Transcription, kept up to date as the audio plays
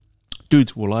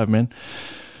Dudes, we're live, man.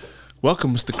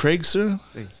 Welcome, Mr. Craig, sir.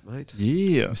 Thanks, mate.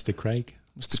 Yeah. Mr. Craig.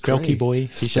 Mr. Spelky Craig. boy.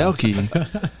 Spelky.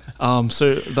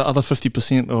 So the other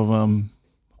 50% of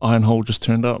Iron Hole just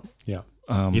turned up. Yeah.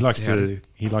 He likes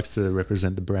to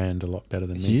represent the brand a lot better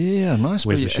than me. Yeah, nice. Wears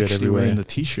But the you're shirt actually everywhere. wearing the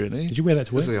t-shirt, eh? Did you wear that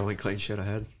to This work? is the only clean shirt I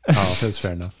had. Oh, that's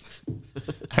fair enough.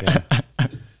 Yeah.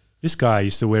 This guy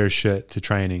used to wear a shirt to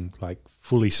training, like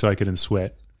fully soak it in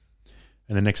sweat.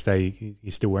 And the next day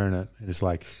he's still wearing it. And it's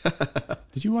like,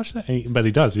 did you wash that? But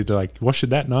he does. He'd like wash it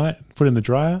that night, put it in the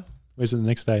dryer, wears it the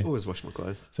next day. Always wash my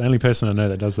clothes. It's the only person I know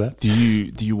that does that. Do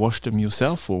you wash them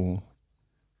yourself, or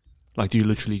like do you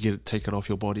literally take it off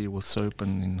your body with soap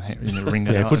and wring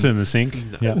it Yeah, out? puts it in the sink.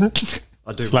 No. Yeah.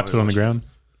 I do. Slaps it on the ground.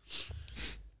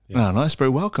 Yeah. Oh, nice, bro.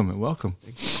 Welcome.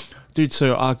 Dude,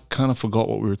 so I kind of forgot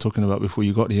what we were talking about before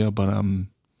you got here, but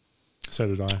So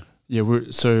did I. yeah,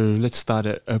 so let's start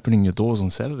at opening your doors on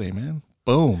Saturday, man.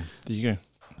 Boom. There you go.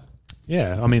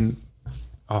 Yeah, I mean,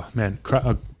 oh man,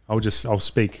 I'll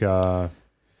speak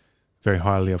very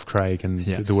highly of Craig and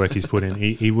the work he's put in.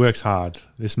 He works hard.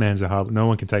 This man's a hard. No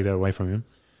one can take that away from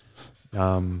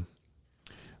him.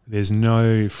 There's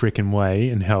no freaking way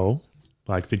in hell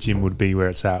like the gym would be where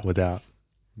it's at without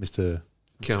Mr.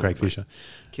 Craig Fisher.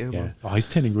 Yeah. Oh, he's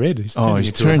turning red. He's He's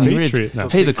turning turning into a red. patriot. No.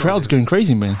 Hey, the crowd's going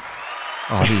crazy, man.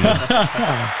 Oh, there you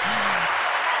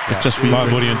go. Just for you, live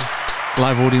Craig. audience.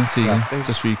 Live audience, here you Yeah. go.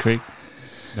 Just for you, Craig.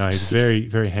 No, he's very,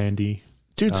 very handy.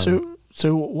 Dude, so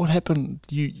what happened?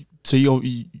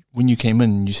 When you came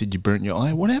in, you said you burnt your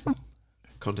eye. What happened?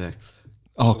 Contacts.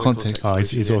 Oh, Wear contact. Oh,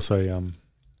 he's yeah. also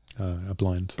a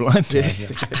blind. Blind. Yeah.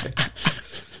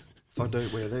 If I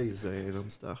don't wear these, then I'm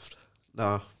stuffed.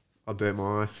 Nah, I burn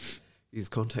my eye. Use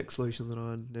contact solution that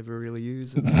I never really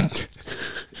use. And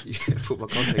put my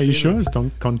contact Are you in sure and it's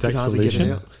contact could hardly get it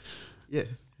solution? out. Yeah.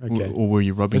 Okay. Or were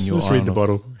you rubbing Let's your eye read on the it?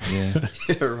 bottle. Yeah.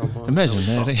 Yeah, right, mine. Imagine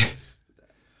that, eh?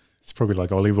 It's probably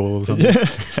like olive oil or something. No,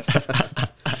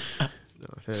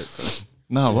 it hurts. So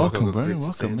No, it's like I've welcome, got bro. grits of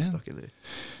Welcome, sand man. stuck in there.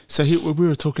 So we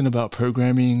were talking about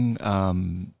programming,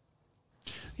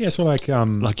 Yeah, so like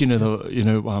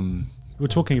we're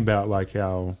talking about like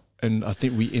our and I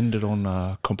think we ended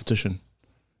on competition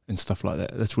and stuff like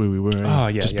that. That's where we were. Oh,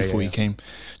 yeah, just yeah, before yeah. you came.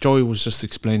 Joey was just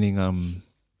explaining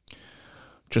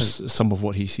just some of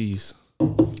what he sees.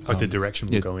 like the direction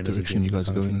we'll go in as a direction gym you guys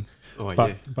are kind of going thing. in. Oh,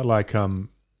 yeah. But like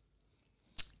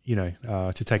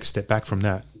to take a step back from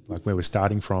that, like where we're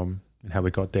starting from and how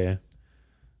we got there,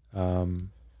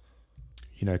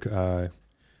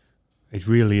 it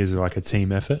really is like a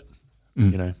team effort.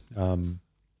 Mm.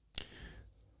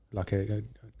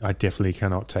 I definitely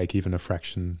cannot take even a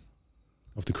fraction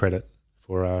of the credit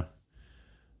for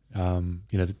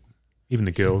even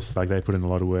the girls, like they put in a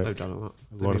lot of work, They've done a lot.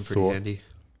 a lot of pretty thought. handy.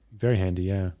 Very handy,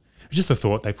 yeah. It's just the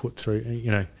thought they put through,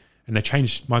 and they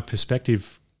changed my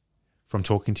perspective from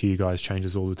talking to you guys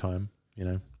changes all the time,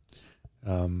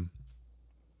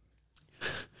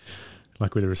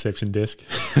 like with a reception desk.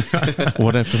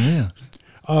 What happened there?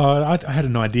 Oh, I had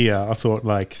an idea. I thought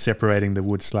like separating the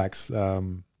wood slacks a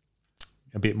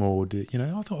bit more would,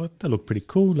 I thought they look pretty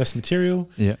cool, less material.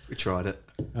 Yeah. We tried it.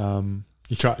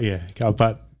 You try, yeah,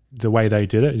 but the way they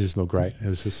did it just looked great. It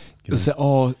was just, Is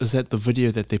that the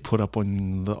video that they put up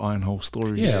on the Iron Hole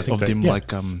stories? Yeah, I think of they- them yeah.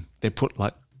 like they put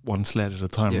like one slat at a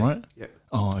time, Yeah. right? Yeah.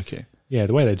 Oh, okay. yeah,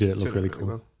 the way they did it looked Turned really out cool.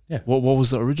 well. What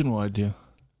was the original idea?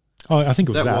 Oh, I think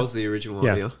it was That that. was the original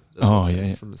Yeah. idea. That's Oh, what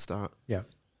yeah. From the start. Yeah.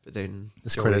 But then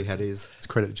It's Joey credit. had his Let's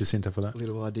credit Jacinta for that.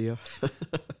 little idea.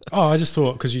 Oh, I just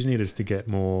thought because you needed to get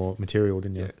more material,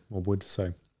 didn't you? Yeah. More wood.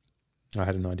 So I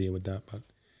had an idea with that, but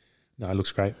no, it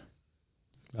looks great.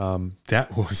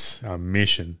 That was a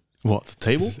mission. What, the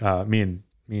table? Me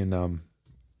and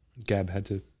Gab had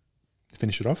to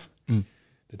finish it off, Mm.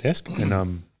 the desk,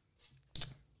 and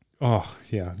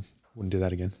wouldn't do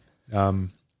that again.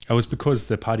 It was because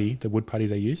the wood putty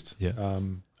they used. Yeah.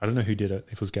 I don't know who did it.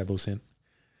 If it was Gab or Sent,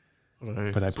 I don't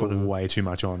know. but they It's put one of them. way too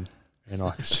much on, and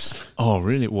like it's just Oh,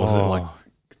 really? Was it like oh.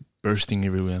 bursting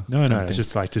everywhere? No, kind no, of it's thing?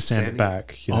 just like to sand it Sanding.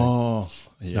 back. Oh,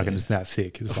 yeah. Like and it's that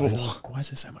thick. It's like, Oh. why is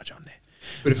there so much on there?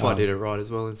 But if I did it right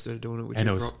as well instead of doing it with And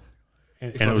it your was, prop,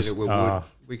 and if it I was, did it with wood,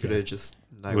 we could have just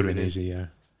it nailed would it have been in. easy, yeah.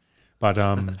 But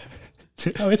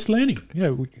it's learning.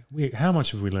 We how much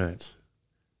have we learnt?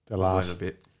 I've learned a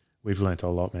bit. We've learnt a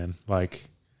lot, man. Like,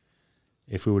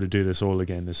 if we were to do this all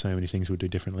again, there's so many things we'd do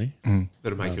differently. Mm.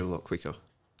 That'll make it a lot quicker.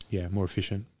 Yeah, more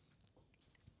efficient.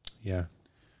 Yeah.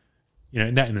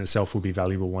 And that in itself will be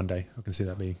valuable one day. I can see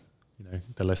that be,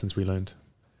 the lessons we learned.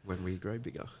 When we grow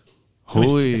bigger.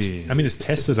 It's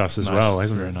tested us as Nice. well,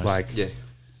 hasn't Very it? nice. Like, Yeah.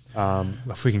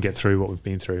 if we can get through what we've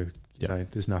been through, Yeah.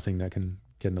 there's nothing that can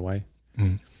get in the way.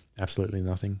 Mm. absolutely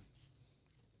nothing.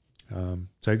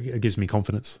 So it gives me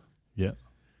confidence. Yeah.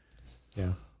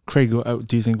 Yeah, Craig,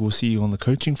 do you think we'll see you on the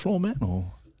coaching floor, man?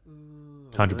 Or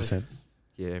 100%.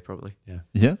 Yeah, probably.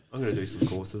 yeah? I'm going to do some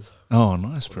courses. Oh,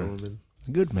 nice, for bro. women.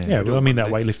 Good, man. Yeah, do well, I it mean, that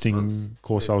next weightlifting month.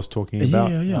 course Yeah. I was talking Yeah,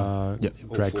 about, yeah. Yep.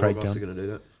 All drag 4 Craig of us down. are going to do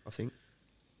that, I think.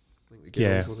 I think the Yeah.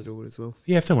 girls want to do it as well.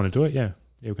 Yeah, if they want to do it, yeah,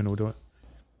 we can all do it.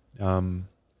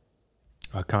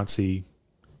 I can't see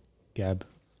Gab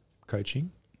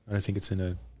coaching. I don't think it's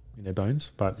in their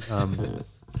bones, but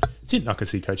Sint I could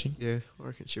see coaching. Yeah, I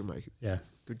reckon she'll make it. Yeah,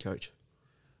 Good coach.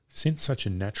 Sint's such a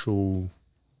natural.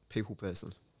 People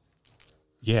person.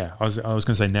 Yeah, I was going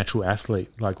to say natural athlete.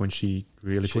 Like when she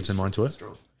really puts her mind to it,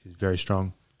 Strong. she's very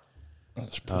strong.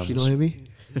 You know me?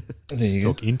 There you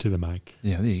go. Talk into the mic.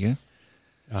 Yeah, there you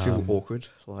go. Feel awkward.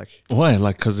 Like, Why?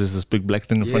 Like, because there's this big black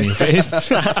thing in front of your face?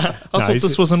 I thought he's-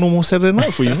 this was a normal Saturday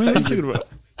night for you, man. What are you talking about?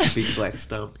 big black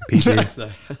stump. PG. No.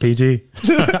 PG.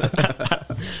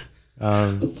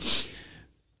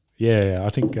 Yeah, I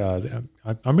think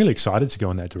I'm really excited to go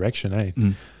in that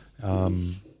direction.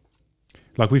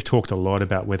 Like we've talked a lot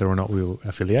about whether or not we'll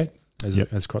affiliate as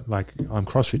like I'm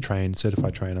CrossFit trained,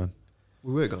 certified trainer.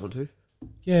 We were going to.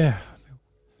 Yeah,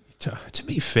 to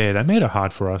be fair, they made it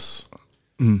hard for us.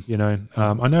 Mm. You know,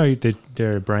 I know that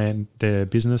they're a brand, their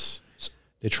business.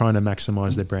 They're trying to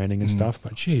maximize their branding and stuff,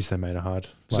 but geez, they made it hard.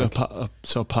 So, Like,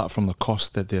 apart from the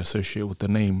cost that they associate with the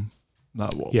name,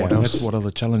 like what Yeah, else? that's- What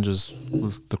other challenges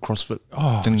with the CrossFit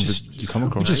thing that you come we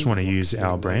across? just want to Name, use what's our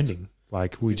the name? branding.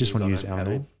 Like we just want to use our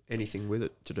name. Anything with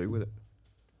it to do with it.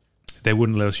 They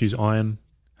wouldn't let us use Iron,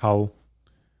 Hull,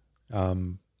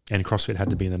 and CrossFit had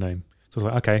to be in the name. So I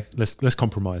was like, okay, let's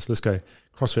compromise. Let's go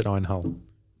CrossFit Iron Hull.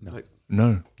 No.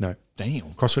 No.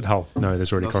 Damn. CrossFit Hull. No,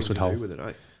 there's already Nothing CrossFit to Hull. do with it,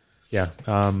 eh? Yeah.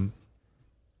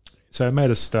 So it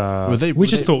made us. Were We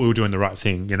just they- thought we were doing the right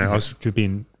thing. You know, I was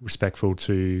being respectful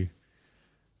to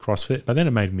CrossFit, but then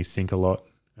it made me think a lot.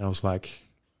 And I was like,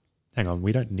 hang on,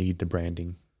 we don't need the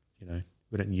branding. You know,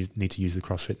 we don't need to use the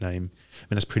CrossFit name. I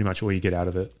mean, that's pretty much all you get out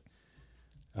of it.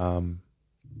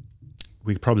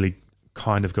 We're probably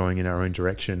kind of going in our own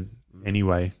direction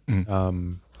anyway.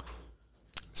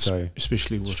 So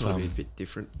especially It's with trying to be a bit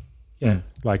different. yeah,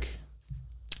 like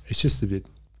it's just a bit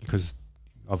because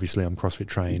obviously I'm CrossFit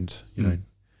trained, you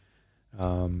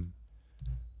know.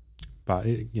 But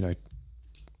you know,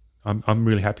 I'm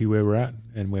really happy where we're at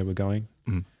and where we're going.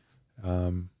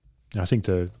 And I think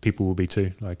the people will be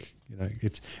too. Like, you know,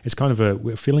 it's kind of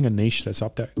we're filling a niche that's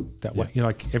up that way. You know,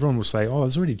 like everyone will say, oh,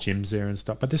 there's already gyms there and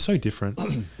stuff, but they're so different.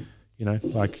 You know,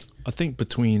 like I think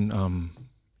between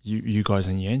you guys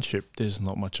and Yanship, there's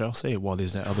not much else there. While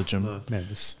there's that other gym. man,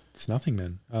 there's nothing,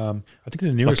 man. I think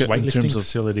the nearest in weightlifting terms of-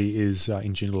 facility is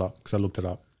in Joondalup because I looked it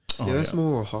up. Yeah, that's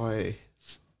more high-end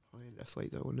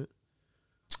athlete though, isn't it?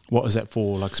 What is that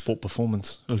for? Like sport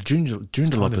performance? It's kind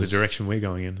Joondalup of the is direction we're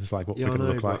going in. It's like what Yeah, we're I going to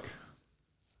know, look like.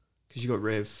 Because you got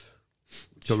Rev.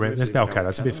 There's Balcatta.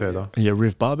 It's a bit further. yeah,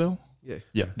 Rev Barbell. Yeah.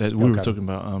 Yeah, that, It's we were Balcatta. talking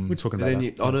about. We're talking But about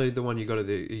then that. I know the one you got at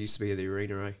it used to be at the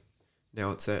arena, eh?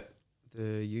 Now it's at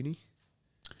the uni.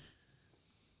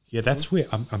 Yeah, that's where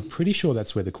I'm pretty sure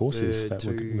that's where the course is The that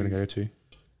we're going to go to.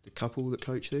 The couple that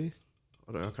coach there.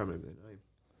 I can't remember their name.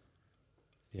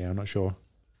 Yeah, I'm not sure.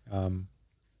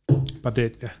 But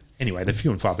anyway, they're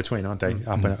few and far between, aren't they?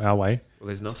 Up in our way, Well,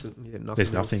 there's nothing. Yeah, nothing.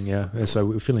 there's nothing. else. Yeah, so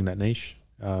we're filling that niche.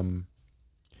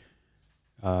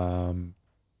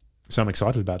 So I'm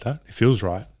excited about that. It feels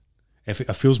right. It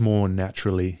feels more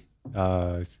naturally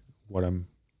what I'm,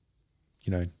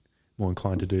 you know, more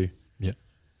inclined to do. Yeah.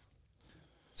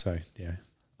 So yeah,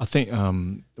 I think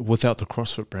without the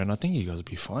CrossFit brand, I think you guys would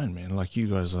be fine, man. Like you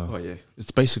guys are. Oh yeah.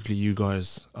 It's basically you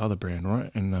guys are the brand,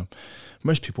 right? And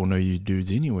most people know you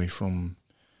dudes anyway from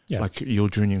like your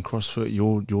journey in CrossFit,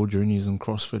 your journeys in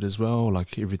CrossFit as well.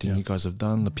 Like everything you guys have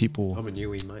done, the people. I'm a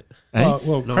newie, mate. Eh?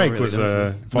 Well, No, Craig really was does, a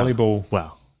man. volleyball.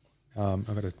 Wow. I've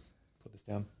got to put this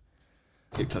down.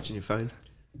 Keep touching your phone.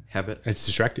 Habit. It's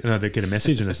distracting. No, they get a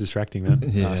message and it's distracting, man.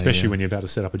 Yeah, Especially yeah. when you're about to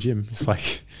set up a gym. It's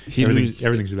like He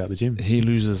everything's about the gym. He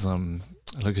loses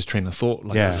like his train of thought.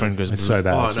 Like Yeah, the phone goes. it's so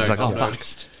bad. Oh, He's no, like, oh I've fuck.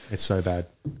 noticed. It's so bad.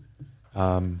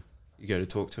 You go to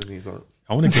talk to him, he's like,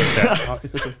 I want to get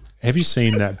that. Have you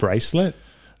seen that bracelet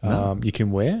you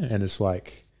can wear? And it's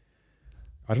like,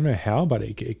 I don't know how, but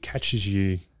it catches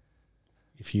you.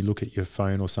 If you look at your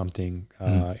phone or something,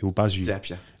 it will buzz you. zap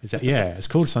you. Is that, yeah, it's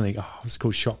called something. Oh, it's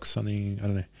called Shock something. I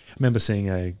don't know. I remember seeing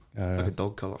It's like a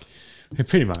dog collar.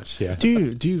 pretty much, yeah. Do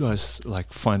you guys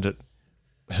like find it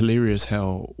hilarious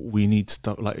how we need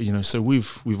stuff like, you know? So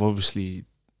we've obviously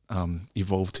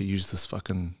evolved to use this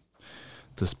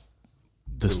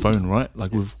this phone, right?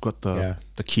 Like we've got the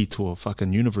key to a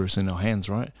fucking universe in our hands,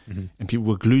 right? Mm-hmm. And people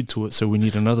were glued to it, so we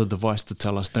need another device to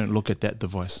tell us don't look at that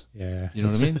device. Yeah. You know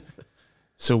what I mean?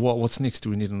 So what's next? Do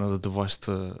we need another device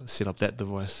to set up that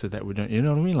device so that we don't? You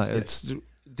know what I mean? Like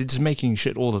they're just making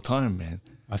shit all the time, man.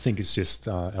 I think it's just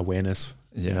awareness.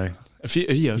 Yeah. You know, if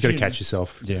you got to catch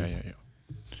yourself. Yeah.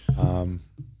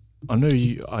 I know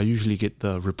I usually get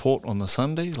the report on the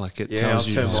Sunday, like it tells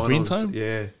you screen time.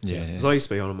 Yeah. Because I used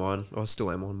to be on mine. I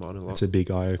still am on mine a lot. It's a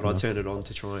big eye opener. But I turned it on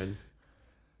to try and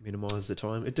minimise the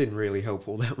time. It didn't really help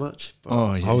all that much. But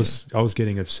I was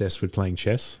getting obsessed with playing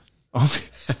chess on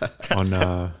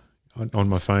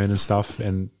my phone and stuff.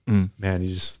 And man,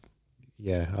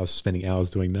 I was spending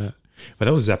hours doing that. But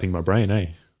that was zapping my brain,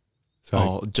 eh?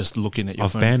 So just looking at your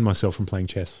phone. I've banned myself from playing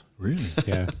chess. Really?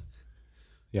 Yeah.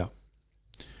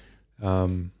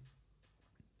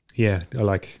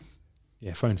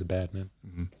 Phones are bad, man.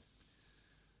 Mm-hmm.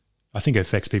 I think it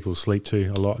affects people's sleep too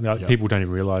a lot. Now, people don't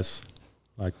even realize,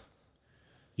 like,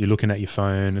 you're looking at your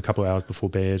phone a couple of hours before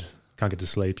bed, can't get to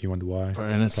sleep, you wonder why. Bro,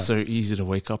 and it's so easy to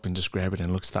wake up and just grab it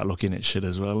and start looking at shit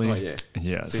as well. Oh, yeah.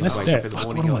 Yeah. So It's wake like, up in the fuck,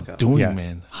 morning, what am you're I like, doing,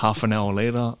 man? Half an hour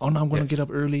later, no, I'm going to get up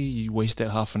early. You waste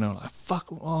that half an hour. Like, fuck,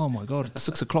 oh my God, it's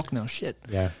 6 o'clock now, shit.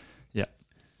 Yeah. Yeah.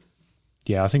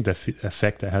 Yeah, I think the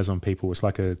effect that has on people, it's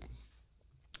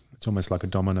almost like a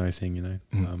domino thing, you know.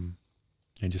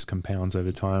 It just compounds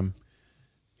over time.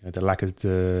 You know, the lack of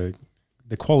the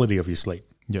quality of your sleep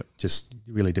just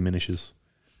really diminishes.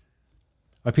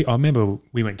 I remember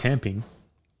we went camping.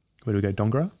 Where did we go?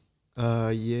 Dongra?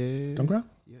 Yeah. Dongra?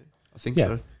 Yeah, I think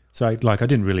so. So I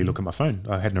didn't really look at my phone.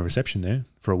 I had no reception there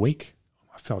for a week.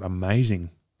 I felt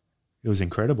amazing. It was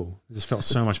incredible. It just felt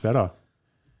so much better.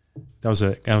 I was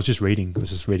just reading. I was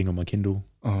just reading on my Kindle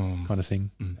kind of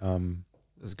thing.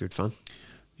 It was good fun.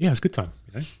 Yeah, it was a good time,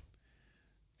 you know.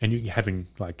 And you're having,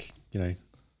 like, you know,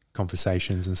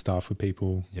 conversations and stuff with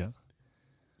people. Yeah.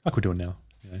 Like we're doing now,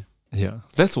 you know. Yeah.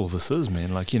 That's all this is,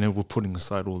 man. Like, you know, we're putting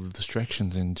aside all the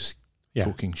distractions and just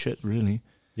talking shit, really.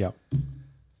 Yeah.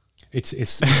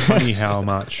 It's funny how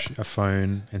much a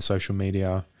phone and social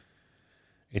media,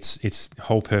 its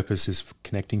whole purpose is for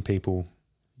connecting people,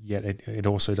 yet it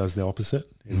also does the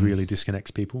opposite. It really disconnects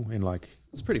people in, like...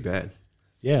 It's pretty bad.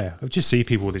 Yeah. I just see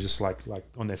people, they're just like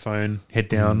on their phone, head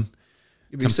down.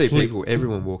 You see people,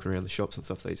 everyone walking around the shops and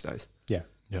stuff these days. Yeah.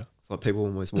 Yeah. It's like people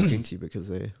almost walk into you because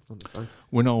they're on their phone.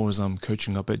 When I was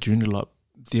coaching up at Joondalup,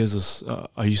 there's this,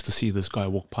 I used to see this guy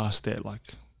walk past at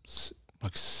like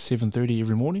 7:30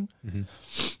 every morning. Mm-hmm.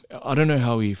 I don't know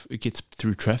how he gets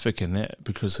through traffic and that,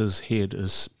 because his head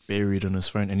is buried in his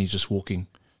phone and he's just walking.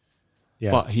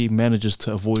 Yeah. But he manages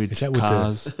to avoid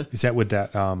cars. Is that with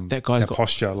that guy's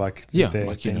posture, like their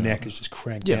neck is just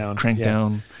cranked down.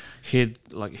 Down, head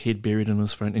buried in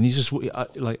his phone, and he's just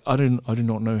I do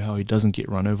not know how he doesn't get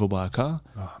run over by a car.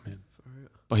 Oh man!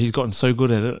 But he's gotten so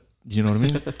good at it, you know what I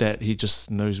mean, that he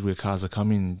just knows where cars are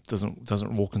coming,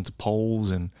 doesn't walk into poles,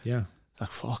 and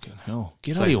like, fucking hell,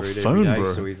 get out of your phone,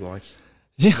 bro. So he's like,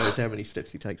 knows how many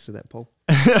steps he takes to that pole.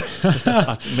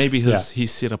 Maybe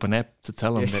he's set up an app to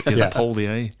tell him that there's a pole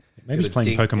there. Eh? Maybe he's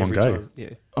playing Pokemon Go. Time. Yeah.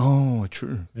 Oh,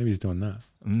 true. Maybe he's doing that.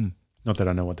 Not that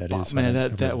I know what that is. Man,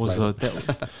 that was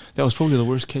probably the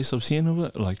worst case I've seen of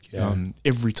it. Like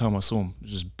every time I saw him,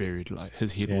 just buried. Like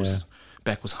his head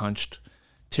back was hunched,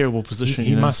 terrible position.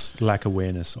 He must lack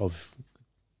awareness of,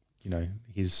 you know,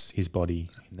 his body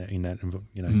in that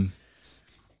you know.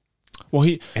 Well,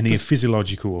 the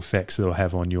physiological effects they'll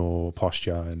have on your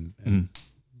posture and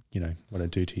you know what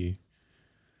it do to you.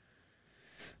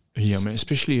 Yeah, man.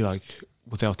 Especially like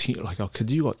with our kids.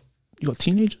 You got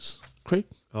teenagers, Craig?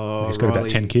 Oh, he's got about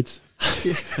 10 kids.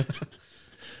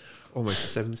 Almost a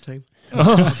sevens team.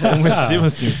 Almost a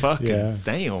sevens team. Fucking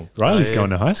damn. Riley's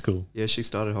going to high school. Yeah, she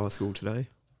started high school today.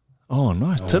 Oh,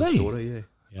 nice. Today? Daughter,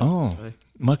 today.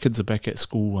 My kids are back at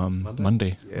school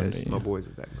Monday. Yes, my boys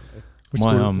are back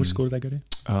Monday. Which school did they go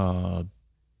to?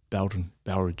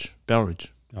 Bowridge.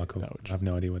 Oh, cool. Bowridge. I have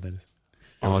no idea what that is.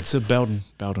 Oh, it's a Bowden.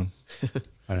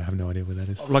 I have no idea what that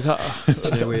is. Like, do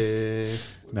you know where?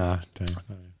 Nah, don't.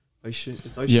 Ocean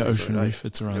Reef.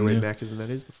 It's around there. Where Macca's and that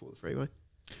is before the freeway.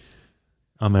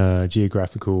 I'm a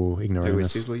geographical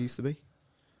ignoramus. Where Sizzler used to be.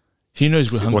 He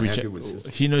knows where Hungry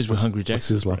Jack's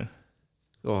is. Sizzler?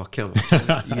 Oh, come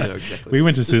on! You know exactly. We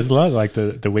went to Sizzler like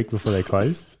the week before they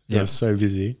closed. It was so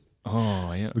busy.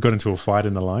 Oh yeah. We got into a fight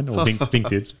in the line, or Bink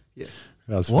did. Yeah.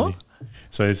 That was funny.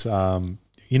 So it's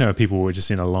you know, people were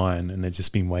just in a line and they'd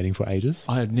just been waiting for ages.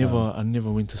 I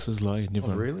never went to Sizzler.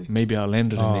 Oh, really? Maybe I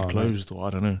landed and they closed, or I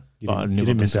don't know. You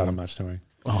didn't miss out on much, don't worry.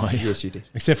 Oh, yes, you did.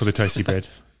 Except for the toasty bread.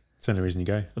 It's the only reason you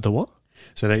go. The what?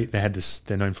 So they had this.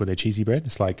 They're known for their cheesy bread.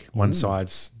 It's like one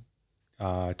side's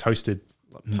toasted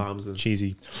Like parmesan.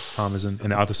 cheesy parmesan,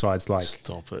 and the other side's like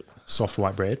Stop it. soft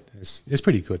white bread. It's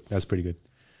pretty good. That's pretty good.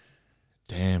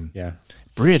 Damn. Yeah.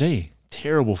 Bread, eh?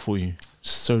 Terrible for you.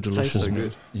 So delicious. Tastes so man.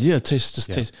 good. Yeah, it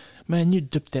tastes. Man, you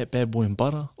dip that bad boy in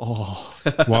butter. Oh.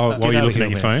 While Get you're out of looking here,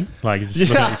 at your man. phone, like just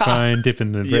looking at your phone,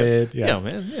 dipping the bread. Yeah,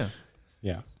 man. Yeah.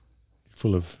 Yeah.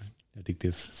 Full of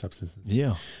addictive substances.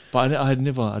 Yeah. But I'd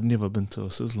never been to a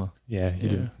Sizzler. Yeah, you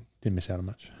Yeah. didn't miss out on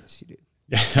much. Yes, you did.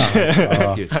 Yeah.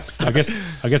 That's good.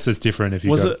 I guess it's different if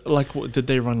you Was go. it like did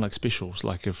they run like specials?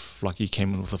 Like if like you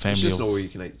came in with a It's family just of all you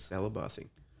can eat salad bar thing.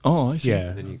 Oh, okay. Yeah,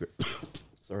 And then you go,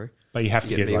 sorry. but you have to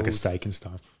you get get like a meals. steak and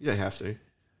stuff. You don't have to.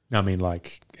 No, I mean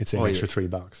like it's an Oh, extra yeah.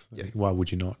 $3. Yeah. Why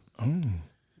would you not? Oh.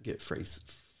 Get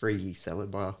free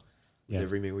salad bar with Yeah.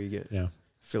 every meal you get. Yeah.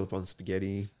 Fill up on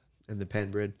spaghetti and the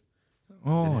pan bread.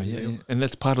 Oh, And yeah, then yeah. And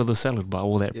that's part of the salad bar,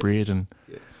 all that Yeah. bread and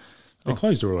They Oh.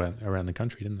 closed around the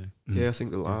country, didn't they? Yeah, I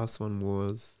think the last one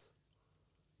was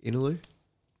Inaloo.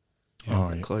 Oh,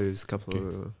 It yeah. closed a couple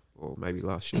of, or maybe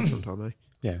last year sometime, eh?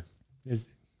 Yeah. Is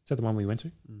that the one we went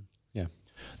to?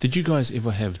 Did you guys ever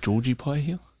have Georgie pie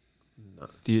here? No,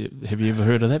 Have you ever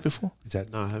heard of that before? Is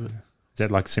that no, I haven't. is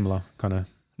that like similar kind of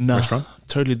No, restaurant?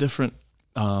 totally different.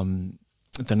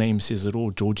 The name says it all.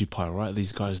 Georgie pie, right?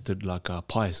 These guys did like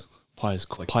pies, Like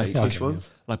pie, deep pie, dish ones?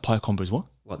 like pie combos. What?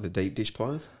 Like the deep dish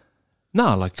pies?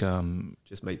 No, like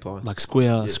Just meat pie? like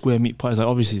square Yeah. meat pies. Like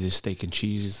obviously there's steak and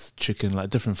cheese, chicken, like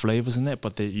different flavors in that.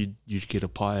 But you'd get a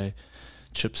pie,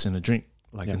 chips and a drink,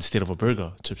 like Yeah. instead of a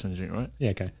burger, chips and a drink, right? Yeah.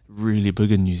 Okay. Really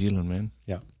big in New Zealand, man.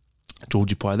 Yeah.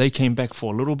 Georgie pie. They came back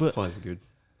for a little bit. Pies are good.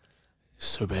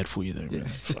 So bad for you though, Yeah.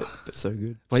 man. But so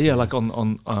good. But yeah, like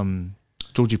on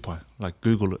Georgie pie, like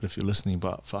Google it if you're listening.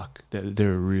 But fuck,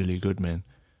 they're really good, man.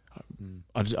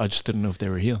 I just didn't know if they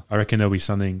were here. I reckon there'll be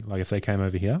something like if they came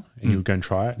over here and you would go and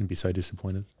try it and be so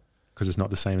disappointed because it's not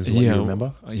the same as what you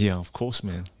remember. Yeah, of course,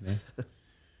 man. You know?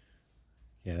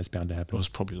 Yeah, that's bound to It happen. was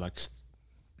probably like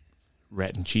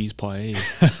rat and cheese pie.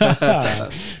 Eh?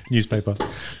 Newspaper.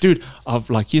 Dude, I've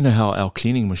like, you know how our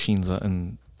cleaning machines are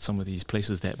in some of these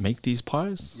places that make these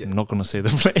pies? Yeah. I'm not going to say the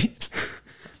place.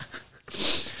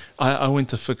 I went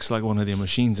to fix like one of their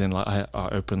machines and like I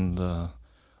opened one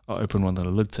of the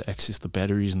lid to access the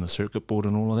batteries and the circuit board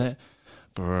and all of that.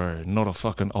 Bro, not a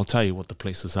fucking, I'll tell you what the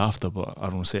place is after, but I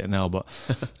don't want to say it now, but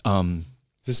Is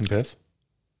this in Perth?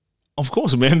 of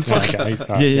course, man. Yeah, Fuck.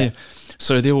 okay. Yeah, yeah.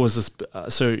 So there was this.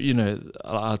 So you know,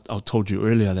 I told you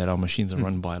earlier that our machines are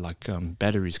run by like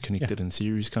batteries connected in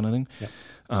series, kind of thing. Yeah.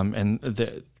 And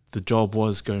the job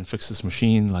was go and fix this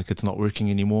machine. Like it's not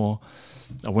working anymore.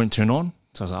 I won't turn on.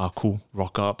 So I was like, oh, cool.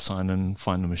 Rock up, sign in,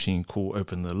 find the machine. Cool.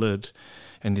 Open the lid,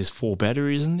 and there's 4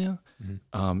 batteries in there.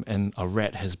 And a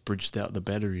rat has bridged out the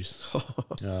batteries.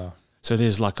 So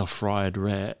there's like a fried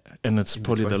rat, and it's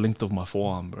probably the length of my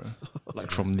forearm, bro.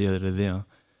 Like from there to there.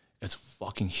 It's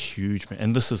fucking huge, man.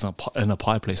 And this is in a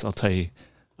pie place. I'll tell you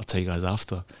guys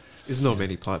after. There's not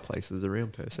many pie places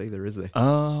around Perth either, is there?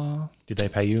 Did they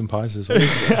pay you in pies as well?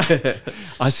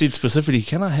 I said specifically,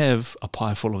 can I have a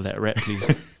pie full of that rat,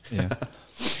 please? Yeah.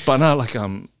 But no, like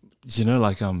you know,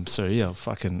 like so yeah,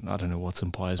 fucking I don't know what's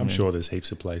in pies. I'm man. sure there's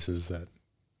heaps of places that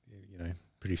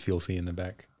pretty filthy in the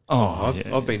back. Oh,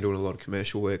 I've been doing a lot of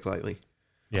commercial work lately.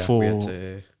 Yeah. For We had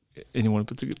to, anyone in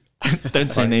particular,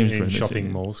 don't say Like names, in bro.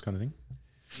 shopping malls kind of thing.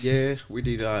 yeah, we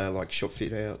did like shop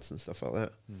fit outs and stuff like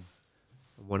that.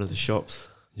 One of the shops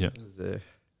Yeah. was a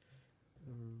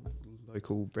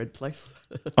local bread place.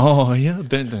 Oh yeah,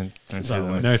 don't say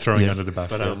No, that. No throwing Yeah. under the bus.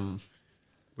 But yeah.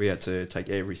 we had to take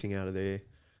everything out of there.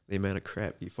 The amount of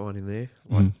crap you find in there,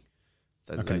 Mm.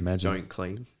 that I can they imagine. don't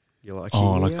clean. You're like,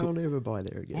 Oh, yeah, like- I'll never buy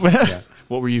there again. Yeah.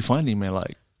 What were you finding, man?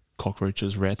 Like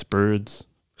cockroaches, rats, birds,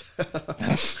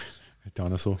 A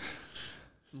dinosaur.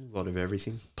 A lot of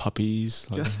everything. puppies.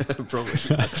 Like, Probably.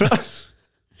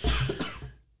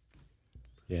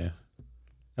 Yeah.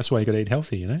 That's why you got to eat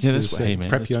healthy, you know? yeah, that's Just, why, hey, man.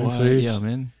 Prep That's your own why, food. yeah,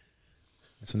 man.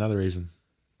 That's another reason.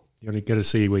 You got to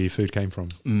see where your food came from.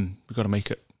 We got to make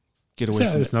it. Get away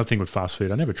from That's it. another thing with fast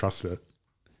food. I never trusted it.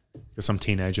 Got some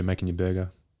teenager making your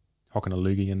burger, hocking a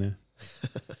loogie in there.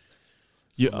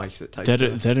 Yeah, Makes it taste that better.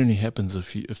 that only happens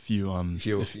if you If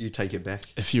you take it back,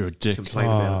 if you're a dick. complain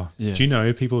about Yeah. Do you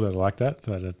know people that are like that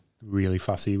are really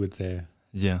fussy with their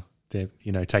Yeah.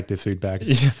 take their food back?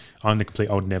 Yeah. I'm the complete.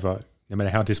 I would never, no matter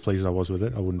how displeased I was with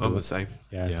it, I wouldn't it. I'm do the it. same.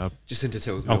 Yeah. Yeah. Jacinta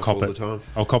tells me I'll off cop all it. the time.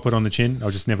 I'll cop it on the chin.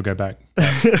 I'll just never go back.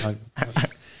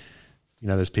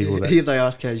 There's people that. Here they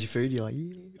ask, how's your food? You're like,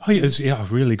 yeah. Oh yeah, it's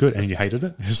really good, and you hated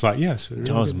it. It's like yes,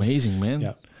 That was amazing, man.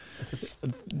 Yeah.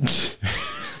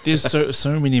 there's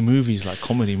so many movies, like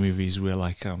comedy movies, where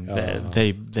like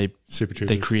they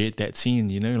create that scene,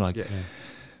 you know, like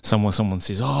someone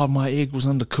says, "Oh, my egg was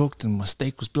undercooked and my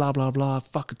steak was blah blah blah.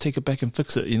 Fuck it, take it back and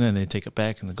fix it," you know. And they take it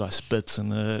back, and the guy spits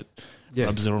and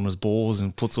rubs it on his balls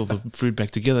and puts all the food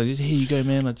back together. Here you go,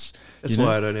 man. That's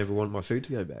why I don't ever want my food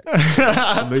to go back.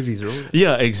 The movies are all.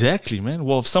 Yeah, exactly, man.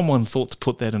 Well, if someone thought to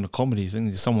put that in a comedy thing,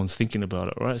 someone's thinking about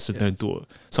it, right? So don't do it.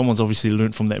 Someone's obviously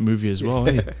learned from that movie as well.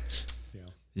 Hey?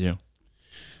 Yeah.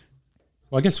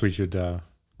 Well, I guess we should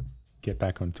get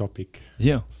back on topic.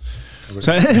 Yeah.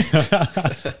 So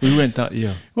we went that.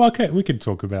 Yeah. Well, okay, we could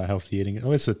talk about healthy eating.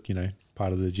 Oh, it's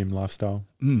part of the gym lifestyle.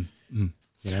 You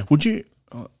know, would you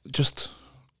just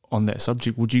on that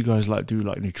subject? Would you guys do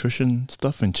nutrition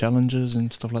stuff and challenges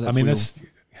and stuff like that? I mean,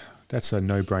 that's a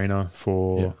no-brainer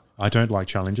for. Yeah. I don't like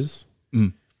challenges,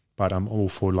 but I'm all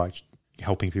for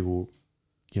helping people,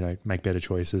 make better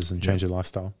choices and change their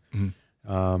lifestyle.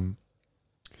 I'm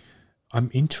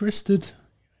interested.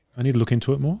 I need to look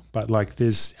into it more, but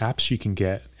there's apps you can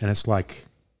get, and it's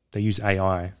they use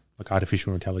AI,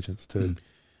 artificial intelligence to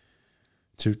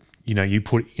you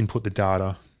input the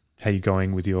data, how you're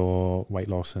going with your weight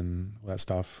loss and all that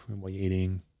stuff, and what you're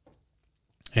eating,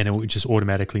 and it will just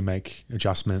automatically make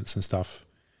adjustments and stuff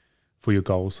for your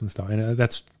goals and stuff. And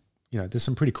that's there's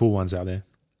some pretty cool ones out there,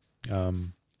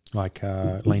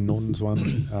 Layne Norton's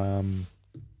one.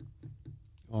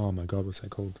 Oh my God, what's that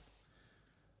called?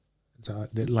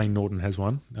 Layne Norton has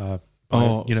one.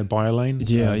 BioLane.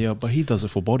 Yeah, but he does it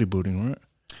for bodybuilding, right?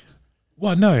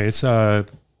 Well, no, it's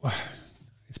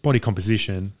body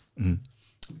composition.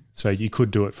 So you could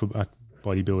do it for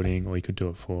bodybuilding, or you could do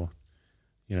it for,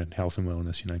 health and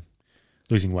wellness.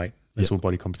 Losing weight. That's all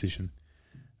body composition.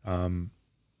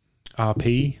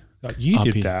 RP. You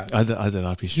RP. did that. I did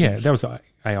RP. Yeah, that was the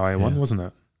AI one, wasn't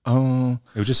it? It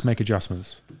would just make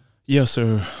adjustments. Yeah.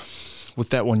 So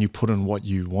with that one, you put in what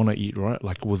you want to eat, right?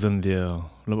 Within their,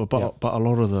 but a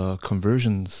lot of the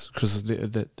conversions, because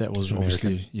that was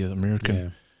obviously American. Yeah.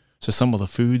 So some of the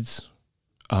foods,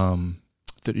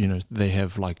 that they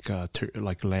have like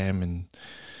lamb and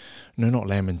not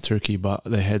lamb and turkey, but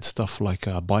they had stuff like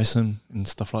bison and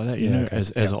stuff like that.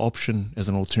 As an option, as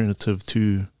an alternative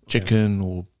to chicken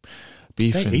or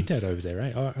beef. They eat that over there,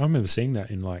 right? I remember seeing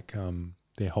that in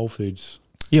their Whole Foods.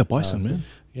 Yeah, bison, man.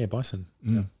 Yeah, bison.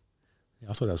 Yeah,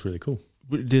 I thought that was really cool.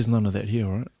 There's none of that here,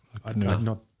 right?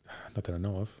 Not that I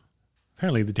know of.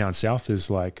 Apparently, down south is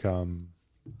there's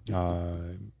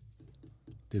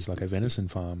a venison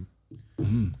farm.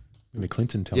 Maybe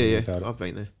Clinton told me about it. I've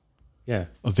been there. Yeah,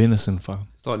 a venison farm.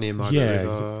 It's near Margaret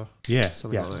River.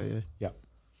 Something like that. Yeah.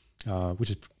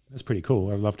 That's pretty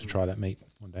cool. I'd love to try that meat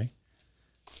one day.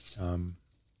 I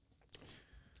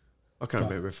can't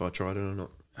remember if I tried it or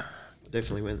not. I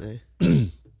definitely went there.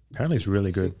 Apparently, it's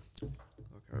really good. I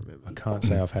can't remember. I can't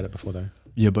say I've had it before though.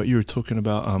 Yeah, but you were talking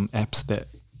about apps that.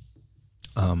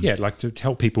 To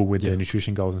help people with their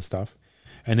nutrition goals and stuff,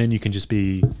 and then you can just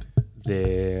be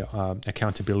their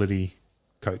accountability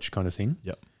coach kind of thing.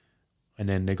 Yep. And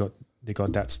then they got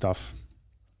that stuff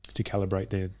to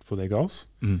calibrate for their goals.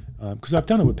 Because I've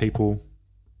done it with people,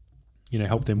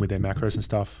 help them with their macros and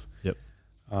stuff. Yep.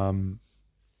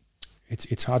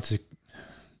 It's hard to.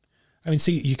 I mean,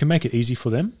 see, you can make it easy for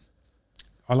them.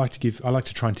 I like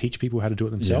to try and teach people how to do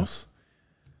it themselves.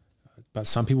 Yeah. But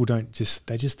some people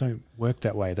they just don't work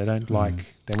that way. They don't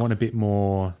they want a bit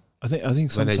more. I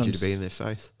think sometimes they need you to be in their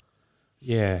face.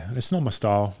 Yeah, it's not my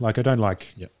style. I don't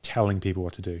like telling people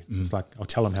what to do. It's I'll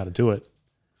tell them how to do it.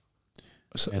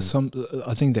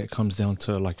 I think that comes down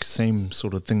to same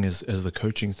sort of thing as the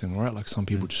coaching thing, right? Some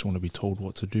people just want to be told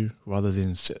what to do rather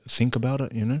than think about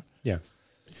it, Yeah.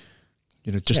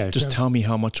 Just tell me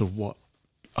how much of what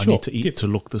I need to eat to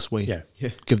look this way. Yeah.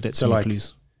 Give that to me,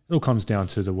 please. It all comes down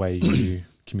to the way you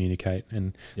communicate.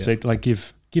 And so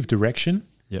give direction.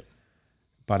 Yep.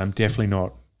 But I'm definitely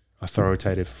not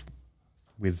authoritative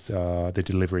with the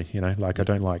delivery, I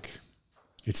don't like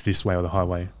it's this way or the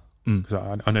highway,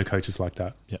 because I know coaches like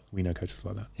that. Yeah, we know coaches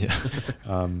like that. Yeah,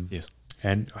 yes.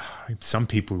 And some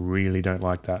people really don't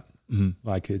like that.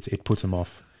 It puts them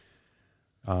off.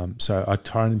 So I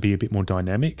try and be a bit more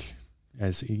dynamic.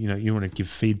 As you want to give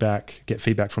feedback, get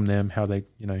feedback from them, how they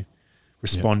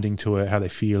responding to it, how they're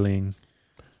feeling.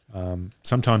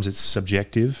 Sometimes it's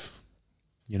subjective,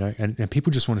 and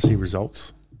people just want to see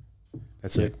results.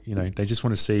 That's it. They just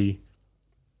want to see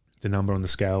the number on the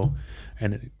scale,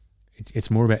 and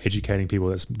it's more about educating people.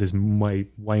 There's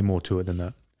way more to it than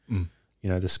that.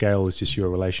 The scale is just your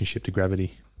relationship to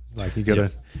gravity. You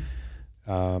got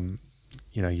to,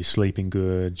 you're sleeping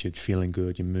good, you're feeling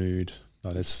good, your mood.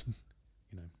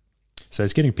 So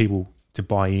it's getting people to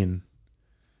buy in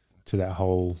to that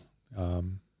whole,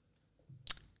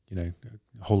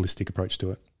 holistic approach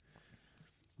to it.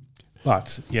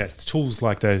 But yeah, tools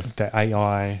like the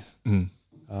AI,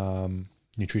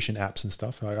 nutrition apps and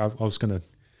stuff. I was going to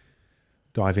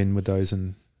dive in with those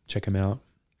and check them out.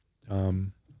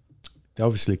 They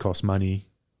obviously cost money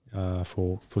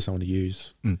for someone to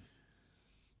use.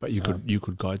 But you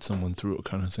could guide someone through it,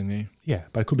 kind of thing, eh? Yeah,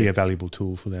 but it could be a valuable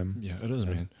tool for them. Yeah, it is,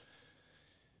 man.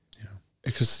 Yeah,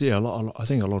 because I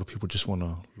think a lot of people just want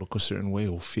to look a certain way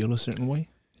or feel a certain way,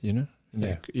 you know,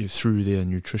 through their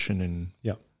nutrition and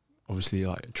obviously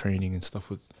like training and stuff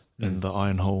with and the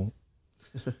iron hole.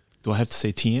 Do I have to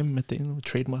say TM at the end of the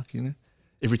trademark? You know,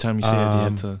 every time you say it, you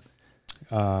have to.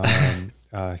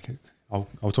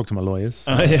 I'll talk to my lawyers.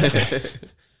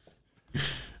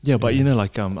 Yeah, but you know,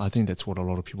 like I think that's what a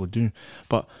lot of people do.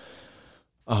 But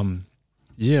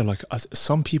like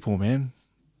some people, man,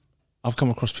 I've come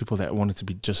across people that wanted to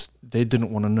be they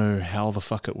didn't want to know how the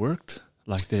fuck it worked.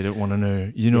 Like they don't want to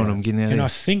know, you know what I'm getting at? And I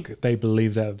think they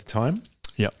believe that at the time.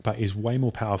 Yeah. But it's way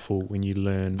more powerful when you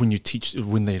learn. When you teach,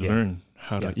 when they learn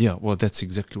how to. Yeah, well, that's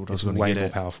exactly what I was going to get at. Way more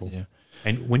powerful. Yeah.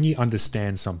 And when you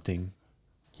understand something,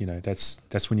 you know, that's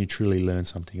when you truly learn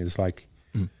something. It's like,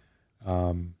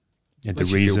 and makes the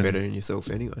reason. You feel better in yourself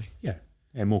anyway. Yeah.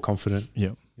 And more confident.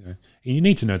 Yeah. You know, and you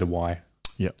need to know the why.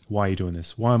 Yeah. Why are you doing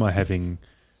this? Why am I having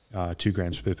 2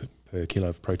 grams per kilo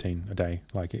of protein a day?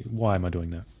 Like, why am I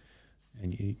doing that?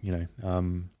 And, you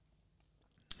know,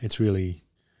 it's really,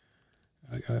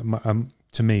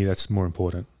 to me, that's more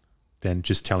important than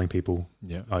just telling people,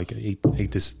 like,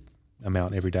 eat this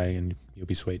amount every day and you'll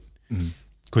be sweet.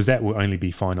 Because that will only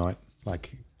be finite,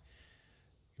 like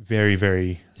very,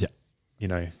 very, you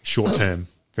know, short term,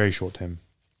 very short term.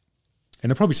 And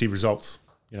they'll probably see results,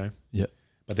 you know. Yeah.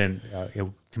 But then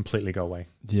it'll completely go away.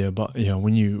 Yeah, but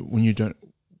when you do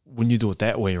it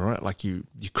that way, right? Like you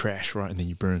crash, right, and then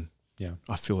you burn. Yeah.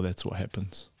 I feel that's what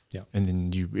happens. Yeah. And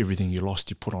then everything you lost,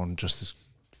 you put on just as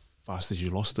fast as you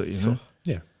lost it, you know?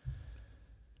 Yeah.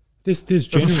 There's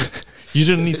generally... You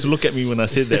didn't need to look at me when I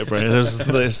said that, bro.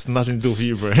 There's nothing to do with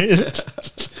you, bro.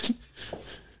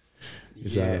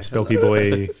 Is Spelky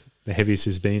Boy the heaviest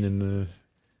he's been in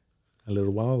a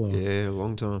little while? Or? Yeah, a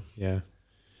long time. Yeah.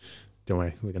 Don't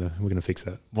worry, we're gonna fix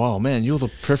that. Wow, man, you're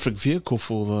the perfect vehicle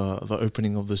for the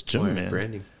opening of this gym, man.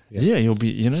 Branding. Yeah, you'll be,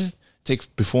 you know,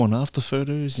 take before and after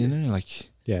photos, you know, like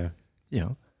yeah. Yeah,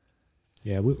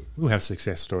 we'll have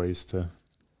success stories to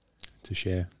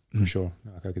share for sure.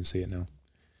 Like I can see it now.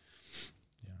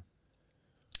 Yeah.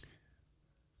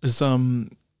 Is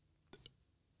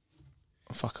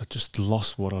fuck, I just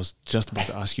lost what I was just about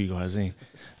to ask you guys.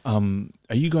 Are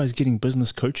you guys getting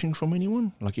business coaching from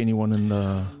anyone? Like anyone in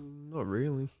the? Not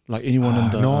really. Like anyone in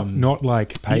the? Not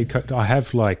like paid. I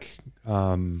have like.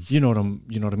 You know what I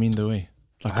mean, though. Eh?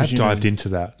 Like, I have dived into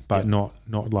that, but not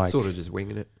like sort of just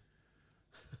winging it.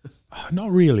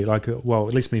 Not really. Like, well,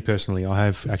 at least me personally, I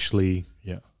have actually,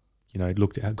 you know,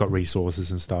 got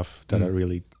resources and stuff that I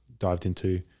really dived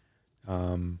into.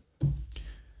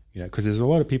 You know, because there's a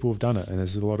lot of people who've done it, and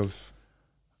there's a lot of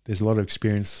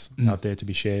experience out there to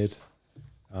be shared.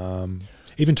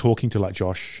 Even talking to like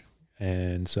Josh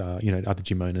and you know, other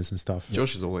gym owners and stuff.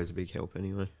 Josh is always a big help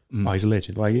anyway. Oh, he's a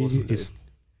legend. Like he's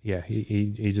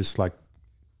he just like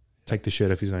take the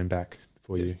shirt off his own back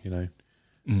for you. You know.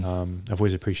 I've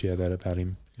always appreciated that about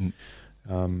him.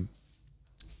 And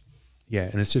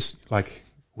it's just like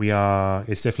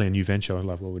it's definitely a new venture. I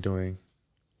love what we're doing.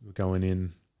 We're going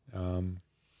in.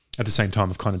 At the same time,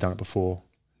 I've kind of done it before.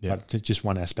 Yeah. But just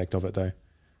one aspect of it though.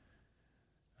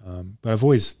 But I've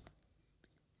always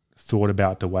thought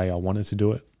about the way I wanted to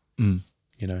do it. You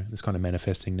know, it's kind of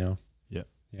manifesting now. Yeah.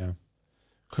 Yeah.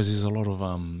 Because there's a lot of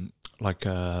like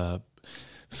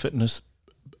fitness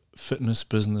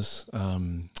business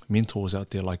mentors out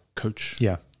there, like Coach.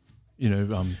 Yeah. You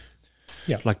know,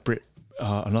 like Brett.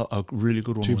 A really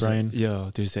good one. Two Brain.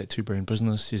 There's that Two Brain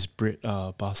business. There's Brett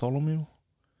Bartholomew.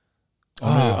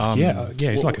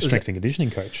 He's like a strength and conditioning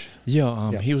coach.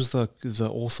 Yeah, he was the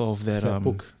author of that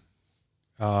book.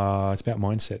 It's about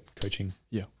mindset coaching.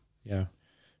 Yeah.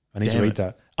 I need to read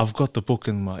that. I've got the book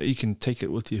in my. You can take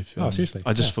it with you. If, seriously?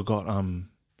 I just forgot.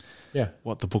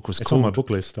 What the book was it's called. on my book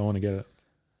list. I want to get it.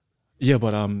 Yeah,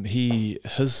 but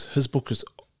his book is.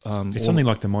 It's something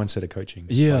like the mindset of coaching.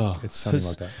 It's something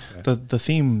like that. Yeah. The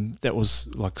theme that was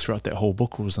like throughout that whole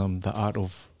book was the art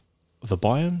of the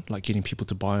buy-in, like getting people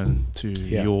to buy in to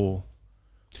your.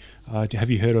 Have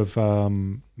you heard of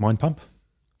Mind Pump?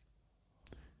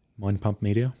 Mind Pump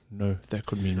Media. No, that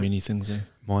could mean many things.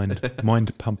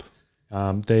 Mind Pump.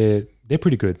 They're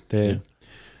pretty good.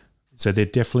 So they're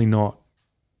definitely not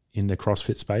in the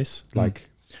CrossFit space. Like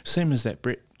same as that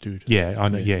Brett dude. Yeah, I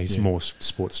know. Yeah, he's more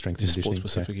sports strength and conditioning.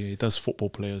 Sports specific. Yeah, he does football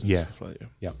players and stuff like that.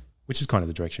 Yeah, which is kind of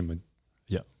the direction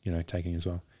we're taking as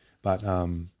well. But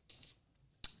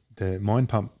the Mind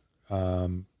Pump,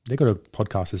 they got a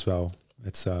podcast as well.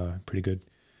 It's pretty good.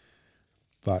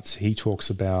 But he talks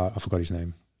about, I forgot his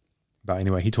name. But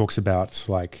anyway, he talks about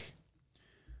like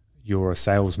you're a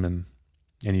salesman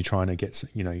and you're trying to get,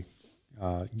 you're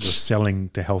selling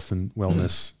the health and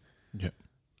wellness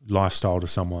lifestyle to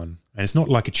someone. And it's not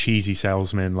like a cheesy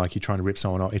salesman, like you're trying to rip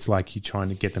someone off. It's like you're trying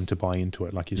to get them to buy into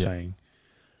it, like you're saying.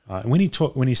 And when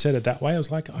he said it that way, I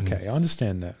was like, okay, I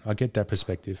understand that. I get that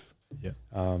perspective. Yeah.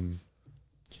 And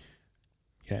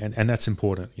that's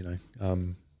important,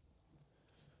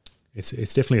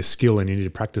 It's definitely a skill and you need to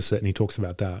practice it. And he talks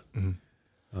about that. And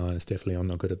it's definitely, I'm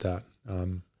not good at that.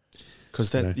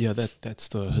 Because that's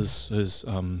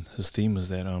his theme is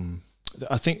that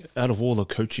I think out of all the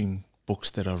coaching books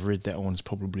that I've read, that one's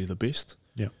probably the best.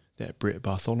 Yeah, that Brett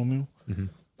Bartholomew.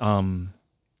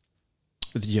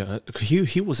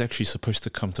 He was actually supposed to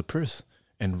come to Perth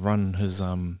and run his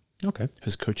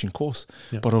his coaching course,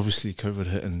 but obviously COVID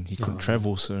hit and he couldn't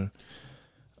travel. So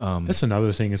that's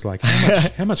another thing. Is like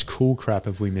how much cool crap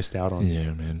have we missed out on?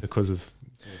 Yeah, man, because of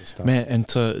all this stuff. Man, and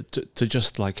to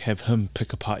just like have him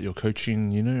pick apart your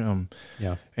coaching,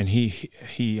 and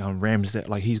he rams that,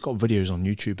 like he's got videos on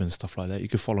YouTube and stuff like that. You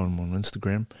could follow him on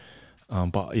Instagram,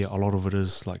 but yeah, a lot of it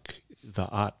is like the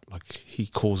art, like he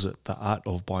calls it the art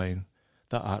of buying,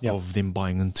 the art of them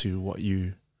buying into what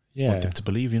you want them to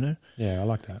believe, Yeah, I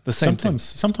like that. The same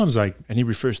sometimes and he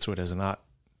refers to it as an art,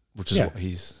 which is what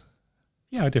he's.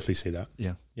 Yeah, I definitely see that.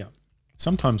 Yeah.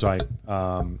 Sometimes I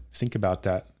think about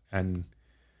that and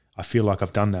I feel like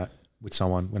I've done that with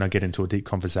someone when I get into a deep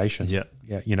conversation. Yeah.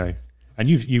 Yeah, and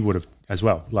you would have as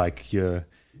well. Like you're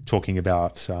talking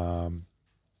about, the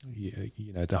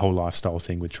whole lifestyle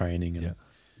thing with training and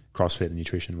CrossFit and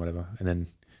nutrition, whatever. And then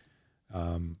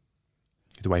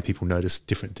the way people notice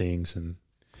different things. And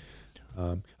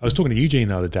I was talking to Eugene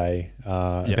the other day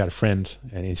about a friend,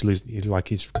 and he's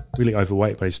really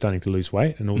overweight, but he's starting to lose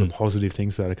weight, and all the positive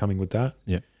things that are coming with that.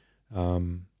 Yeah.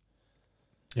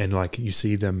 And like you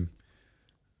see them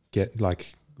get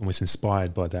like almost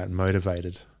inspired by that and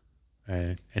motivated,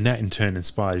 and that in turn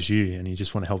inspires you, and you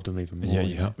just want to help them even more.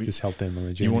 Yeah, just help them on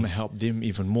the journey. You want to help them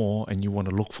even more, and you want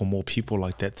to look for more people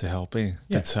like that to help.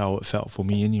 That's how it felt for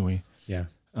me, anyway. Yeah.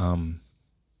 No,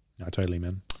 totally,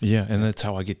 man. Yeah, and that's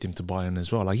how I get them to buy in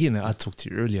as well. Like, I talked to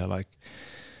you earlier, like,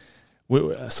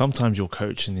 sometimes you'll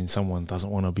coach and then someone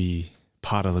doesn't want to be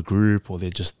part of the group, or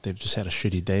they've just had a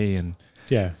shitty day, and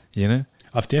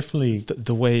I've definitely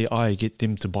the way I get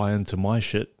them to buy into my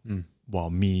shit,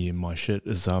 me and my shit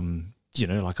is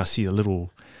like I see a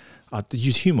little, I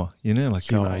use humor,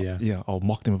 like I'll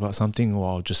mock them about something, or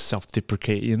I'll just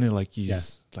self-deprecate, like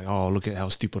like, oh, look at how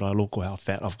stupid I look or how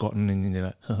fat I've gotten, and then they're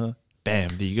like, haha. Bam,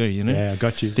 there you go, Yeah, I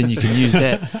got you. Then you can use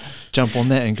that, jump on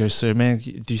that and go, so man,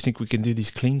 do you think we can do these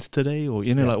cleans today? Or,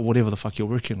 like whatever the fuck you're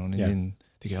working on. And then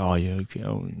they go, oh yeah, okay.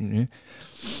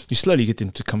 You slowly get them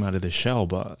to come out of their shell,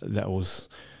 but it's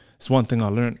one thing I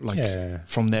learned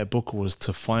from that book, was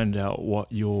to find out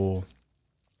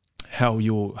how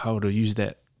to use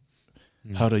that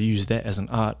as an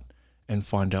art, and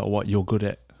find out what you're good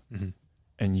at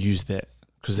and use that,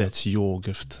 because that's your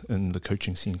gift in the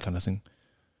coaching scene kind of thing.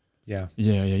 Yeah.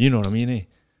 You know what I mean, eh?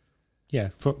 Yeah.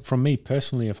 From me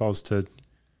personally, if I was to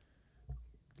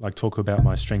like talk about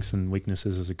my strengths and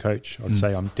weaknesses as a coach, I'd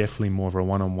say I'm definitely more of a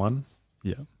one-on-one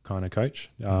kind of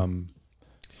coach.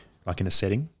 Like in a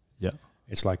setting. Yeah.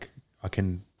 It's like I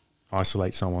can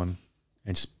isolate someone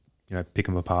and just, pick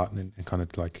them apart and kind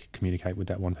of like communicate with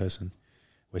that one person,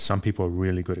 where some people are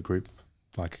really good at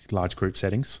large group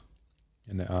settings.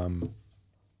 And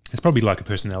it's probably like a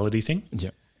personality thing. Yeah.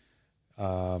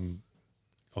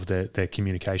 Of their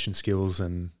communication skills,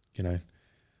 and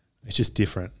it's just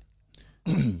different.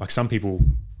 Like some people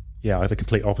are the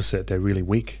complete opposite. They're really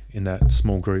weak in that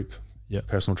small group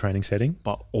personal training setting,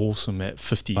 but awesome at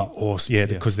 50.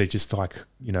 Because they're just like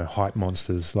hype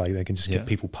monsters. Like they can just get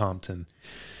people pumped. And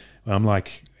I'm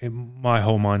like, my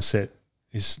whole mindset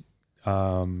is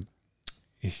I'm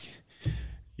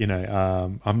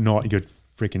not your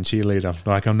freaking cheerleader.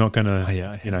 Like I'm not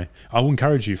gonna I will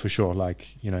encourage you for sure, like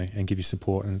and give you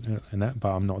support and that, but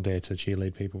I'm not there to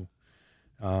cheerlead people.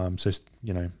 So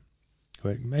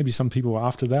maybe some people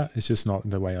after that, it's just not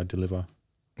the way I deliver.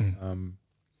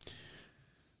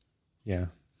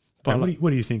 But what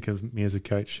do you think of me as a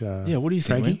coach? What do you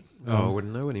think, man? I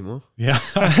wouldn't know anymore. Yeah.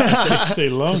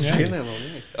 Too long. It's been that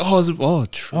long,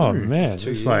 true. Oh man, 2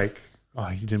 it's years. like Oh,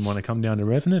 you didn't want to come down to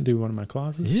Revenant, do one of my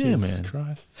classes? Yeah, Jesus man.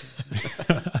 Christ.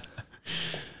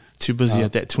 Too busy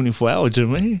at that 24-hour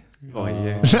gym, eh? Oh,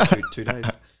 yeah. 2 days.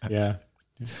 Yeah.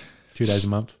 2 days a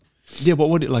month. Yeah, but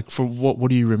what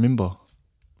do you remember?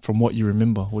 From what you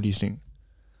remember, what do you think?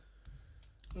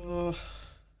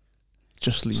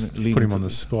 Just lean Put him on the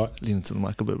spot. Lean into the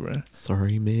mic a bit, bro.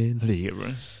 Sorry, man. There you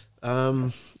go,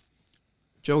 bro.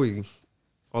 Joey,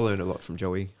 I learned a lot from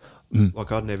Joey. Mm.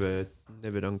 Like, I'd never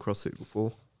done CrossFit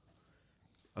before.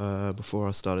 Before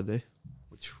I started there.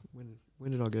 Which,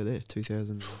 when did I go there?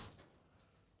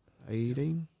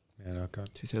 2018? Man, I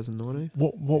got 2019?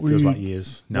 What were feels you like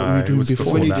years. what No, were you doing it was before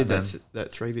before When you that, did man.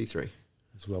 that 3v3?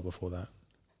 It's well before that.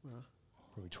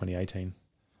 Probably 2018.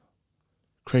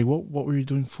 Craig, what were you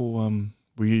doing for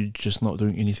were you just not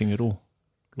doing anything at all?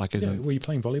 Like as in Were you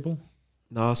playing volleyball?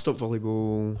 No, I stopped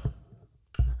volleyball.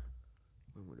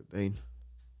 When would it have been?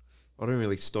 I didn't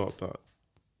really stop, but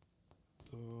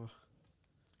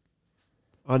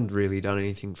I hadn't really done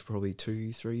anything for probably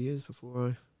 2-3 years before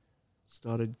I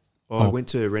started. I went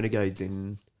to Renegades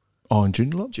in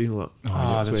Joondalup? Joondalup.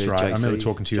 That's where right. I remember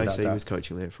talking to you about JC that. was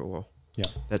coaching there for a while. Yeah.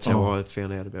 That's how I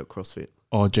found out about CrossFit.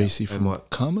 Oh, JC And from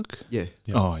Carmack? Yeah.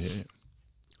 Yeah. Oh, yeah.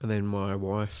 And then my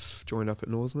wife joined up at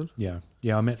Norseman. Yeah.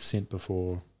 Yeah, I met Sint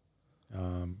before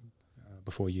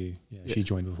you. Yeah, she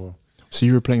joined before. So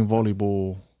you were playing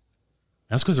volleyball.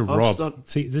 That's because of I've Rob. started-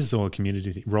 See, this is all a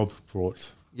community thing. Rob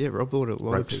brought Yeah, Rob brought a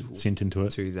lot of people Sint into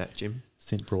it. to that gym.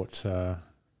 Sint brought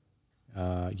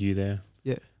you there.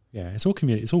 Yeah. Yeah, it's all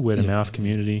community. It's all word of Yeah, mouth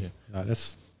community. yeah.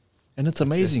 That's And it's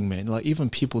amazing, man. Like even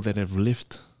people that have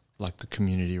left like the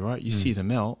community, right? You see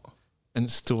them out and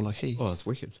it's still like, hey. Oh, it's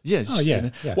wicked. Yeah. Just, yeah, you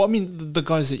know. yeah. Well, I mean, the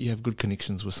guys that you have good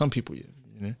connections with, some people, you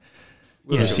know.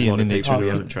 We've Yeah. got See, a lot and of then they people we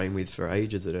turn- haven't trained with for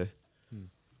ages that are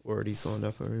already signed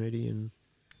up already and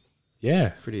yeah.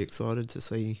 pretty excited to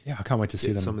see Yeah, I can't wait to see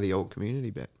get them. some of the old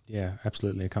community back. Yeah,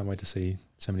 absolutely. I can't wait to see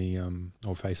so many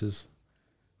old faces.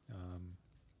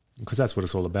 Because that's what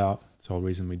it's all about. It's the whole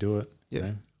reason we do it. Yeah. You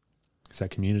know? It's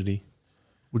that community.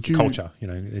 Would you Culture,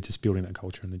 they're just building that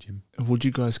culture in the gym. Would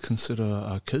you guys consider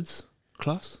a kids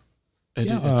class at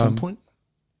Yeah, some point?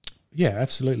 Yeah,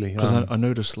 absolutely. Because I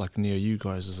noticed like near you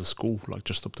guys is a school like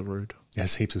just up the road.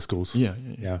 There's heaps of schools. Yeah.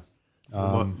 Yeah.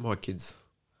 Well, my kids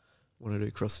want to do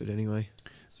CrossFit anyway,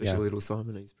 especially Yeah. little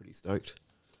Simon. He's pretty stoked.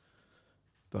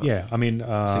 But Yeah, I mean,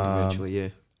 I think eventually,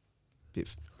 a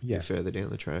bit yeah, further down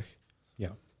the track.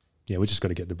 yeah, we just got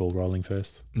to get the ball rolling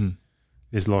first. Mm.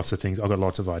 There's lots of things. I've got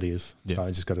lots of ideas. Yeah. But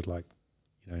I just got to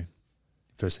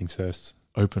first things first.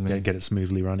 Opening. Get it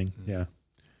smoothly running. Yeah.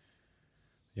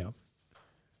 Yeah.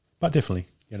 But definitely,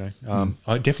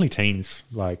 I definitely teens.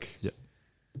 Like, Yeah.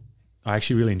 I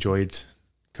actually really enjoyed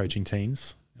coaching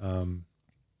teens.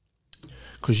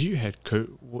 Because you had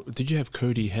did you have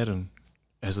Cody Haddon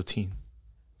as a teen?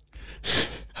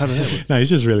 How did that work? No, he's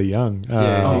just really young.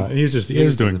 Yeah. He was He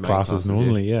was doing doing the main classes classes,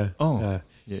 normally. Yeah. Oh.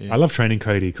 Yeah. I love training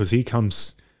Cody because he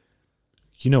comes.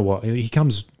 You know what? He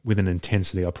comes with an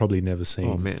intensity I've probably never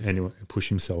seen anyone push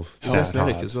himself. He's that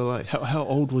asthmatic hard. as well, eh? How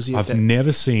old was he? I've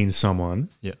never seen someone.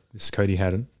 Yeah. This is Cody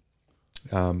Haddon.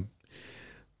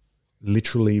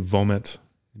 Literally vomit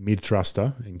mid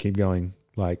thruster and keep going.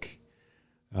 Like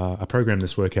I programmed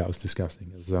this workout. It was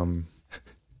disgusting.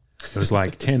 It was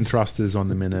like 10 thrusters on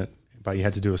the minute, but you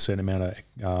had to do a certain amount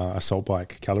of assault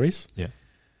bike calories. Yeah.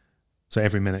 So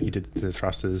every minute you did the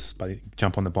thrusters, but you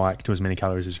jump on the bike, do as many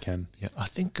calories as you can. Yeah, I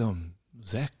think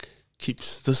Zach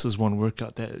keeps. This is one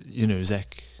workout that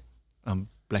Zach,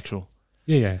 Blackshaw.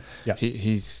 Yeah.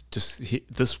 He's just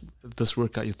this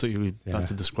workout you thought you were about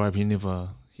to describe. He never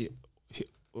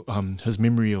his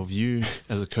memory of you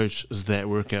as a coach is that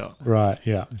workout. Right.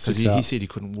 Yeah. Because he said he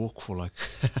couldn't walk for like.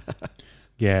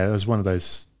 Yeah, it was one of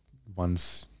those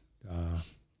ones.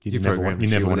 You never want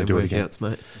to do it again,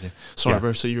 mate. Yeah. Sorry,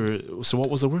 bro. So what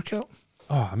was the workout?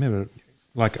 Oh, I remember.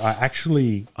 Like I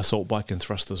actually assault bike and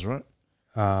thrusters, right?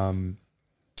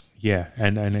 Yeah,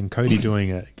 and then Cody doing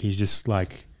it, he's just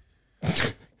like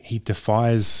he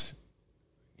defies.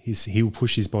 He will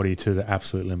push his body to the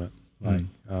absolute limit, like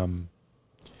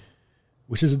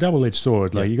which is a double-edged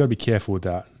sword. Like you got to be careful with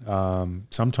that.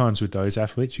 Sometimes with those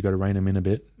athletes, you got to rein them in a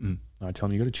bit. I tell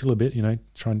them you got to chill a bit.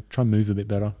 Try and move a bit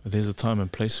better. There's a time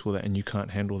and place for that, and you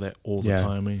can't handle that all the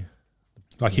time. Eh?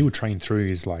 Like he would train through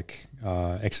his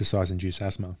exercise-induced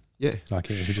asthma. Yeah, like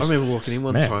he just, I remember walking in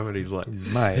one time and he's like,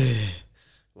 mate,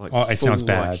 like it sounds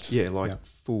bad.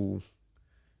 Full.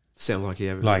 Sound like he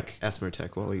had like asthma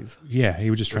attack while he's he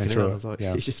would just train through it. I was like,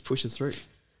 he just pushes through.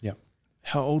 Yeah.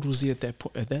 How old was he at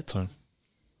that time?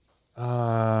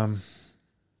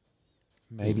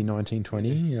 Maybe 19,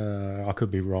 20. I could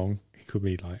be wrong. He could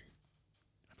be like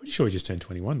sure he just turned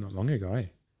 21 not long ago, eh?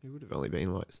 He would have only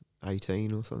been like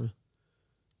 18 or something.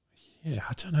 Yeah,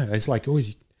 I don't know. It's like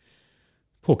always,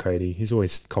 poor Cody. He's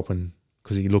always copping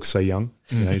because he looks so young.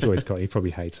 You know, he's always he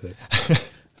probably hates it.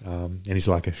 And he's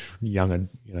like a younger,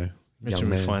 young Imagine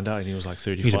we man. find out and he was like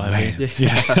 35. He's a man.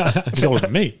 Yeah. He's older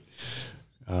than me.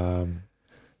 Yeah,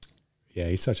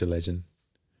 he's such a legend.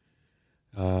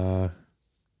 What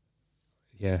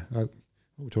we're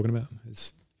we talking about?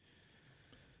 It's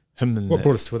Him and what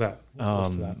brought us to that?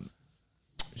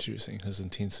 What you were saying, his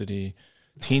intensity.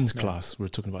 Teens class. We were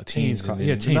talking about teens. class. And then,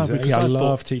 Yeah, teens. No, because I I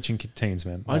love teaching teens,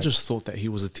 man. I just thought that he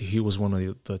was one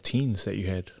of the teens that you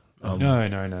had. No.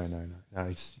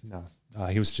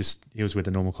 He was with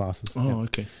the normal classes. Oh,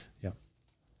 okay.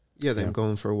 Yeah, they've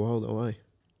gone for a while though, eh?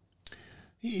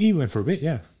 He went for a bit,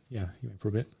 yeah. Yeah, he went for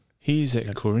a bit. He's at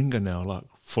Coringa now, like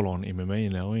full on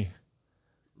MMA now, eh?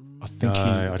 I think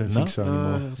I don't think so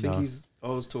anymore. I think I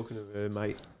was talking to a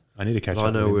mate. I need to catch up.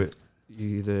 I know with him.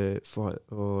 you either fight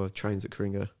or trains at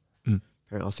Coringa.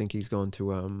 Apparently, I think he's gone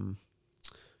to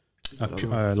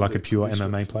like a pure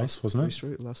MMA place, wasn't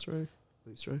it? Lastro.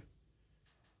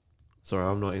 Sorry,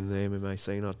 I'm not in the MMA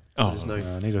scene. I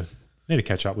need to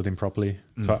catch up with him properly.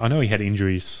 So I know he had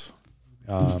injuries.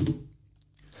 Cody,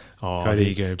 there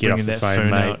you go. Get Bringing off that the phone,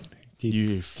 phone mate. out.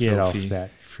 You get off filthy. that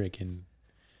freaking.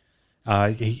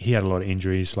 He had a lot of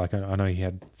injuries. Like I know he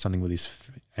had something with his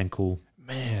ankle.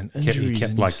 Man, He injuries.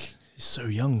 kept and like he's so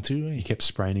young too, eh? he kept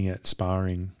spraining it,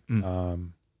 sparring. I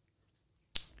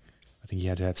think he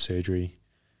had to have surgery.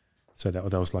 So that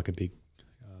was like a big,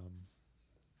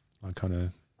 like kind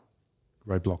of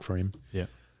roadblock for him. Yeah.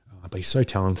 But he's so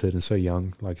talented and so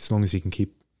young. Like as long as he can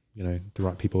keep, the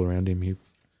right people around him, he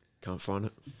Can't find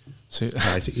it. So,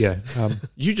 yeah.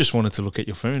 you just wanted to look at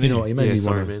your phone. You know what? You made me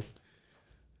sorry, want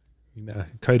man.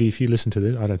 Cody, if you listen to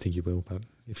this, I don't think you will, but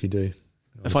if you do,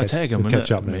 If I tag him, we'll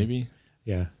catch up, man. maybe.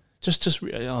 Yeah. Just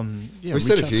We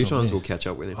said a few times we'll catch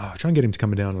up with him. Oh, try and get him to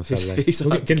come down on Saturday. He's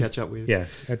We'll hard to him- catch up with. Yeah.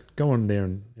 Go on there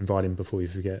and invite him before you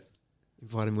forget.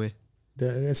 Invite him where?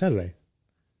 Saturday.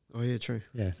 Oh yeah, true.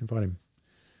 Yeah, invite him.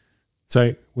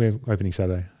 So we're opening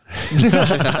Saturday.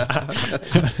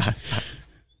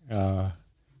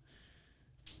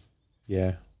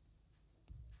 Yeah.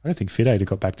 I don't think Fit Aid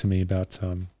got back to me about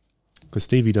because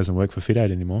Stevie doesn't work for Fit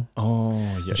Aid anymore.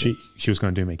 Oh, yeah. She was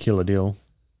going to do me a killer deal.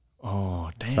 Oh,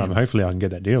 damn. So hopefully I can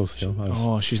get that deal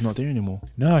still. She's not there anymore.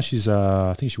 No, she's.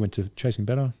 I think she went to Chasing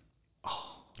Better.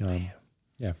 Oh, damn.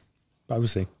 Yeah, but we'll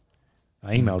see.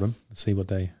 I emailed them and see what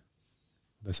they.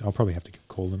 I'll probably have to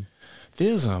call them.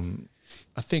 There's I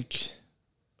think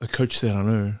a coach that I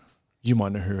know. You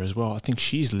might know her as well. I think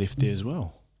she's left there as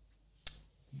well.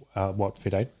 What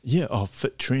Fit Aid? Yeah,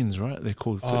 Fit Trends, right? They're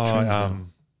called Fit Trends now.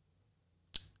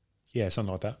 Yeah,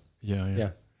 something like that.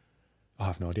 Yeah. I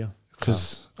have no idea.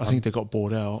 Because I think they got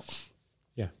bought out.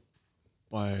 Yeah.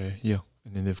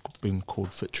 And then they've been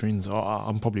called Fit Trends.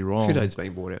 I'm probably wrong. Fit Aid's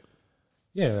been bought out.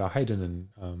 Yeah, Hayden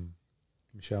and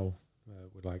Michelle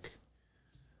were like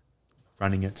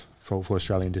running it for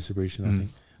Australian distribution. I think.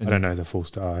 I don't know the full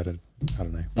story. I don't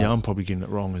know. Yeah, I'm probably getting it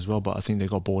wrong as well, but I think they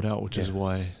got bought out, which is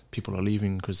why people are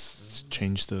leaving because it's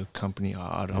changed the company.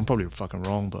 I'm probably fucking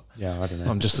wrong, but yeah, I don't know.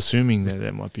 I'm just assuming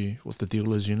that might be what the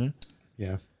deal is,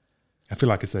 Yeah. I feel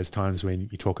like it's those times when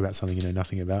you talk about something you know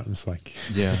nothing about, and it's like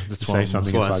that's why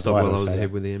something. That's why I like, stopped why while I did was say ahead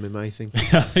that? with the MMA thing.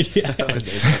 Yeah,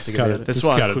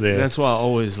 That's why I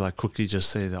always like quickly just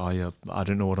say that I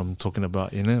don't know what I'm talking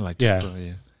about, like just, Do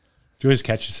you always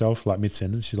catch yourself like mid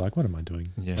sentence? You're like, what am I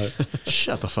doing? Yeah.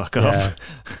 Shut the fuck up.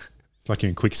 It's like you're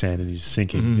in quicksand and you're just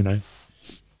sinking,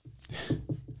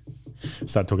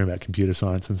 Start talking about computer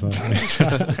science and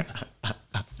something.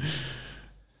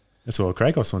 That's what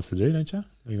Kragos wants to do, don't you?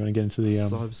 You want to get into the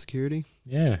cybersecurity?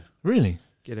 Yeah. Really?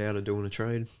 Get out of doing a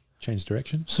trade. Change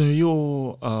direction. So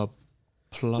you're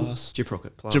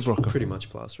Gyprocket. Gyprocket. Pretty much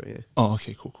plaster, yeah. Oh,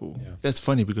 okay, cool. Yeah. That's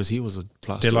funny because he was a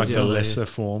plaster. They're like the lesser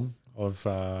form of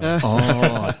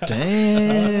oh,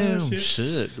 damn. Oh,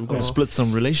 shit. We're going to split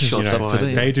some relationships Shots up fired.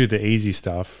 today. they do the easy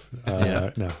stuff.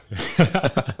 No.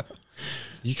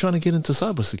 You trying to get into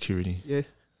cybersecurity? Yeah.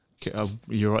 Okay,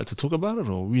 you're right to talk about it,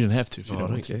 or we didn't have to if you I don't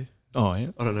don't want to. care. Oh, yeah.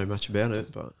 I don't know much about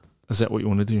it, but Is that what you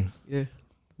want to do? yeah.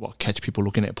 What, catch people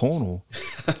looking at porn, or?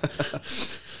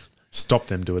 Stop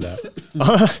them doing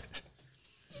that.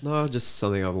 No, just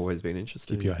something I've always been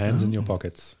interested Keep in. your hands in your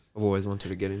pockets. I've always wanted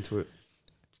to get into it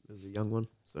as a young one,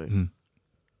 so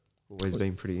always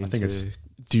been pretty into I think it's-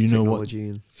 Do you know what? technology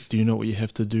and Do you know what you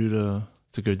have to do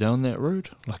to go down that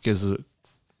road? Like, is it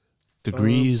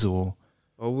degrees or?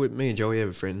 me and Joey have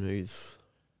a friend who's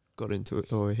got into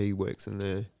it, or he works in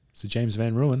the So James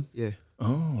Van Ruin. yeah.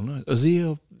 Oh no, is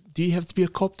he Do you have to be a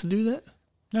cop to do that?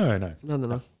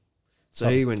 No. So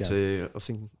he went to, I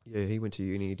think, he went to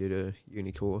uni, did a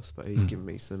uni course, but he's given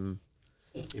me some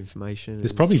information.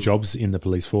 There's probably jobs in the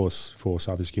police force for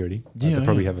cybersecurity. They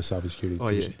probably have a cybersecurity. Oh,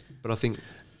 division. yeah. But I think,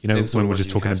 when we're just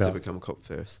talking about. to become a cop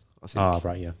first, I think.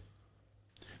 Right, yeah.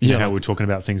 You know how we're talking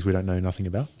about things we don't know nothing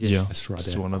about? Yeah. That's right there.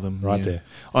 That's one of them. Right there.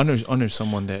 I know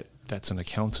someone that's an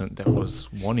accountant that was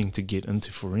wanting to get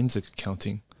into forensic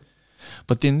accounting.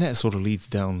 But then that sort of leads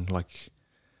down like...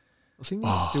 I think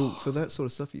you still, for that sort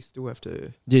of stuff, you still have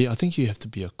to... Yeah, I think you have to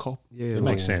be a cop. Yeah, it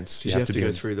makes sense. You have to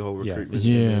go through the whole recruitment.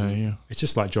 Yeah. It's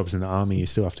just like jobs in the army. You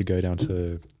still have to go down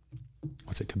to,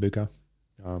 Kabuka?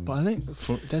 But I think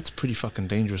that's pretty fucking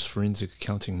dangerous, forensic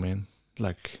accounting, man.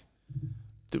 Like,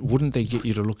 wouldn't they get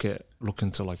you to look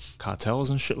into like cartels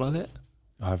and shit like that?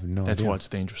 I have no idea. That's why it's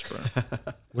dangerous, bro.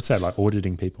 What's that, like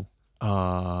auditing people?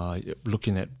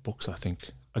 Looking at books, I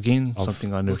think. Again,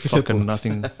 something I know fucking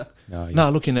nothing.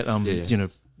 Looking at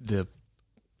the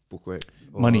bookwork,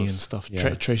 money and stuff,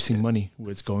 tracing money,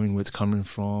 where it's going, where it's coming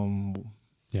from,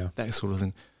 that sort of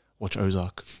thing. Watch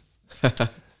Ozark.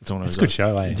 It's on Ozark. It's a good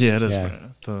show, eh? Yeah, it is.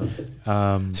 Bro.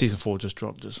 Season 4 just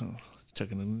dropped. Just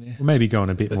checking it in there. We'll maybe going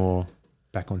a bit more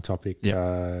back on topic.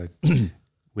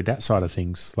 With that side of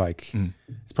things, like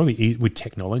it's probably with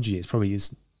technology, it's probably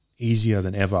easier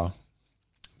than ever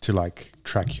to like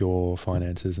track your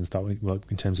finances and stuff,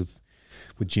 like in terms of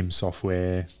with gym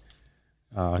software,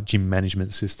 gym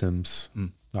management systems.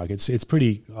 Like it's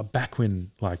pretty back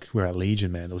when like we're at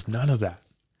Legion, man, there was none of that.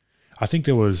 I think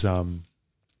there was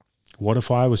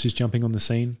Waterfire was just jumping on the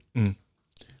scene. That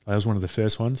was one of the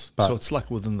first ones. But so it's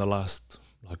like within the last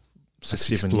like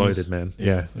 6-7 exploded, years. Man.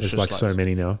 Yeah, there's like so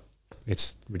many now.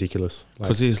 It's ridiculous.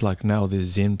 Because there's like now there's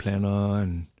Zen Planner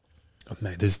and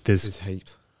there's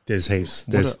heaps. There's heaps.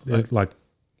 There's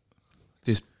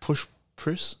Push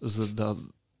Press. Is it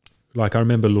like I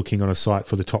remember looking on a site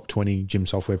for the top 20 gym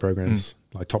software programs,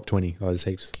 like top 20. There's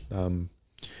heaps, and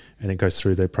it goes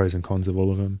through the pros and cons of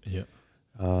all of them. Yeah.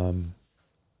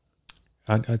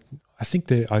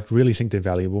 I really think they're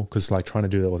valuable because like trying to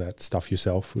do all that stuff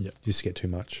yourself would just get too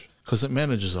much. Because it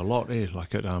manages a lot,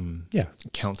 Like it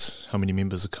counts how many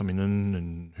members are coming in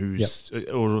and who's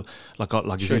or like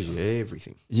shows you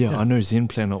everything. Yeah, I know Zen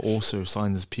Planner also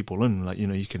signs people in. Like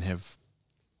you can have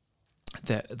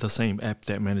the same app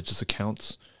that manages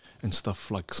accounts and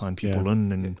stuff, like sign people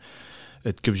in, and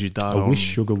it gives you data. I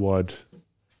wish SugarWad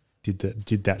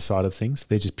did that side of things.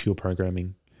 They're just pure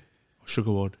programming.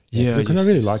 SugarWad, because I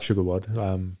really like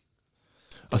SugarWad.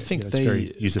 I think it's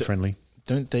very user friendly.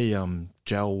 Don't they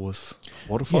gel with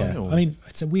Waterfire? Yeah, I mean,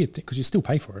 it's a weird thing because you still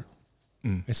pay for it.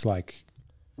 It's like,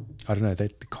 I don't know, they're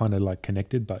kind of like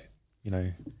connected, but,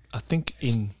 I think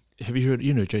have you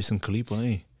heard, Jason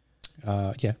Kalipa,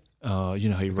 yeah. You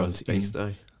know how he runs Beast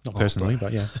Day. Not personally,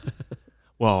 but yeah.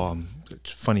 Well,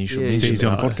 it's funny you should mention he's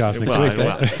on the podcast next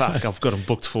week. Fuck, I've got him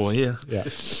booked for Yeah.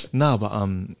 No, but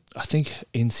I think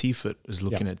NCFit is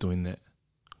looking at doing that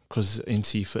because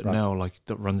NCFit now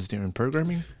that runs their own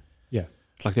programming. Yeah.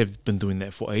 Like they've been doing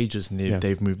that for ages, and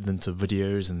they've moved into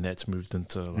videos, and that's moved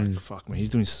into fuck man, he's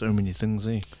doing so many things.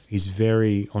 He's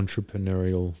very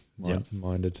entrepreneurial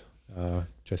minded,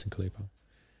 Jason Kalipa.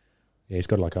 Yeah, he's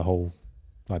got like a whole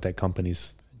that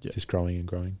company's just growing and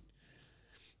growing.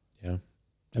 Yeah,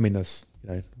 I mean that's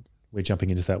we're jumping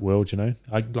into that world. I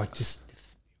like just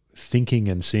thinking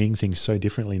and seeing things so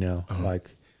differently now.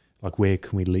 Like where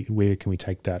can we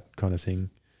take that kind of thing?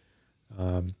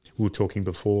 We were talking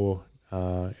before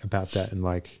about that and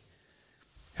like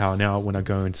how now when I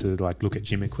go into like look at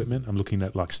gym equipment, I'm looking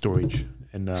at like storage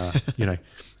and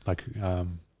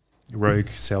Rogue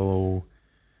sell.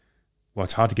 Well,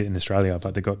 it's hard to get in Australia,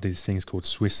 but they got these things called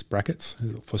Swiss brackets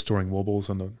for storing wall balls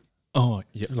on the on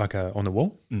the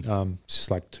wall. It's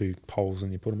just like 2 poles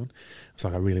and you put them on. It's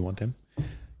like I really want them.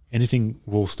 Anything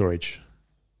wall storage.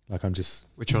 Like we're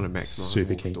trying to maximize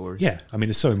super wall storage. Yeah, I mean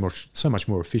it's so much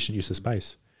more efficient use of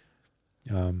space.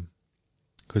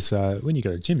 Because when you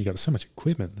go to a gym, you got so much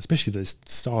equipment, especially the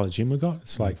style of gym we got.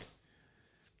 It's like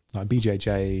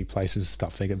BJJ places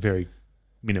stuff. They get very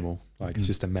minimal. Like it's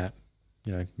just a mat.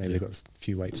 Maybe they've got a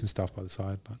few weights and stuff by the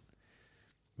side, but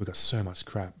we've got so much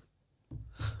crap. I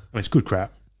mean, it's good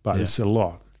crap, but it's a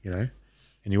lot, and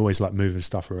you always like moving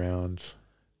stuff around.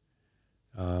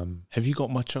 Have you got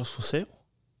much else for sale?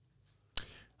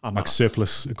 Like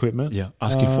surplus equipment? Yeah,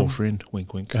 asking for a friend.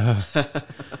 Wink, wink. We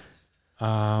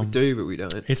do, but we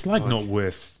don't. It's like not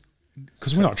worth,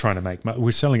 because we're not trying to make money.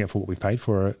 We're selling it for what we paid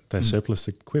for it, the surplus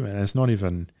equipment, and it's not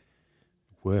even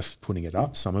worth putting it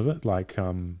up, some of it. Like,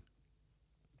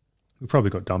 we've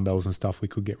probably got dumbbells and stuff we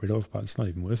could get rid of, but it's not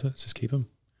even worth it. Just keep them.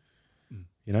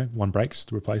 one breaks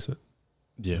to replace it.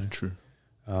 Yeah, true.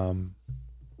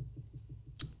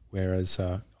 Whereas,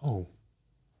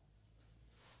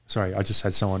 sorry, I just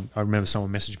had I remember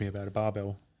someone messaged me about a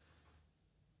barbell.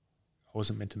 I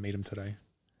wasn't meant to meet him today.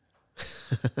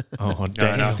 Oh,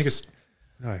 damn. No, I think it's,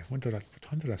 what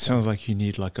time did I Sounds like you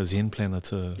need like a Zen planner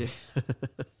to,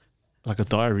 like a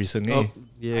diary thing, eh? Oh,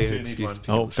 yeah, I do excuse need one. to pick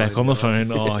Oh, up back on the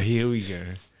phone. Oh, here we go.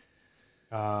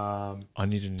 I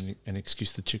need an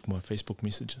excuse to check my Facebook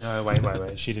messages. No,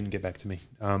 wait. She didn't get back to me.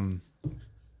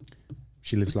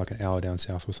 She lives like an hour down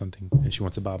south or something, and she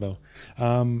wants a barbell.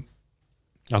 I've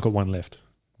got one left,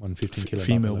 15 kilo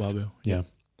female barbell. barbell.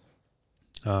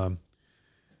 Yeah.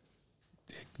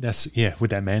 That's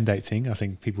with that mandate thing. I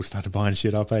think people started buying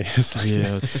shit up. It's like,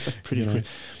 It's pretty.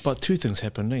 But two things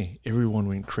happened. Everyone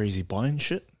went crazy buying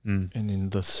shit, and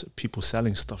then the people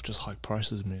selling stuff just hiked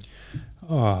prices, man.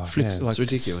 Oh, Flicks, man. like, it's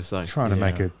ridiculous. Though. Trying to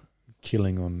make a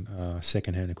killing on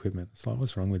secondhand equipment. It's like,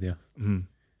 what's wrong with you? Mm.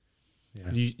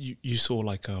 Yeah. You saw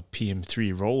like a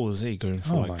PM3 rollers, going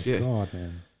for my God,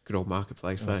 man. Good old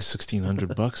marketplace, like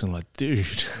 $1,600. I'm like,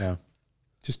 dude. Yeah.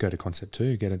 Just go to Concept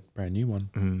 2, get a brand new one.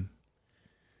 Mm.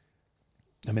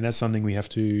 I mean, that's something we have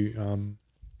to,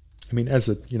 we got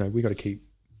to keep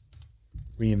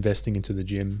reinvesting into the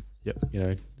gym,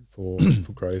 for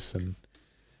growth and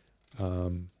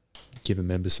giving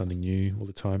members something new all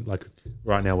the time. Like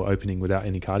right now we're opening without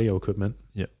any cardio equipment.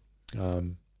 Yeah.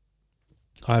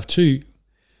 I have two,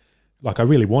 like I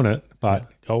really want it,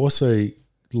 but I also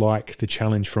like the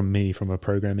challenge from a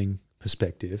programming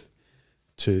perspective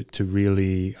to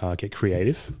really get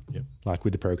creative, like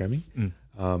with the programming.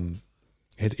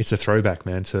 It's a throwback,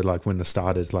 man, to like when I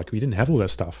started. Like we didn't have all that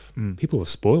stuff. People are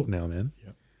spoiled now, man.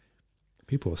 Yep.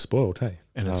 People are spoiled, hey.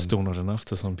 And it's still not enough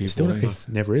to some people. It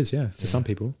never is, to some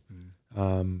people.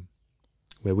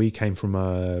 Where we came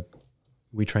from,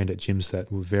 we trained at gyms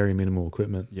that were very minimal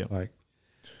equipment. Yeah. Like,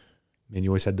 you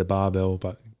always had the barbell,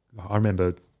 but I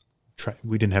remember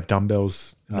we didn't have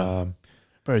dumbbells. No.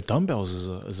 Bro, dumbbells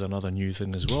is another new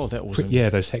thing as well. That was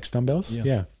those Hex dumbbells.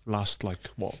 Yeah. Last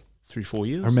 3-4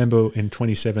 years. I remember in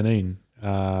 2017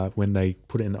 when they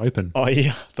put it in the open. Oh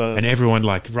yeah, and everyone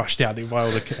like rushed out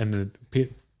and the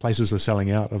places were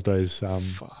selling out of those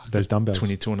dumbbells.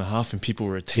 22.5, and people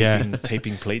were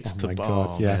taping plates to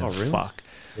bar. Yeah. Oh really? Fuck.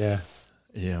 Yeah.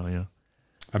 Yeah. I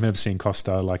remember seeing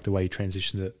Costa, like the way he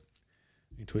transitioned it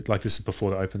into it. Like this is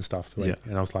before the open stuff.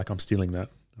 And I was like, I'm stealing that.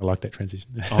 I like that transition.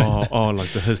 like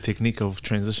his technique of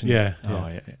transition. Yeah. Oh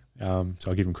yeah.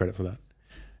 So I'll give him credit for that.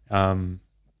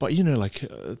 But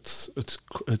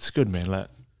it's good, man. Like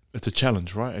it's a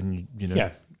challenge, right? And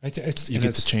it's you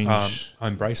get to change. I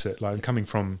embrace it. Like coming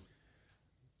from,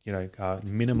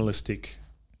 minimalistic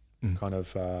kind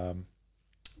of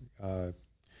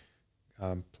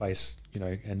place,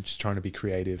 and just trying to be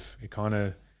creative. It kind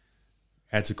of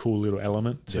adds a cool little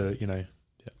element to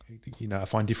I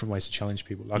find different ways to challenge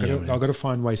people. Like I've got to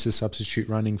find ways to substitute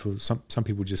running for some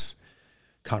people just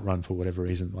can't run for whatever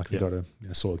reason. Like they got a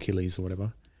sore Achilles or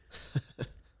whatever.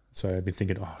 So I've been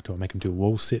thinking, do I make them do a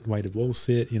wall sit, weighted wall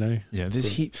sit? Yeah,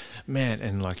 there's man,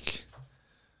 and like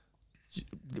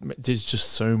there's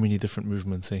just so many different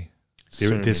movements.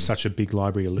 There's such a big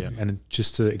library, and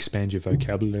just to expand your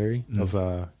vocabulary of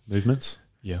movements.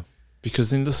 Yeah.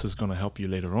 Because then this is going to help you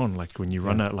later on. Like when you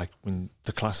run out, like when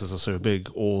the classes are so big,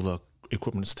 all the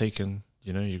equipment's taken,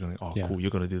 you're going to, cool, you're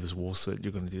going to do this wall sit,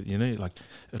 you're going to do, like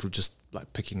it'll just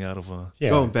like picking out of a... Yeah.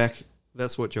 Going back,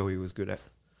 that's what Joey was good at.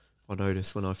 I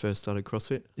noticed when I first started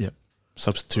CrossFit. Yeah.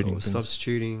 Substituting things.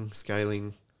 Substituting,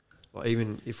 scaling. Like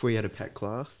even if we had a packed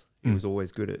class, he was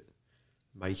always good at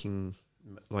making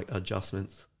like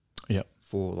adjustments. Yeah.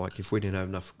 For like if we didn't have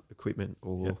enough equipment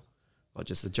or like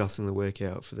just adjusting the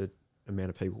workout for the amount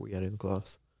of people we had in the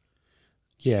class.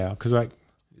 Yeah, because I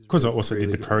also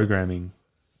did the programming.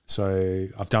 So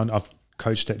I've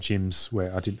coached at gyms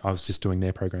where I was just doing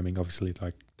their programming. Obviously,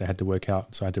 like they had to work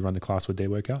out, so I had to run the class with their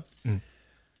workout.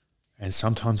 And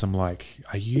sometimes I'm like,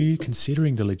 are you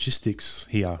considering the logistics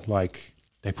here? Like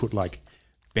they put like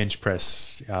bench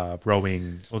press,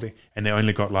 rowing, and they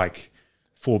only got like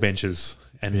 4 benches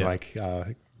and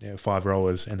 5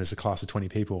 rowers, and there's a class of 20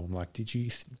 people. I'm like, did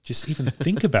you just even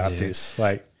think about this?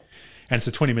 Like, and it's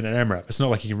a 20-minute AMRAP. It's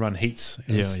not like you can run heats.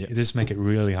 It just make it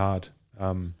really hard.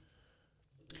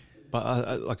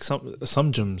 But like some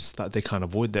gyms that they can't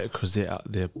avoid that because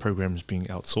their program's being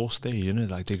outsourced there.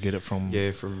 Like they get it from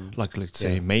like let's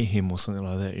say Mayhem or something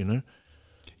like that.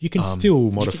 You can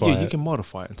still modify it. You can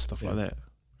modify it and stuff like that.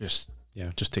 Just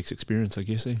takes experience, I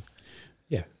guess.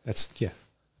 Yeah, that's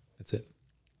it.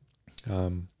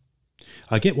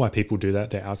 I get why people do that.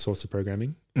 They outsource the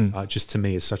programming. Just to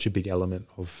me, it's such a big element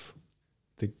of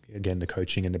the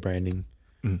coaching and the branding.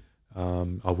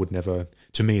 I would never.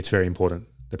 To me, it's very important,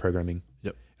 the programming.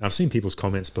 Yep. And I've seen people's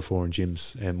comments before in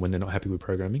gyms, and when they're not happy with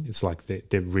programming, it's like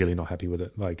they're really not happy with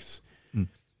it. Like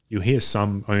you hear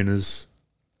some owners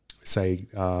say,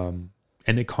 and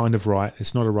they're kind of right.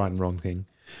 It's not a right and wrong thing,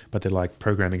 but they're like,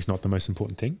 programming is not the most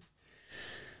important thing.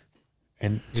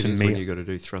 And to me, when you got to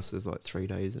do thrusters like 3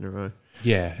 days in a row.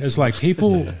 Yeah, it's like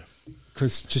people,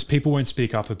 because just people won't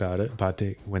speak up about it, but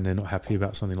when they're not happy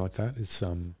about something like that, it's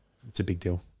a big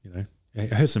deal. You know,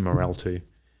 it hurts their morale too.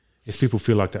 If people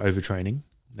feel like they're overtraining,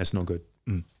 that's not good.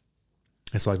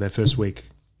 It's like that first week.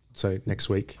 So next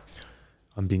week,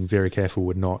 I'm being very careful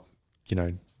with not, you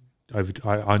know,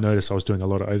 I noticed I was doing a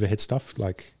lot of overhead stuff,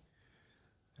 like,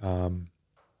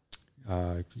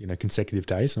 you know, consecutive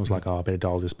days. And I was like, I better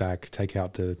dial this back, take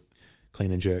out the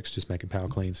clean and jerks, just make it power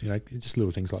cleans, you know, just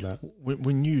little things like that.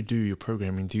 When you do your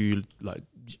programming, do you like,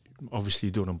 obviously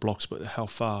you do it in blocks, but how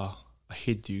far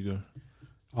ahead do you go?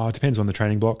 It depends on the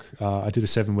training block. I did a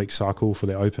 7-week cycle for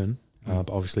the Open, but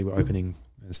obviously we're opening,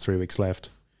 there's 3 weeks left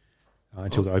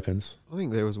until the Opens. I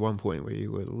think there was one point where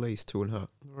you were at least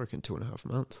 2.5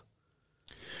 months.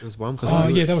 There was one point. Oh,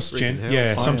 yeah, that was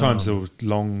sometimes there was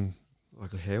long.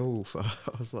 Like a hell.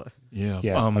 I was like, yeah.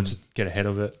 I just get ahead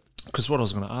of it. Because what I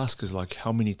was going to ask is like,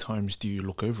 how many times do you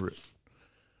look over it,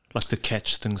 like to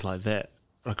catch things like that?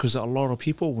 Because a lot of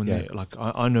people, when they like,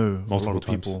 I know multiple a lot of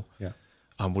times. People,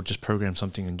 would just program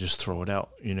something and just throw it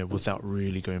out, you know, without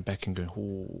really going back and going,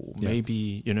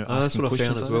 maybe, you know. That's what I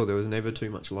found as well. There was never too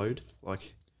much load,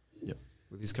 like,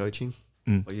 with his coaching.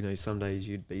 Like, you know, some days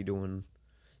you'd be doing,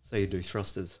 say you do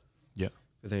thrusters, but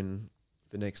then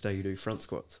the next day you do front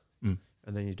squats.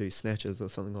 And then you do snatches or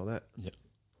something like that. Yeah.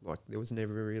 Like, there was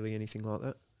never really anything like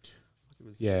that. It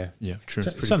was true.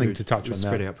 Something good to touch on that.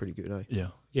 Spread out pretty good, eh?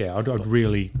 Yeah, I'd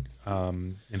really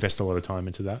invest a lot of time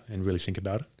into that and really think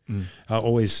about it. I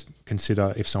always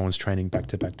consider if someone's training back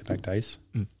to back days.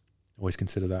 Always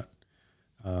consider that.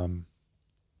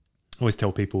 Always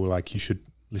tell people, like, you should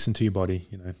listen to your body.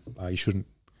 You know, you shouldn't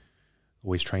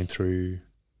always train through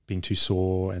being too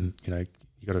sore, and you know,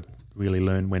 you got to really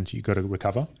learn when you got to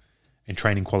recover. And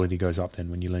training quality goes up then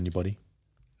when you learn your body.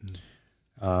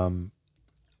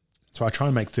 So I try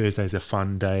and make Thursdays a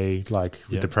fun day, like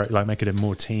with the make it a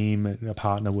more team, a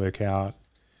partner workout.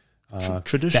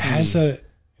 Traditionally,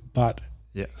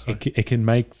 it can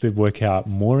make the workout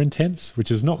more intense,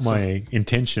 which is not my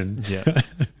intention. Yeah,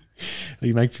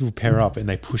 you make people pair up and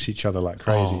they push each other like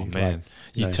crazy. Oh man, like,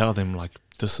 you tell them like,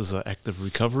 this is an active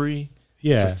recovery.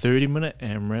 Yeah, it's a 30-minute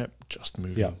AMRAP, just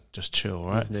moving, just chill,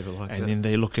 right? Never like and that. then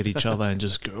they look at each other and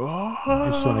just go,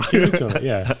 just want to kill each other.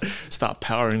 Yeah, start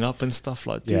powering up and stuff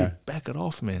like, dude, back it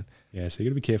off, man. Yeah, so you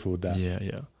got to be careful with that.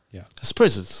 Yeah. I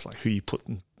suppose it's like who you put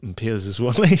in pairs as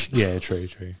well. Yeah, true.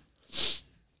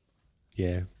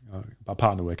 Yeah, but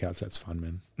partner workouts, that's fun,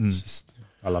 man. It's just,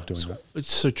 I love doing that.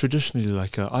 So traditionally,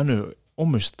 like I know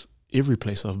almost every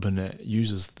place I've been at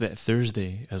uses that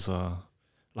Thursday as a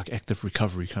like active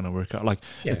recovery kind of workout. Like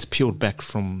it's peeled back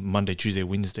from Monday, Tuesday,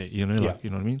 Wednesday, you know, like, you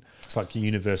know what I mean? It's like a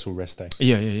universal rest day.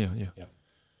 Yeah.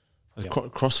 Like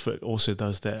CrossFit also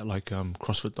does that, like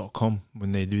CrossFit.com,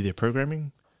 when they do their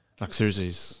programming, like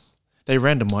Thursdays, they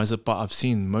randomize it, but I've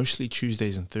seen mostly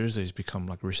Tuesdays and Thursdays become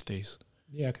like rest days.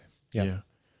 Yeah, okay. Yeah.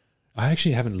 I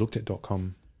actually haven't looked at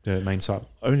 .com, the main site.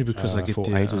 Only because I get for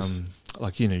their, ages.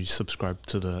 like, you know, you subscribe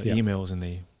to the emails and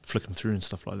they flick them through and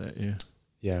stuff like that,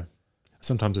 Yeah.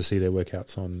 Sometimes I see their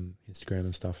workouts on Instagram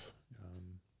and stuff.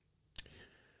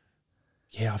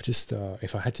 I've just,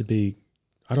 if I had to be,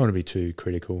 I don't want to be too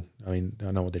critical. I mean,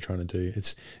 I know what they're trying to do.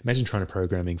 Imagine trying to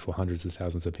programming for hundreds of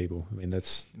thousands of people. I mean,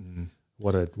 that's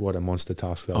what a monster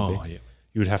task that would be. Yeah.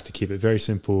 You would have to keep it very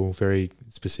simple, very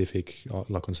specific,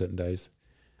 like on certain days.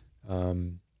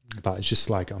 But it's just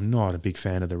like, I'm not a big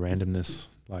fan of the randomness,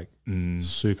 like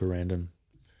super random.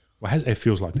 Well, it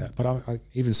feels like that, but I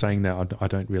even saying that, I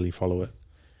don't really follow it.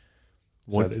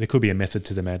 So there could be a method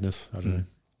to the madness. I don't know.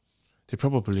 There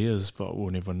probably is, but we'll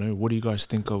never know. What do you guys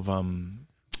think of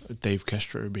Dave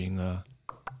Castro being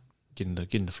getting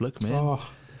the flick, man?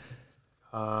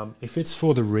 If it's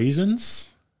for the reasons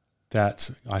that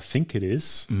I think it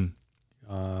is,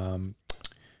 I'm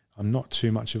not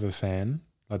too much of a fan.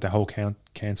 Like the whole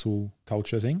cancel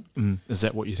culture thing. Is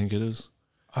that what you think it is?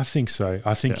 I think so.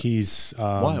 I think he's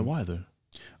why though?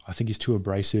 I think he's too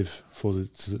abrasive for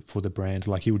the brand.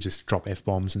 Like he would just drop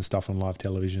F-bombs and stuff on live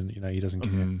television. You know, he doesn't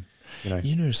care.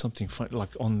 You know something funny, like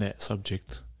on that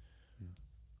subject.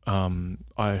 I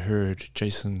heard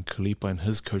Jason Khalipa and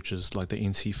his coaches, like the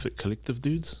NC Fit Collective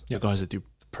dudes, the guys that do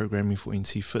programming for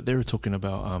NC Fit, they were talking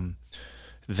about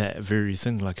that very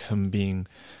thing, like him being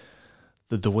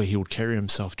the way he would carry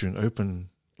himself during open,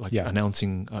 like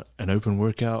announcing an open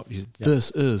workout.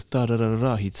 This is da da da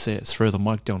da. He'd say it, throw the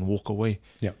mic down, walk away.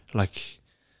 Yeah, like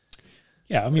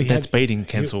I mean that's baiting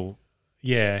cancel.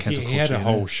 He had a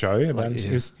whole show about it.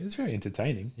 It was very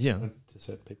entertaining. Yeah, to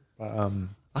certain people. But,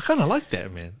 I kind of like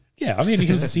that, man. Yeah, I mean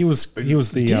he was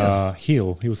the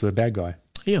heel. He was the bad guy.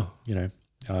 Yeah,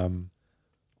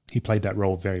 he played that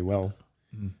role very well.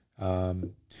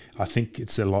 I think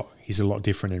he's a lot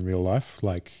different in real life.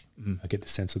 Like I get the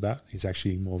sense of that. He's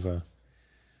actually more of a,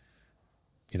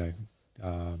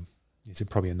 he's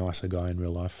probably a nicer guy in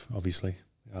real life, obviously.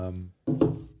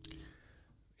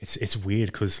 It's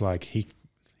weird because like he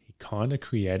kind of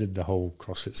created the whole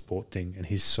CrossFit sport thing, and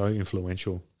he's so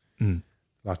influential,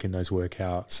 like in those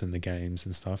workouts and the games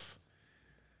and stuff.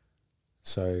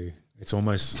 So it's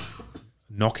almost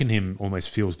knocking him almost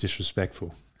feels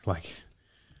disrespectful. Like,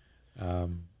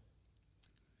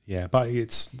 but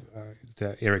it's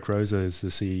Eric Rosa is the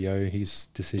CEO. His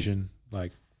decision,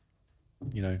 like,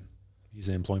 he's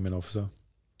an employment officer.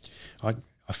 I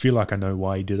feel like I know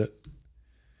why he did it.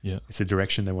 Yeah, it's the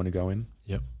direction they want to go in.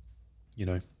 Yep.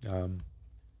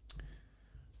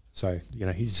 So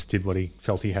he just did what he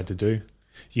felt he had to do.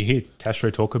 You hear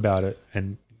Castro talk about it,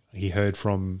 and he heard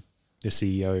from the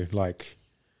CEO like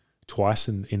twice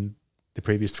in the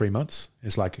previous 3 months.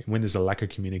 It's like when there's a lack of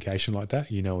communication like that,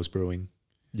 it's brewing.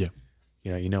 Yeah.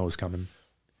 You know it's coming.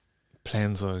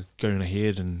 Plans are going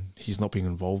ahead and he's not being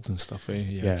involved and stuff, eh?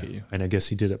 Yeah. I get you. And I guess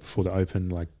he did it before the Open,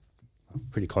 like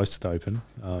pretty close to the Open.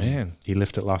 Man. He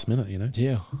left it last minute,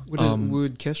 Yeah.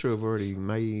 Would Castro have already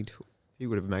made... He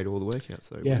would have made all the workouts,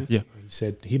 though. Yeah. He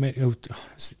said he made...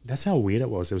 that's how weird it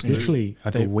was. It was literally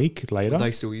a week later.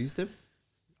 They still use them?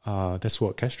 That's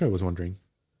what Castro was wondering.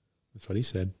 That's what he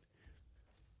said.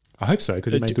 I hope so,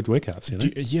 because he made good workouts,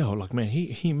 like, man,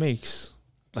 he makes...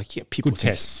 Like, people good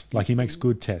tests. Like, he makes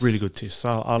good tests. Really good tests.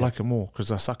 I like them all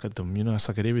because I suck at them. I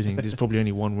suck at everything. There's probably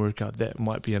only one workout that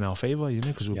might be in our favor,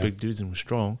 because we're big dudes and we're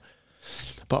strong.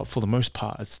 But for the most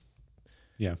part,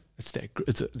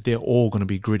 they're all going to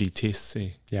be gritty tests. Eh?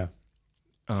 Yeah.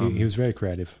 He was very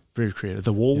creative. Very creative.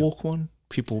 The wall walk one,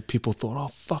 people thought, oh,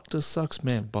 fuck, this sucks,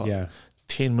 man. But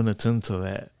 10 minutes into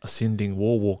that ascending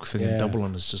wall walk thing and double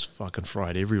on has just fucking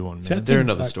fried everyone, man. They're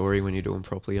another story when you're doing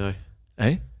properly, eh?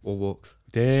 Eh? Wall walks.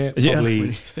 They're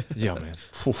probably... man.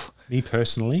 Me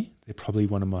personally, they're probably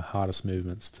one of my hardest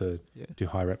movements to do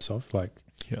high reps of. Like,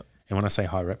 and when I say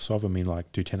high reps of, I mean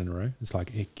like do 10 in a row. It's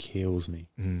like it kills me.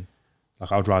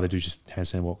 Like I would rather do just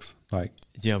handstand walks. Like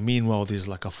meanwhile, there's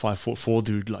like a 5'4"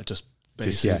 dude like just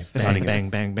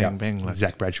bang, bang, like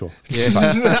Zach Bradshaw.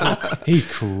 Yeah, he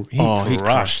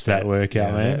crushed that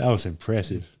workout, man. That was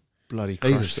impressive. Bloody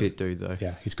crushed. He's a fit dude though.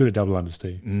 Yeah, he's good at double unders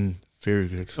too. Very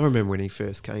good. I remember when he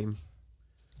first came.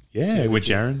 Yeah, with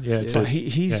Jaron. Yeah, but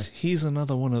he's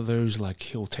another one of those like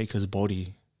he'll take his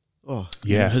body. Oh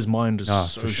yeah, his mind is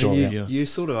so sure. You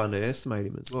sort of underestimate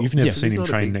him as well. You've never seen him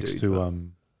train next to.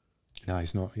 No,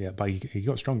 he's not. Yeah, but he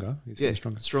got stronger. He's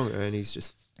got stronger, and he's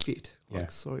just fit.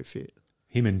 So fit.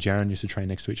 Him and Jaron used to train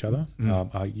next to each other.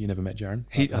 You never met Jaron.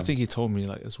 I think he told me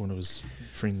like as one of his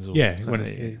friends. Or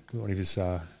one of his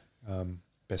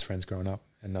best friends growing up,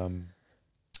 and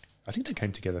I think they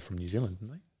came together from New Zealand,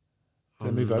 didn't they?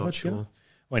 Did they move over together? Sure.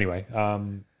 Well, anyway,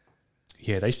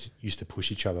 they used to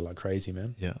push each other like crazy,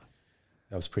 man. Yeah,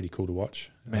 that was pretty cool to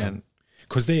watch, man.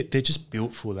 Because they're just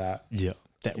built for that. Yeah,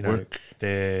 that work.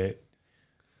 They're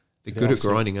good at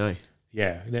grinding, eh?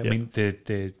 Yeah, I mean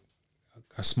they're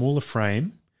a smaller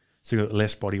frame, so they've got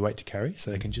less body weight to carry,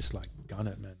 so they can just like gun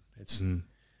it, man. It's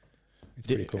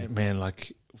pretty cool, man.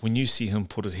 Like when you see him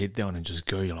put his head down and just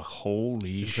go, you're like,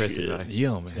 holy shit! Eh?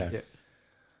 Yeah, man.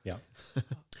 Yeah.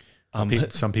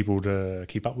 Some people to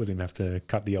keep up with him have to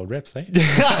cut the old reps, eh?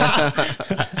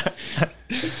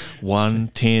 1,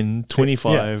 10,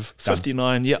 25,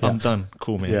 59. Yeah, I'm done.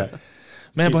 Cool, man. Yeah.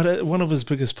 Man, but one of his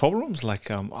biggest problems,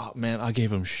 like, I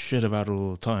gave him shit about it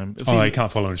all the time. He can't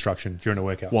follow instruction during a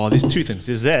workout. Well, there's two things.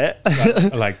 There's that.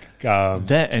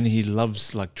 that, and he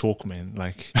loves, like, chalk, man.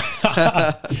 Like,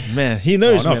 man, he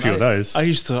knows, man. A few of those. I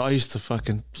used to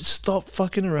fucking stop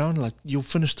fucking around. Like, you'll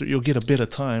get a better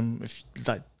time if you,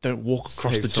 like, don't walk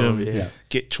across the gym,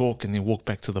 get chalk, and then walk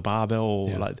back to the barbell.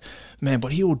 Or like, man,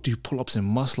 but he will do pull-ups and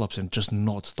muscle-ups and just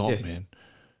not stop, man.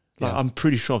 Like, I'm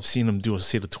pretty sure I've seen him do a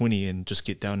set of 20 and just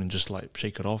get down and just like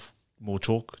shake it off, more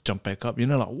chalk, jump back up.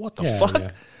 Like, what the fuck? Yeah.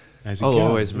 I'll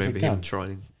always remember him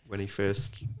trying when he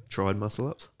first tried muscle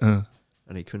ups and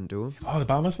he couldn't do them. Oh, the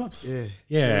bar muscle ups? Yeah.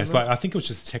 Yeah, it's like, I think it was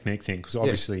just a technique thing because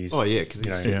obviously he's... Oh, yeah, because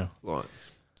he's fit. Like,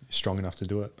 strong enough to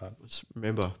do it. But just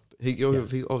remember, he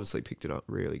obviously picked it up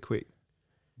really quick.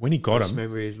 When he got him,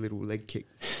 remember his little leg kick.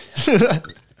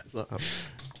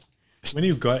 When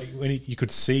you could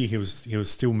see he was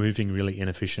still moving really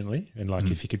inefficiently, and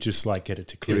like if he could just like get it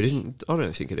to click. Yeah, I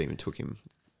don't think it even took him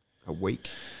a week.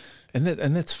 And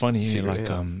that's funny. Like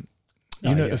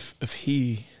if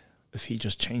he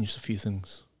just changed a few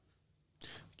things.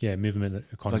 Yeah, movement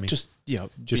economy. Like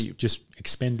just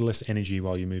expend less energy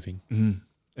while you're moving. Mm-hmm.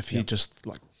 If he just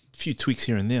like a few tweaks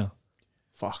here and there,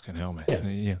 fucking hell, man.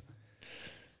 Yeah.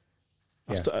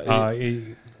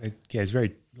 He's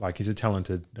very like he's a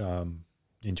talented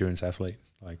endurance athlete,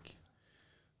 like,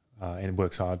 and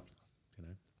works hard. You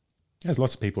know, there's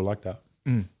lots of people like that.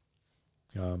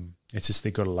 It's just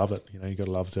they got to love it. You know, you got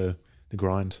to love the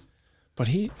grind. But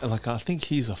I think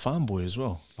he's a farm boy as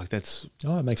well. Like that's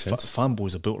it makes sense. Farm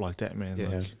boys are built like that, man. Yeah.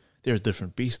 Like, they're a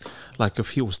different beast. Like if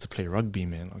he was to play rugby,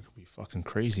 man, like it'd be fucking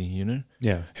crazy. You know?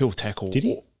 Yeah. He'll tackle. Did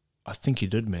he? I think he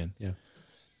did, man. Yeah.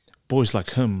 Boys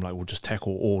like him, like, will just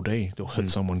tackle all day. They'll hit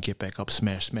someone, get back up,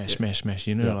 smash.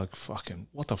 You know, like fucking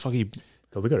what the fuck?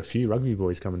 But we got a few rugby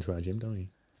boys coming to our gym, don't we?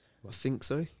 I think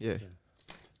so. Yeah.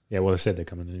 Yeah. Well, they said they're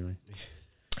coming anyway.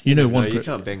 You know, you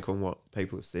can't bank on what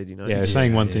people have said. You know. Yeah,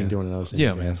 saying one thing, doing another thing.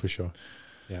 Yeah, man, for sure.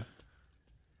 Yeah.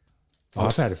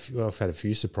 I've had a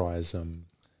few surprise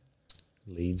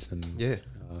leads and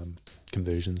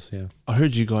conversions. Yeah. I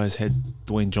heard you guys had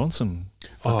Dwayne Johnson.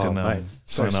 Fucking, mate,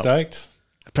 so stoked.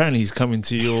 Apparently he's coming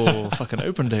to your fucking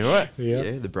open day, right?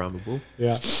 Yeah, the Brahma Bull.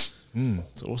 Yeah. It's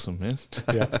awesome, man.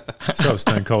 Yeah. So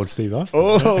Stone Cold Steve Austin.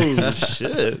 Oh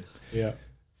shit. Yeah.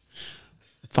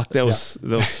 Fuck, that was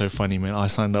so funny, man. I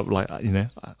signed up like, you know,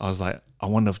 I was like, I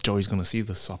wonder if Joey's gonna see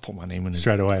this. So I put my name in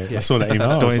straight away. Yeah. I saw the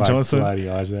email. Dwayne Johnson. Bloody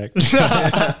Isaac.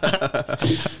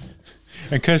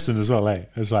 And Kirsten as well, eh?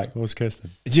 I was like, what's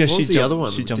Kirsten? Yeah, what was the other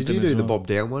one? Did you do the Bob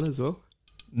Down one as well?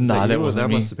 Nah, that wasn't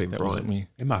me. Must have been Brian.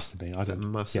 It must have been. I don't.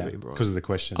 Must have been Brian because of the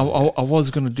question. I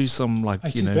was gonna do some like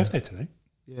it's his birthday today.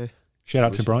 Yeah. Shout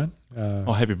out to Brian.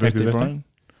 Happy birthday, Brian.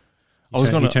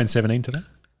 You turned 17 today.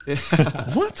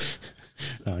 What?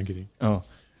 No, I'm kidding. Oh,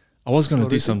 I was gonna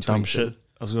do some dumb shit.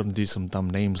 I was gonna do some dumb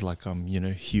names like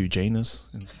Hugh Janus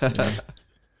and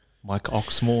Mike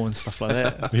Oxmoor and stuff like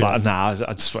that. But I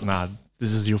just thought,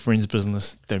 this is your friend's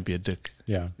business. Don't be a dick.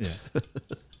 Yeah.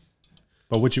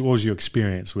 But what was your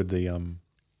experience with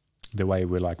the way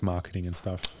we're like marketing and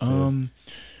stuff? You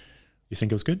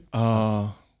think it was good?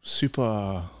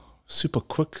 Super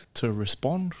quick to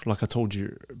respond. Like I told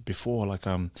you before, like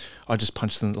I just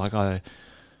punched in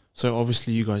so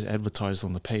obviously you guys advertised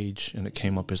on the page and it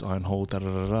came up as Iron Hole,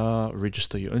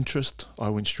 register your interest. I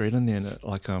went straight in there and it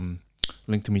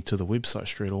linked me to the website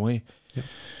straight away.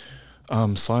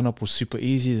 Yep. Sign up was super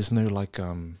easy. There's no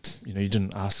you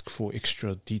didn't ask for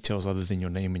extra details other than your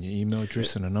name and your email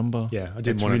address and a number. Yeah, I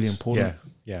didn't want really important.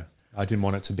 Yeah. I didn't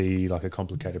want it to be like a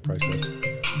complicated process.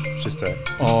 Just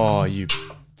you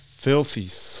filthy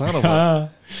son of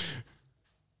a.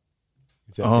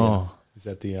 Is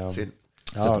that the is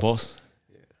that the boss?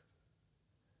 Yeah.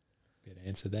 Better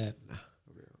answer that.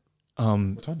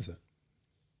 What time is it?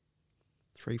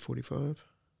 3:45.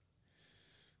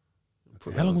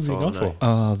 How long have you gone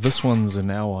for? This one's an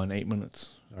hour and 8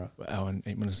 minutes. All right. Hour and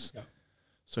 8 minutes. Yeah.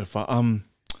 So far. Don't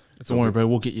worry, bro.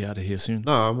 We'll get you out of here soon.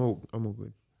 No, I'm all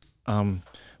good.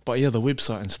 But yeah, the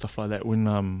website and stuff like that. When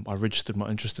I registered my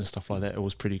interest and stuff like that, it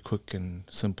was pretty quick and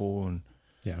simple and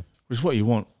which is what you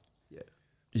want.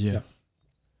 Yeah.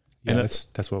 And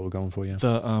that's what we're going for. Yeah.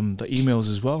 The emails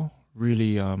as well,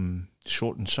 really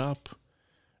short and sharp.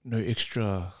 No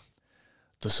extra.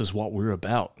 This is what we're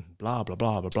about. Blah blah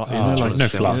blah blah blah. No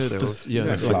fluff.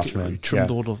 Trimmed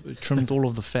all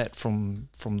of the fat from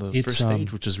the first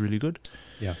stage, which is really good.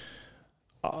 Yeah.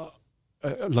 A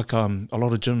lot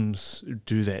of gyms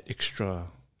do that extra,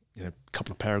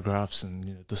 couple of paragraphs,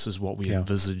 and this is what we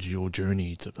envisage your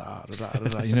journey to blah blah blah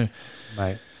blah.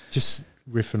 Mate, just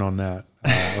riffing on that.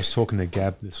 I was talking to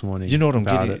Gab this morning. You know what I'm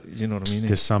getting? You know what I mean?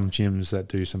 There's some gyms that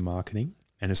do some marketing.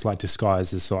 And it's like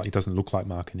disguised as it doesn't look like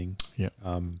marketing. Yeah.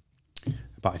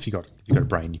 But if you got a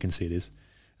brain, you can see it is.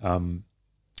 And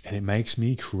it makes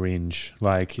me cringe.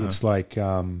 Like it's like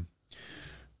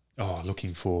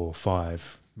looking for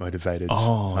 5 motivated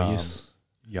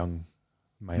young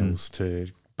males to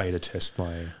beta test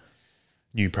my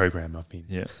new program I've been.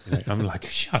 Yeah. I'm like,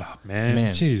 shut up,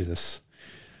 man. Jesus.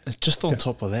 Just on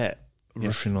top of that,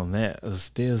 riffing on that,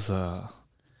 there's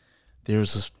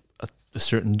a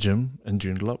certain gym in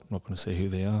Joondalup. I'm not going to say who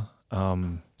they are.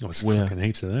 It's fucking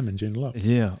heaps of them in Joondalup.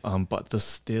 Yeah, but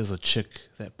there's a chick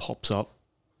that pops up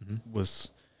with.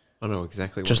 I know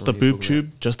exactly. Just a boob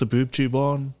tube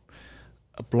on,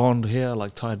 blonde hair,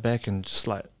 like tied back, and just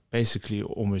like basically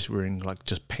almost wearing like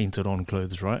just painted on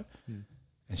clothes, right?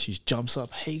 And she jumps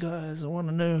up, hey guys, I want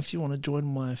to know if you want to join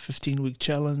my 15-week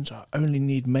challenge. I only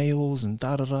need males and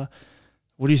da-da-da.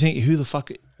 What do you think? Who the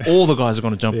fuck? All the guys are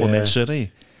going to jump on that shit, eh?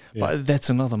 Yeah. But that's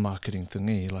another marketing thing,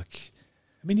 eh? Like,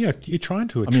 I mean, you're trying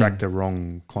to attract the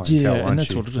wrong clientele, and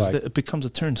that's what it is. Like, it becomes a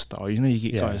turnstile. You know,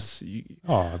 you get guys...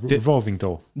 revolving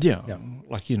door. Yeah.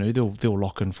 Like, you know, they'll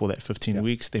lock in for that 15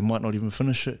 weeks. They might not even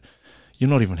finish it. You're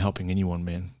not even helping anyone,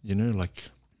 man. You know, like...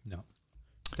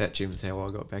 That gym's how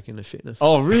I got back into fitness.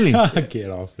 Oh, really? Get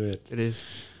off it. It is.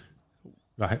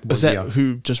 Like, is that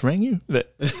who just rang you?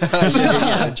 That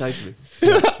chased me.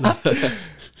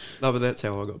 No, but that's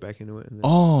how I got back into it.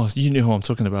 Oh, you knew who I'm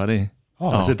talking about, eh?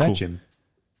 Oh, is it that gym?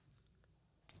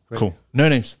 Great. Cool. No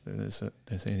names. That's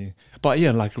anything. But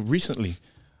yeah, like recently,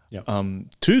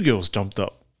 2 girls jumped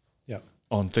up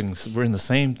on things. We're in the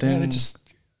same thing. And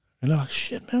they're like,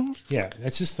 shit, man. Yeah,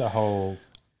 it's just the whole...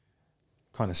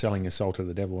 kind of selling your soul to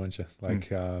the devil, aren't you?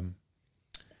 Like, I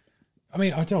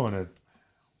mean, I don't want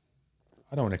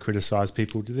to criticize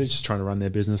people. They're just trying to run their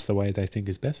business the way they think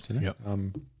is best, you know? Yep.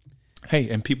 Hey,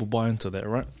 and people buy into that,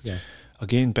 right? Yeah.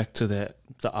 Again, back to that,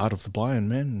 the art of the buy-in,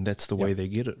 man. And that's the way they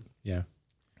get it. Yeah.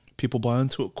 People buy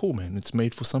into it. Cool, man. It's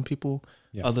made for some people.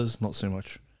 Yeah. Others, not so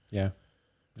much. Yeah.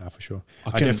 No, for sure.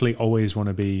 I definitely always want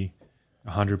to be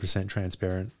 100%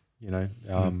 transparent, you know?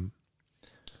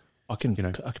 I can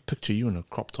picture you in a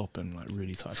crop top and like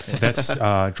really tight pants. That's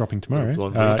dropping tomorrow.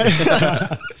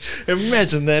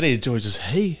 Imagine that, George. Just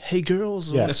hey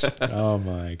girls. Yes. Oh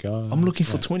my god. I'm looking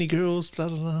for 20 girls. Blah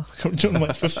blah blah. I'm doing my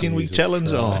 15-week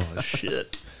challenge. Christ. Oh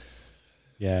shit.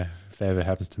 Yeah. If that ever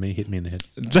happens to me, hit me in the head.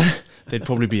 They'd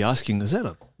probably be asking, "Is that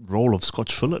a roll of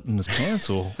Scotch fillet in his pants,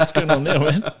 or what's going on there,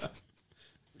 man?"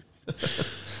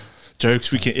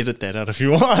 Jokes. We can edit that out if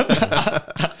you want.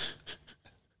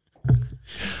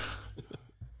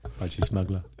 Budgie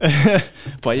smuggler.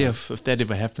 But yeah, if that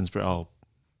ever happens, bro,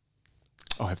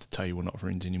 I'll have to tell you we're not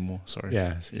friends anymore. Sorry.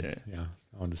 Yeah,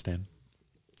 I understand.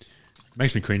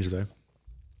 Makes me cringe though.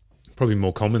 Probably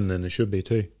more common than it should be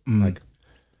too. Like,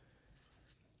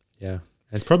 yeah,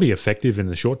 it's probably effective in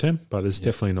the short term, but it's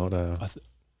definitely not an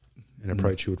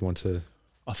approach you would want to.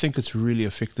 I think it's really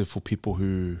effective for people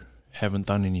who haven't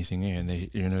done anything, and they,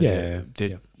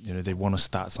 they want to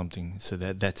start something, so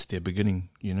that's their beginning.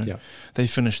 You know, they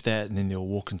finish that, and then they'll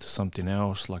walk into something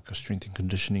else like a strength and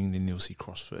conditioning. Then they'll see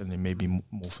CrossFit, and then maybe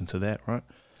morph into that, right?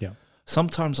 Yeah.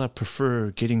 Sometimes I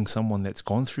prefer getting someone that's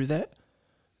gone through that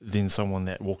than someone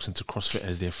that walks into CrossFit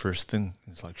as their first thing.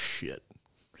 It's like shit.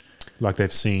 Like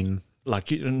they've seen.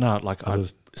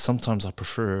 Sometimes I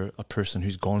prefer a person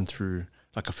who's gone through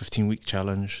like a 15-week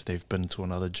challenge. They've been to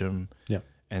another gym. Yeah.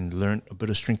 And learn a bit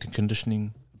of strength and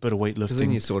conditioning, a bit of weightlifting. Because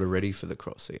then you're sort of ready for the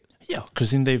CrossFit. Yeah,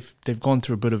 because then they've gone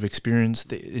through a bit of experience.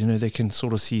 They can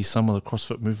sort of see some of the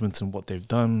CrossFit movements and what they've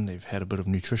done. They've had a bit of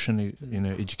nutrition,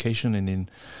 education, and then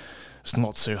it's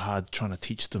not so hard trying to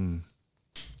teach them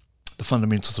the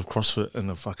fundamentals of CrossFit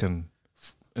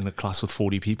in a class with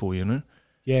 40 people. You know.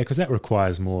 Yeah, because that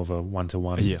requires more of a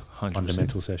one-to-one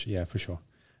fundamental session. Yeah, for sure.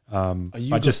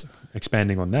 But just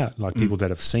expanding on that, like people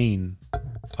that have seen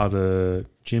other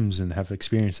gyms and have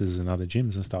experiences in other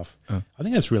gyms and stuff, I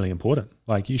think that's really important.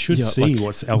 Like you should see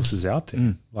what else is out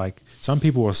there. Like some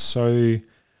people are so,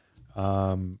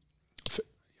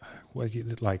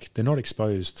 like they're not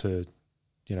exposed to,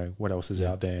 what else is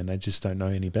out there, and they just don't know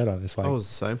any better. It's like I was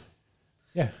the same.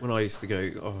 Yeah. When I used to go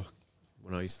to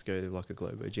like a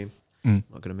Globo gym, I'm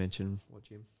not going to mention what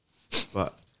gym,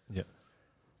 but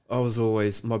I was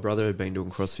always, my brother had been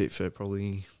doing CrossFit for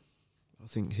probably, I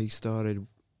think he started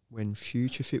when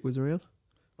Future Fit was around.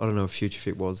 I don't know if Future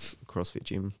Fit was a CrossFit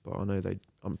gym, but I know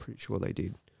I'm pretty sure they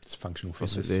did. It's functional CrossFit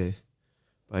fitness there.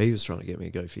 But he was trying to get me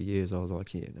to go for years. I was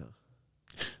like, yeah, no.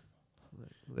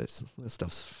 That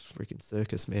stuff's freaking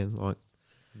circus, man. Like,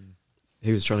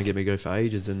 he was trying to get me to go for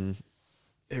ages, and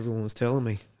everyone was telling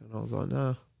me. And I was like,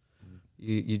 nah.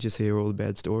 You just hear all the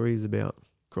bad stories about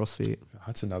CrossFit.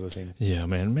 That's another thing. Yeah,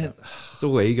 man. It's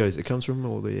all the egos. It comes from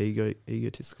all the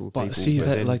egotistical people. But see,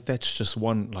 that's just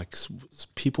one, like,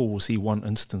 people will see one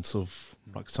instance of,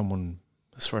 like, someone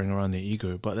throwing around their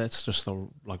ego, but that's just,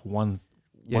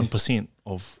 1%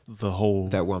 of the whole...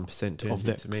 That 1% turns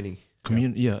into many.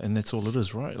 Community, and that's all it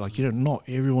is, right? Like, not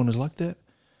everyone is like that.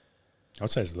 I'd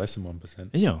say it's less than 1%.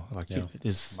 Yeah, it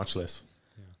is... Much less.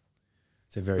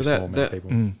 It's a very small amount of people.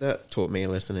 That taught me a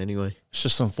lesson anyway. It's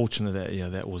just unfortunate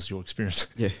that that was your experience.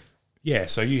 Yeah. Yeah,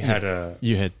 so you had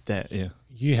you had that,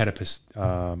 you had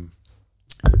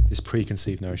this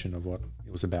preconceived notion of what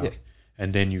it was about,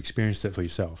 and then you experienced it for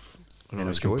yourself, and it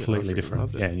was completely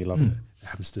different. And you loved it. It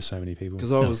happens to so many people.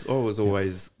 Because I was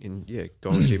always in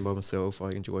going gym by myself.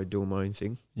 I enjoyed doing my own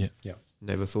thing. Yeah.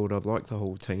 Never thought I'd like the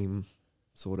whole team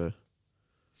sort of.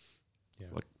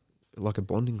 It's like a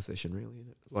bonding session, really, isn't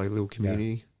it? Like a little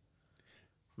community.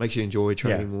 Makes you enjoy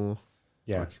training more.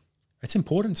 Yeah. It's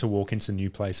important to walk into new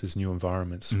places, new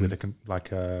environments with a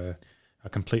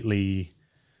completely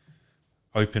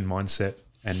open mindset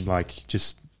and like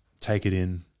just take it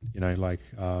in,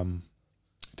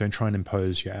 don't try and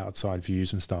impose your outside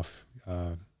views and stuff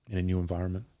in a new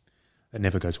environment. It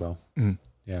never goes well.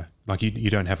 Yeah. Like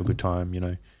you don't have a good time,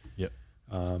 Yep.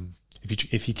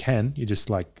 If you can, you just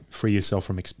like free yourself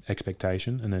from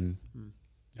expectation and then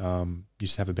you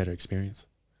just have a better experience.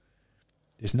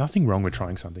 There's nothing wrong with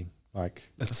trying something.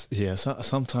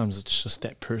 Sometimes it's just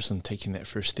that person taking that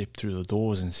first step through the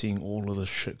doors and seeing all of the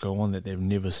shit go on that they've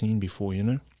never seen before,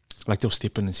 Like they'll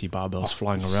step in and see barbells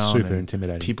flying around. Super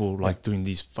intimidating. People doing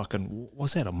these fucking,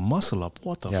 what's that, a muscle up?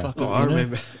 What the fuck? I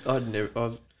remember,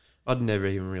 I'd never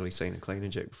even really seen a clean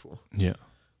and jerk before. Yeah.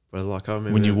 But I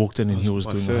remember when you walked in and he was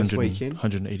doing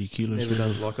 180 kilos. Never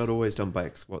done, I'd always done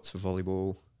back squats for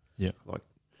volleyball. Yeah. Like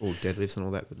all deadlifts and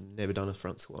all that, but never done a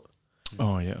front squat.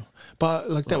 Oh yeah, but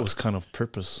that was kind of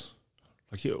purpose.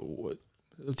 Like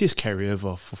just carry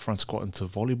over for front squat into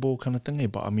volleyball kind of thing.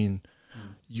 But I mean,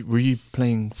 were you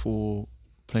playing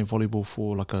volleyball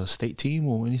for like a state team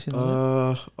or anything?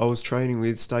 Like that? I was training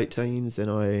with state teams,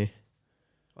 and I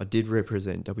did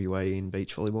represent WA in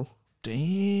beach volleyball.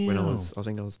 Damn. When I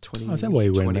think I was 20. Oh, is that why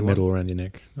you wearing the medal around your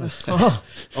neck? I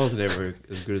was never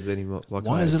as good as anyone.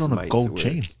 Why is it on a gold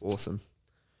chain? Awesome,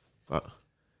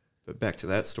 But back to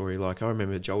that story, I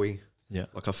remember Joey,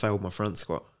 I failed my front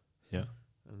squat. Yeah.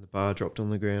 And the bar dropped on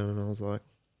the ground and I was like,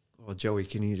 oh, Joey,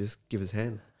 can you just give us a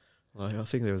hand? I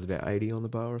think there was about 80 on the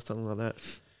bar or something like that.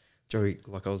 Joey,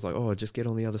 I was like, oh, just get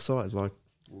on the other side.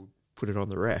 We'll put it on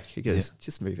the rack. He goes,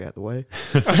 just move out the way.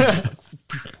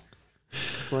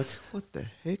 It's like, what the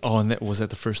heck? Oh, and was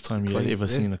that the first time you had ever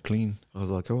seen a clean? I was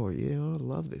like, oh, yeah, I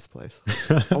love this place.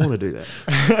 I want to do that.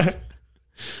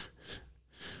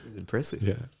 It's impressive.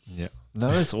 Yeah.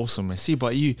 No, that's awesome, man. See,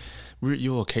 but you're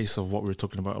a case of what we were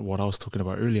talking about, what I was talking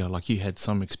about earlier. Like you had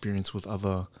some experience with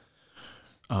other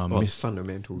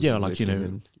fundamentals. Yeah,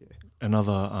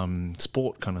 another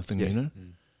sport kind of thing,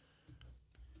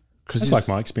 That's like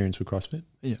my experience with CrossFit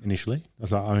initially. I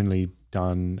was only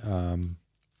done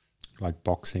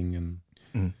boxing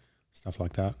and stuff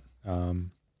like that.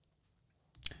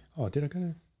 Did I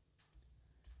go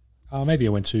to... maybe I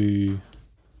went to...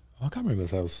 I can't remember if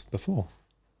that was before.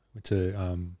 Went to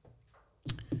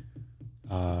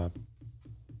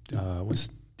what's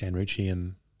Dan Rucci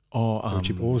and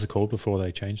Rucci, what was it called before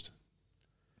they changed?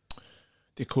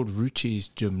 They're called Rucci's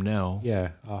Gym now. Yeah.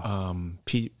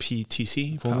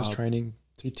 PTC, performance training.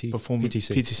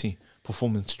 PTC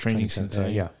Performance Training Center.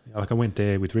 Yeah. I went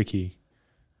there with Ricky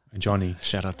and Johnny.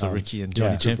 Shout out to Ricky and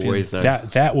Johnny Champion. Boys,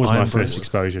 that was my first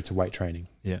exposure to weight training.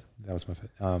 Yeah. That was my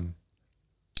first.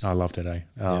 I loved it,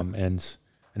 And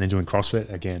then doing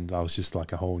CrossFit again, that was just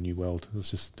like a whole new world. It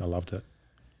was just, I loved it.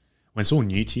 When it's all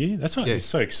new to you, that's why it's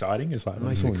so exciting. It's like,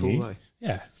 it's all cool, new.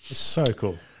 Yeah, it's so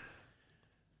cool.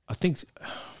 I think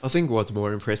what's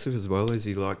more impressive as well is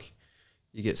you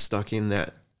get stuck in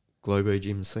that Globo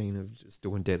gym scene of just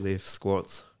doing deadlifts,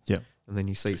 squats. Yeah. And then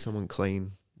you see someone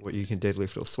clean what you can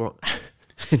deadlift or squat.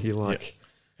 And you're like...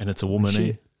 And it's a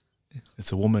woman,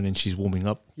 It's a woman and she's warming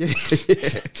up. Yeah.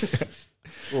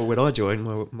 Well, when I joined,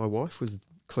 my wife was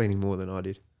cleaning more than I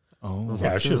did. Oh, I was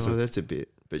like, that's a bit.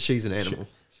 But she's an animal.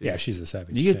 She's a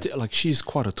savage. You get she's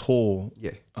quite a tall.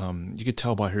 Yeah. You could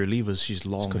tell by her levers she's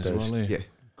long as well. Yeah.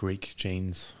 Greek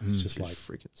genes. It's just like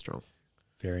freaking strong.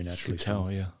 Very naturally. You could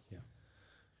tell, yeah.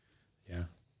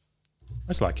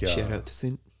 It's like shout out to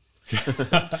Sin.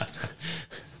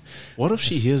 What if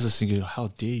she hears this and goes, "How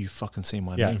dare you fucking say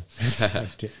my name?"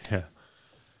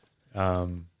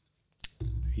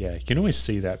 You can always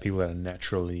see that people that are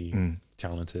naturally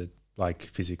talented, like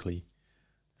physically.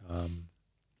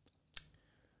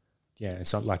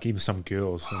 It's not like even some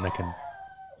girls, and they can.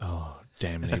 Oh,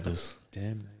 damn neighbors!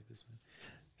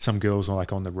 Some girls are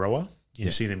like on the rower.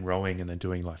 You see them rowing, and they're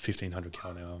doing like 1,500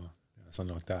 km an hour,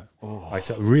 something like that. Oh, like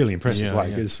really impressive.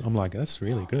 I'm like, that's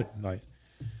really good. Like,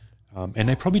 and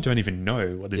they probably don't even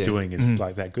know what they're doing is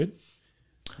like that good.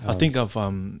 I think of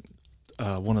one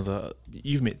of the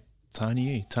you've met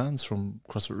Tans from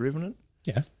CrossFit Revenant.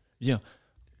 Yeah.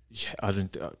 I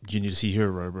don't. You need to see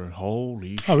her row, bro.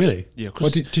 Holy shit. Oh, really? Yeah.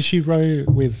 Did she row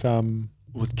with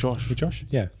Josh? With Josh?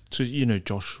 Yeah. So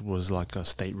Josh was like a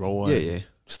state rower. Yeah.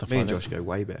 Stuff Me like and that. Josh go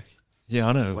way back. Yeah,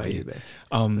 I know. Way back.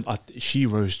 She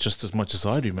rows just as much as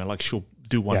I do, man. Like she'll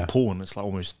do one pull and it's like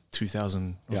almost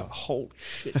 2,000. I was like, holy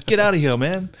shit, get out of here,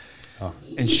 man. Oh.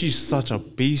 And she's such a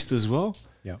beast as well.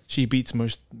 Yeah. She beats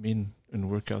most men in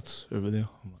workouts over there.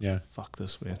 I'm like, fuck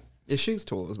this, man. Yeah, she's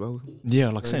tall as well. Yeah,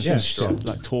 like same thing. She's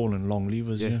like tall and long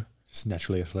levers, yeah. Just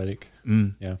naturally athletic.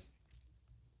 Mm. Yeah.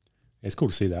 It's cool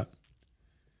to see that.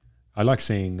 I like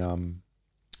seeing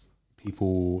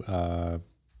people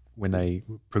when they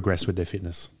progress with their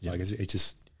fitness. Yeah. Like it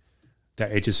just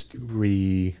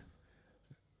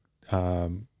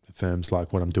affirms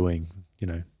like what I'm doing, you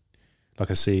know. Like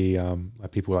I see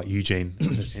like people like Eugene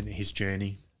and his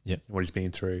journey, what he's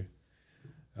been through.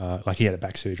 Like he had a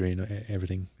back surgery and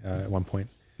everything at one point.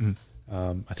 Mm.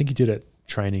 I think he did it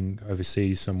training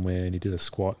overseas somewhere, and he did a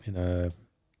squat in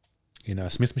a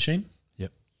Smith machine.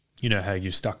 Yep. You know how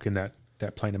you're stuck in that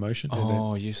plane of motion?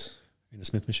 Oh, yes. In a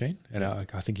Smith machine. And I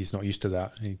think he's not used to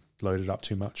that. He loaded up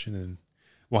too much. And then,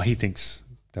 well, he thinks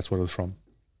that's what it was from.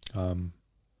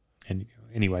 And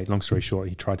anyway, long story short,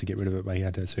 he tried to get rid of it, but he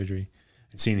had to have surgery.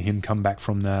 And seeing him come back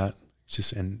from that,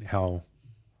 and how,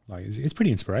 like, it's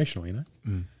pretty inspirational, you know?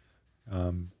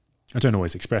 Mm. I don't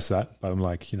always express that, but I'm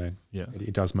like, you know, yeah,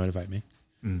 it does motivate me.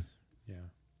 Mm. Yeah.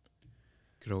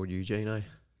 Good old Eugene, eh?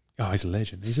 Oh, he's a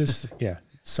legend. He's just,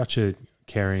 such a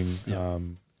caring.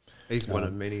 He's one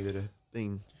of many that have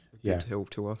been a good help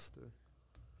to us.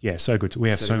 Yeah, so good. We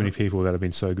have so many people that have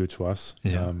been so good to us.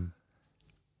 Yeah.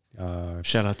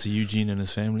 Shout out to Eugene and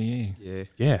his family.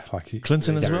 Yeah, like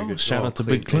Clinton as well. Shout out to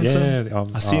Big Clinton. Yeah,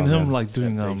 I seen him like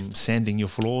doing sanding your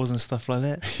floors and stuff like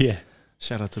that. Yeah.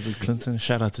 Shout out to Big Clinton.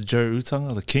 Shout out to Joe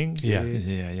Utanga, the king. Yeah,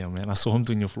 man. I saw him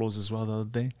doing your floors as well the other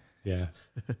day. Yeah.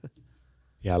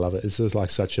 Yeah, I love it. It's just like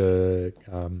such a.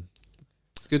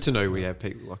 It's good to know we have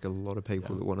people, like a lot of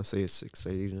people that want to see us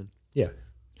succeed. And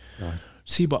no.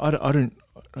 See, but I don't.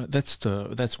 That's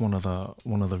one of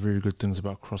the very good things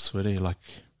about CrossFit. Like,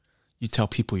 you tell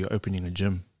people you're opening a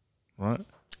gym, right?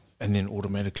 And then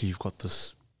automatically you've got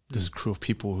this crew of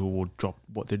people who will drop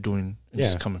what they're doing and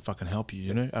just come and fucking help you,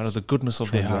 you know, out of the goodness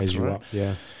of their hearts, right?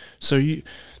 Yeah. So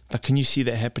can you see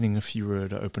that happening if you were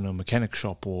to open a mechanic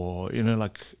shop, or, you know,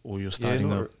 like, or you're starting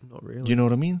not really. You know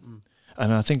what I mean? Mm.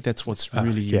 And I think that's what's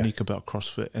really unique about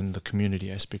CrossFit and the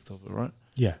community aspect of it, right?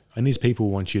 Yeah, and these people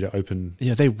want you to open.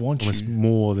 Yeah, they want almost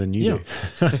more than you do.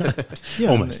 Yeah,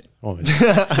 almost.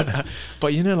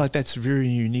 But you know, like, that's very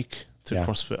unique to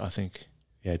CrossFit, I think.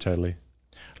 Yeah, totally.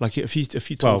 Like, if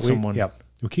you told someone,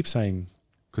 we keep saying,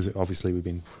 because obviously we've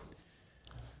been,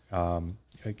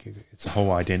 it's a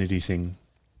whole identity thing.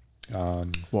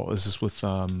 What is this with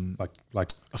like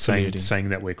saying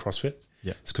that we're CrossFit?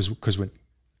 Yeah, it's because we're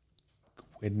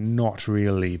not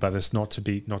really, but it's not to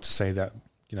say that,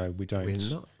 you know, we don't. We're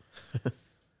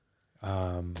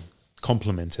not.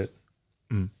 Complement it.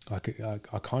 Mm. Like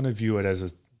I kind of view it as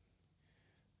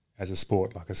a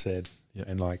sport, like I said,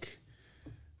 and like,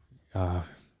 and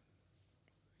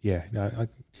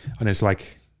it's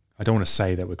like, I don't want to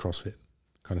say that we're CrossFit,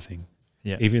 kind of thing.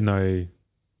 Yeah. Even though,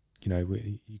 you know,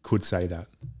 you could say that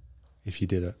if you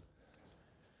did it.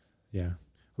 Yeah.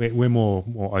 We're more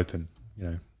open, you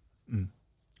know. Mm.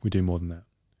 We do more than that.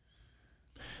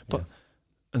 But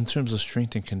in terms of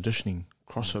strength and conditioning,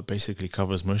 CrossFit basically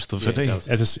covers most of it. I know,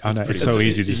 it's so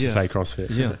easy just to say CrossFit.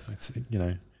 Yeah. It's, you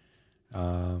know,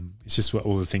 it's just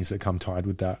all the things that come tied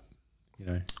with that, you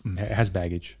know. It has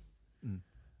baggage,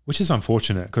 which is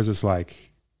unfortunate, because it's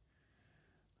like,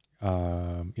 you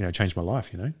know, changed my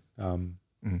life, you know.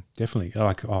 Definitely.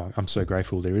 Like, I'm so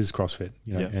grateful there is CrossFit,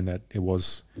 you know, and that it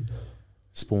was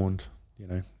spawned, you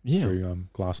know, through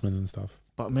Glassman and stuff.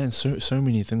 But man, so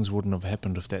many things wouldn't have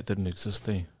happened if that didn't exist,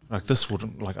 eh? Like, this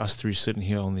wouldn't, like, us three sitting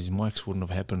here on these mics wouldn't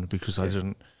have happened because I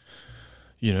didn't,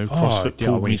 you know, CrossFit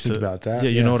pulled me to about that. Yeah,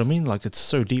 you know what I mean? Like, it's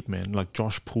so deep, man. Like,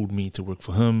 Josh pulled me to work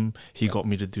for him. He got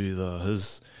me to do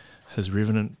his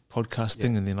Revenant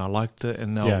podcasting, and then I liked it,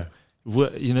 and now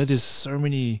you know, there's so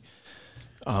many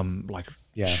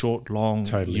short, long,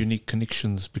 unique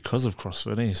connections because of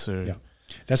CrossFit, eh? So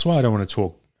that's why I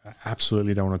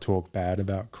absolutely don't want to talk bad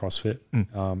about CrossFit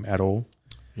at all.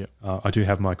 Yeah, I do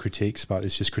have my critiques, but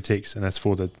it's just critiques, and that's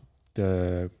for the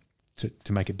to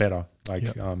make it better.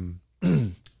 Like,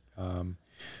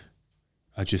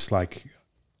 I just like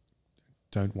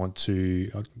don't want to,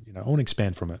 you know, I want to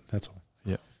expand from it. That's all.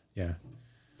 Yeah.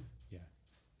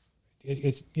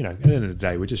 It's you know, at the end of the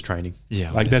day, we're just training.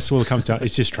 Yeah, like that's all it comes down.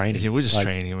 It's just training. Yeah, we're just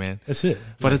training, man. That's it.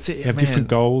 But we have different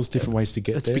goals, different ways to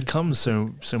get there. It's become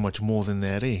so much more than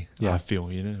that, eh? Yeah, I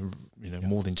feel you know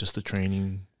more than just the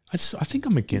training. I think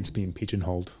I'm against being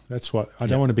pigeonholed. That's what I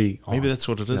don't want to be. Maybe that's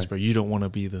what it is, bro. You don't want to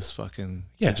be this fucking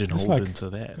pigeonholed into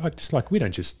that. I just like, we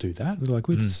don't just do that. We're like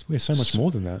we're so much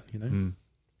more than that, you know.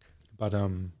 But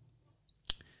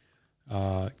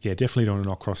definitely don't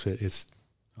knock CrossFit. It's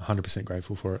 100%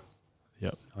 grateful for it.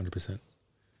 Yep. 100%.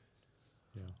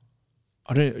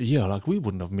 Yeah. Like we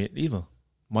wouldn't have met either.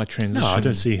 My transition. No, I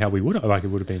don't see how we would have. Like it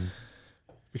would have been.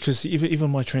 Because even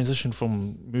my transition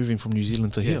from moving from New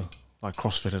Zealand to here, like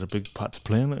CrossFit had a big part to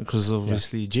play in it because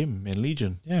obviously Gym and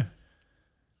Legion. Yeah.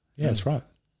 Yeah, that's right.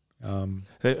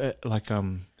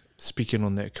 Speaking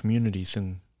on that community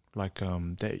thing,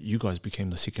 that you guys became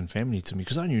the second family to me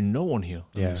because I knew no one here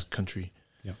in this country,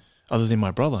 other than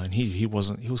my brother, and he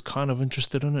was kind of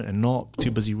interested in it and not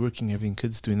too busy working, having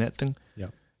kids, doing that thing. Yeah,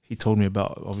 he told me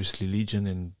about obviously Legion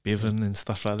and Bevan and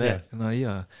stuff like that, and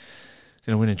then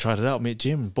I went and tried it out, met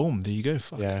Jim, boom, there you go.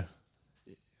 Fuck. Yeah,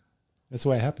 that's the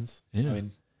way it happens.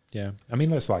 Yeah, I mean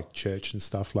that's like church and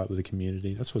stuff, like with the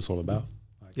community. That's what it's all about.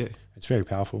 It's very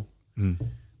powerful.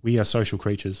 We are social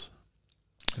creatures.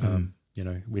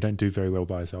 We don't do very well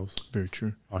by ourselves. Very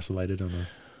true. Isolated on the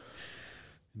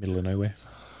middle of nowhere.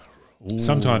 Ooh.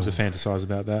 Sometimes I fantasize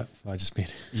about that. I just mean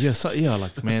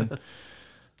man.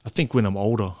 I think when I'm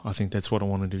older, I think that's what I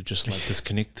want to do. Just like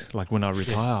disconnect. Like when I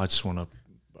retire, I just want to.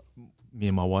 Me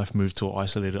and my wife move to an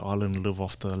isolated island, live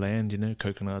off the land.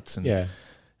 Coconuts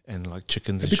and like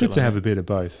chickens. It'd be good to have a bit of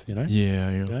both.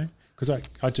 Yeah. Because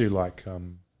I do like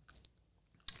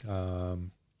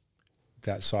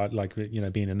that side, like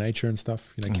being in nature and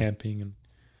stuff. Camping and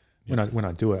when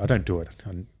I do it, I don't do it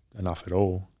enough at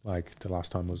all. Like the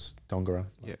last time was Dongara.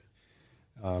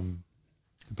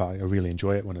 But I really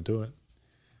enjoy it when I do it.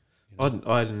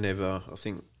 I'd never. I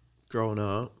think growing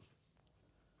up,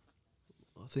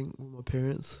 with my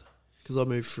parents, because I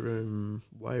moved from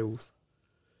Wales.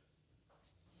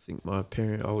 I think I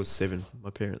was 7. My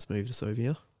parents moved us over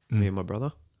here. Me and my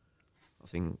brother. I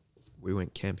think we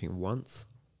went camping once.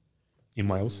 In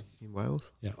Wales? In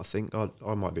Wales. Yeah. I think I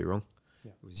might be wrong.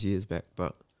 Yeah. It was years back,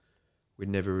 but we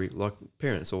never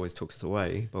parents always took us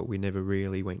away, but we never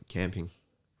really went camping.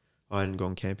 I hadn't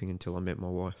gone camping until I met my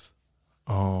wife.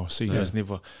 Oh, so you guys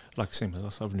never, like same as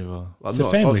us, I've never... It's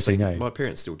a family thing, eh? My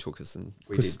parents still took us and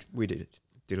we did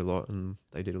a lot, and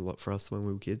they did a lot for us when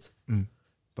we were kids.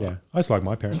 But I just like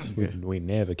my parents. We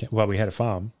never camped. Well, we had a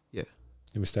farm. Yeah.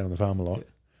 And we stayed on the farm a lot.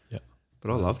 Yeah.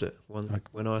 But I loved it.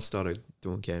 When I started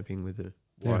doing camping with the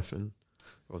wife, and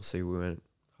obviously we weren't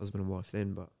husband and wife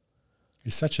then, but...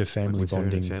 It's such a family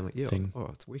bonding thing. Oh,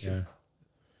 it's wicked. Yeah.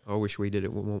 I wish we did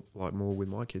it more with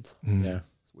my kids. Yeah.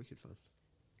 It's wicked fun.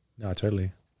 No,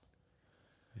 totally.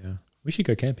 Yeah. We should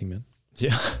go camping, man.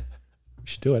 Yeah. We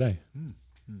should do it, eh?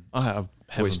 I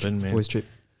haven't been, man. Boys trip.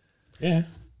 Yeah.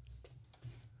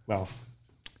 Well,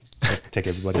 take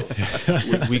everybody.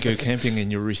 we go camping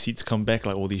and your receipts come back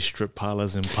like all these strip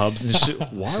parlors and pubs and shit.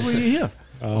 Why were you here?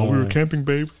 We were camping,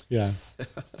 babe. Yeah.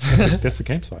 That's the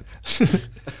campsite.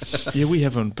 Yeah, we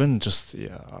haven't been just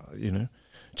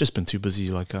been too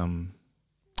busy like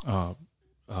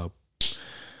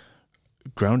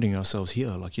grounding ourselves here,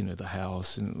 like the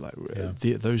house and like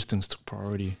those things took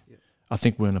priority. Yeah. I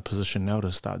think we're in a position now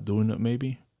to start doing it,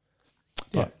 maybe.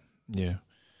 But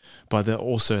but they're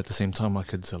also at the same time, my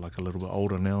kids are like a little bit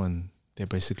older now, and they're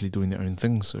basically doing their own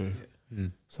thing. So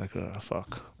it's like,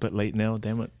 fuck, a bit late now,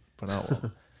 damn it.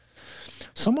 But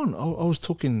someone I was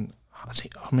talking, I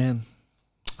think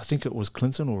it was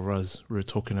Clinton or Ruz. We were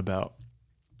talking about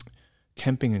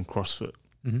camping and CrossFit.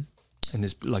 And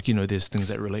there's there's things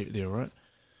that relate there, right?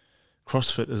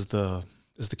 CrossFit is the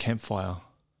campfire,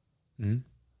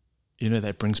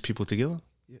 that brings people together,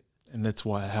 and that's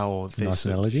how they nice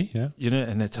analogy,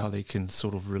 and that's how they can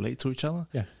sort of relate to each other.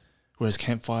 Yeah. Whereas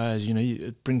campfires,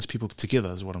 it brings people together,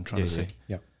 is what I'm trying to say.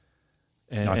 Yeah.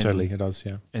 And, totally, it does.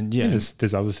 Yeah. And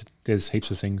there's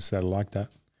heaps of things that are like that.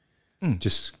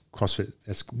 Just CrossFit.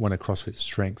 That's one of CrossFit's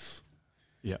strengths.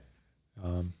 Yeah.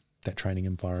 That training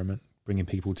environment. Bringing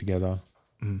people together,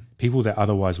 people that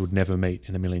otherwise would never meet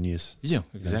in a million years. Yeah,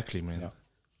 exactly, man.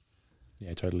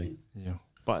 Yeah, totally. Yeah,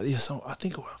 but so I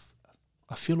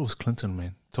feel it was Clinton,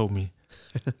 man. Told me,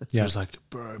 he was like,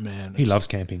 bro, man, he loves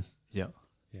camping. Yeah.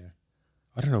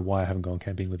 I don't know why I haven't gone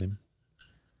camping with him.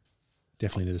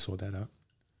 Definitely need to sort that out.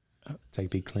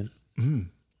 Take Big Clint. I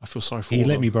feel sorry for. He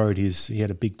let me borrow his. He had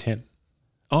a big tent.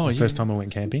 Oh, the first time I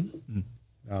went camping,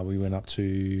 we went up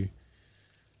to.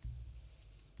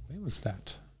 Where was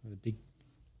that? The big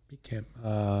camp.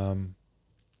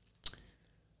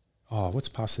 What's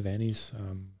past Savannah's?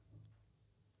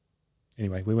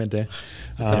 Anyway, we went there.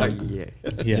 He's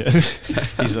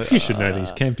like, you should know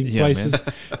these camping places.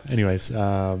 Anyways,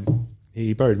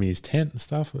 he borrowed me his tent and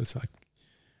stuff. It was like,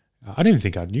 I didn't even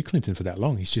think I knew Clinton for that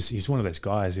long. He's one of those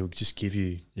guys who will just give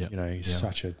you, he's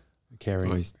such a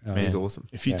caring. He's awesome.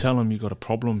 If you tell him you got a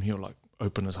problem, he'll like,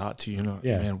 open his heart to you,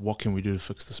 man, what can we do to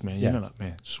fix this, man? You know, like,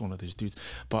 man, just one of those dudes.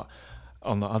 But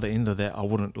on the other end of that, I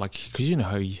wouldn't because you know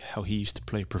how he used to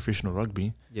play professional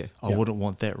rugby. Yeah, I wouldn't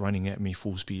want that running at me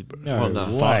full speed, bro. No,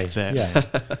 fuck that. Yeah.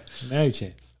 No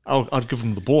chance. I'd give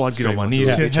him the ball. I'd get on my knees.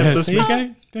 Yeah. There you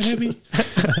go. Don't hurt me.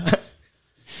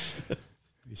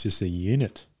 It's just a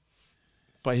unit.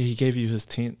 But he gave you his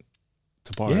tent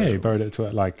to borrow. Yeah, he borrowed it to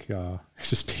it's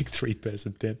just big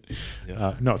 3-person tent.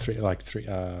 Yeah. Not three, like three.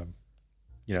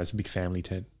 It's a big family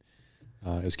tent.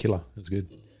 It was killer. It was good.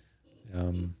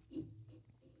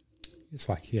 It's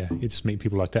like, you just meet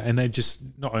people like that, and they just,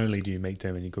 not only do you meet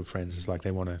them and you're good friends, it's like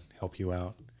they want to help you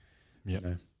out. Yeah.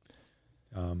 You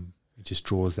know? It just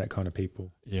draws that kind of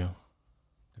people. Yeah.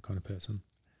 That kind of person.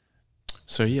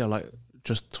 So yeah, like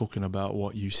just talking about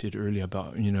what you said earlier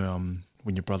about, you know,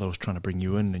 when your brother was trying to bring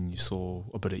you in and you saw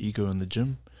a bit of ego in the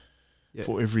gym. Yeah.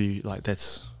 For every, like,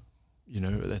 that's, you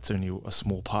know, that's only a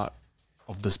small part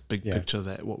of this big picture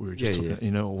that what we were just talking about,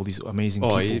 you know, all these amazing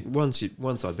people.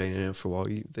 Once I'd been in it for a while,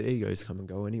 the egos come and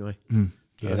go anyway.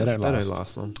 Yeah, they don't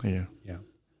last long. Yeah.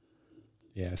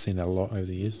 Yeah, I've seen that a lot over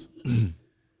the years.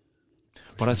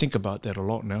 But I think about that a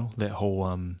lot now, that whole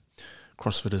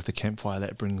CrossFit is the campfire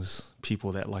that brings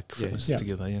people that like fitness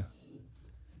together,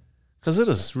 Because it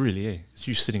is really, it's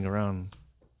you sitting around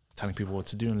telling people what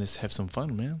to do and let's have some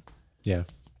fun, man. Yeah.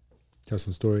 Tell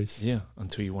some stories. Yeah,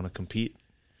 until you want to compete.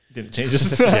 Then it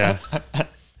changes. Yeah.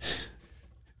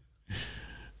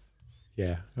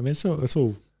 Yeah. I mean, it's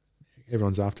all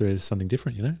everyone's after is something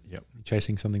different, you know? Yep.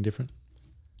 Chasing something different.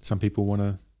 Some people want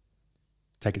to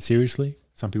take it seriously.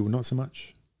 Some people not so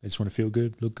much. They just want to feel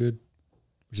good, look good,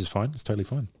 which is fine. It's totally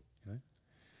fine. You know?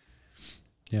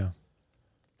 Yeah.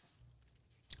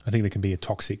 I think there can be a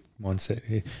toxic mindset.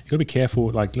 You've got to be careful.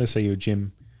 Like, let's say you're a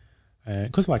gym,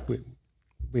 because like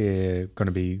we're going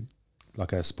to be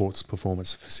like a sports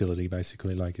performance facility,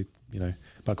 basically. Like, you know,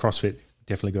 but CrossFit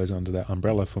definitely goes under that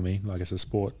umbrella for me. Like, it's a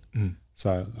sport,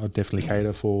 so I'll definitely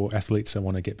cater for athletes that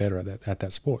want to get better at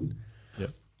that sport. Yeah.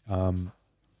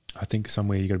 I think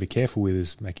somewhere you got to be careful with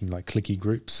is making like cliquey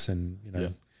groups, and you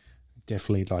know,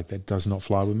 definitely like that does not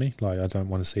fly with me. Like, I don't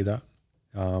want to see that.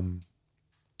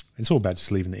 It's all about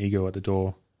just leaving the ego at the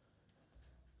door.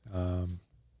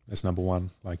 That's number one.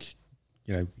 Like,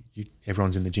 you know,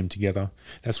 everyone's in the gym together.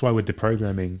 That's why with the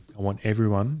programming, I want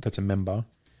everyone that's a member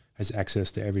has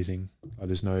access to everything.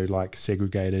 There's no like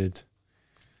segregated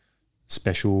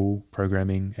special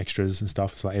programming extras and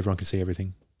stuff. So like everyone can see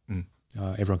everything.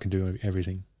 Everyone can do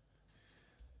everything.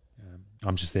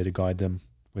 I'm just there to guide them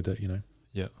with it, you know.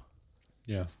 Yeah.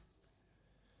 Yeah.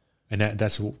 And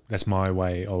that's my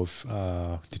way of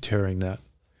deterring the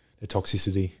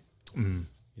toxicity. You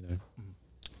know,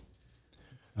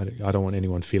 I don't want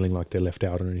anyone feeling like they're left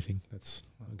out or anything. I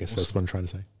guess that's what I'm trying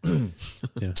to say.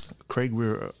 Yeah, Craig,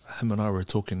 him and I were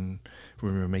talking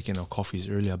when we were making our coffees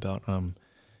earlier about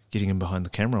getting him behind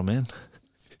the camera, man.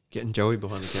 Getting Joey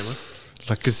behind the camera,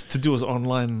 like, cause to do his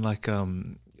online, like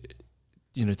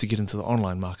you know, to get into the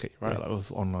online market, right? Like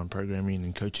with online programming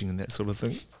and coaching and that sort of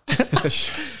thing.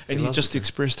 And he just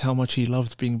expressed how much he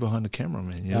loved being behind the camera,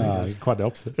 man. You know, quite the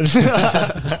opposite.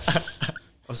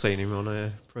 I've seen him on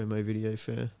a promo video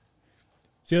for.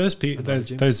 See those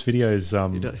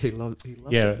videos. He loves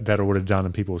it. That I would have done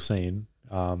and people have seen.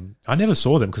 I never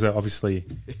saw them because obviously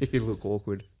he look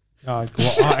awkward. I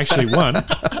actually won.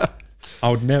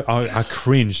 I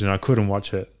cringed and I couldn't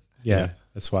watch it. Yeah.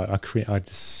 That's why I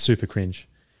just super cringe.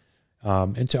 I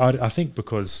think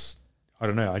because I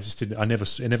don't know,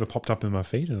 it never popped up in my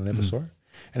feed and I never saw it.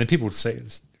 And then people would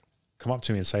come up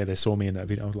to me and say they saw me in that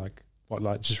video. I was like, what,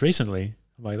 like just recently?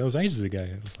 I'm like, that was ages ago.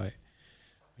 It was like,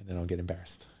 and then I'll get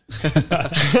embarrassed.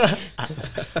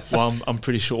 Well, I'm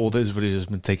pretty sure all those videos have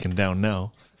been taken down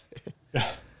now. I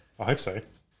hope so.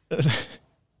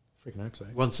 Freaking hope so.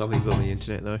 Once something's on the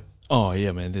internet though. Oh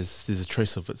yeah, man. There's a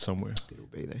trace of it somewhere. It'll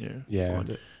be there. Yeah.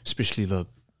 Find it. Especially the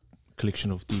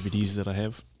collection of DVDs that I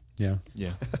have. Yeah.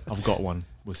 Yeah. I've got one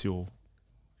with your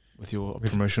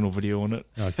promotional video on it.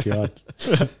 Oh God.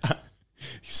 You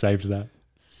saved that.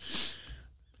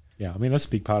 Yeah, I mean that's a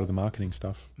big part of the marketing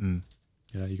stuff. You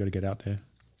know, you got to get out there.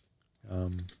 I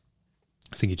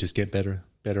think you just get better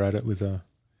at it with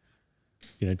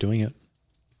doing it.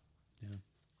 Yeah.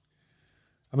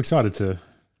 I'm excited to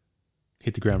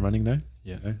hit the ground running though.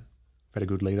 Yeah. You know, I've had a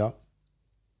good lead up.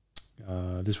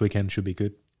 This weekend should be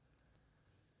good.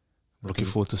 Looking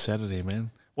forward to Saturday,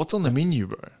 man. What's on the menu,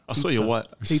 bro? I saw your white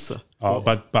pizza. Oh,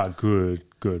 but good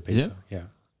pizza. Yeah.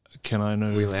 Can I know?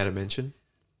 Are we allowed to mention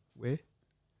where?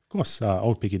 Of course,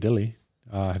 Old Piccadilly.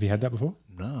 Have you had that before?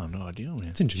 No idea, man.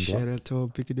 It's in Joondalup. Shout out to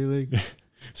Old Piccadilly.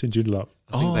 It's in Joondalup.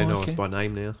 I think they know us by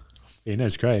name now. He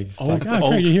knows Craig. It's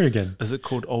Craig, you're here again. Is it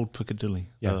called Old Piccadilly?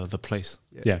 Yeah. The place.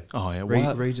 Yeah. Oh yeah.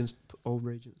 Old Regents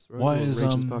Road. Why is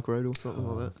Regents Park Road or something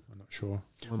like that? I'm not sure.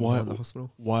 Why the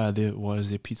hospital? Why is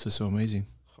their pizza so amazing?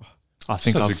 I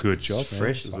think that's a good job.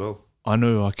 Fresh as well. I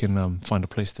know I can find a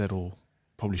place that'll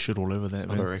probably shit all over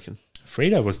that. I reckon.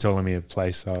 Frida was telling me a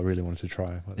place I really wanted to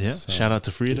try. Yeah. Shout out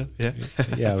to Frida. Yeah.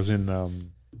 Yeah. I was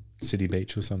in City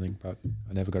Beach or something, but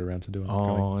I never got around to doing it.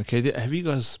 Oh, okay. Have you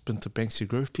guys been to Banksia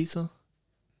Grove Pizza?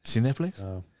 Seen that place?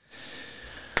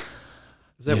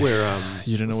 Is that where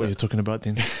you don't know what you're talking about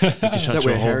then? Is that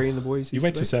where Harry and the boys? You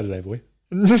went to Saturday, boy.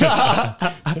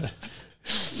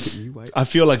 You wait. I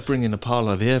feel like bringing a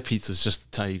parlor their pizzas just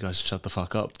to tell you guys to shut the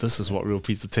fuck up. This is what real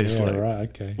pizza tastes like. Right,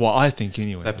 okay. Well, I think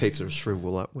anyway. That pizza will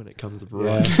shrivel up when it comes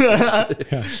abroad.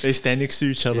 Yeah. They stand next to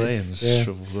each other and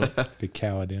shrivel up. Big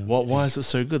cower down. Why is it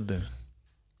so good then?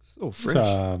 It's all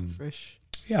fresh. Fresh.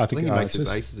 Yeah, I think he makes the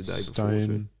bases a day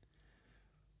before.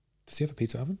 Does he have a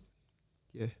pizza oven?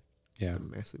 Yeah. Yeah. A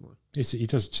massive one. He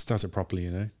just does it properly,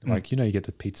 you know. Like, you get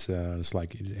the pizza, it's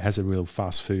like, it has a real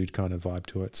fast food kind of vibe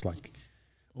to it. It's like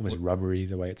almost rubbery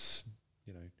the way it's,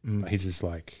 but his is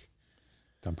like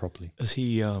done properly. Is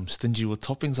he stingy with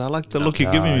toppings? I like the look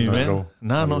you're giving me, man.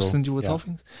 No, not stingy with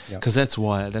toppings. Because that's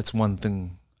one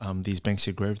thing these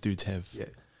Banksia Grove dudes have. Yeah.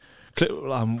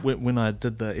 When I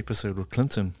did the episode with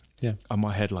Clinton, I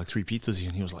might had like 3 pizzas here,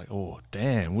 and he was like, "Oh,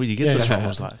 damn, where'd you get this from?" I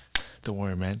was like, "Don't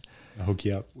worry, man. I'll hook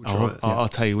you up. I'll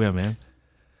tell you where, man."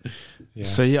 Yeah.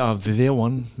 So their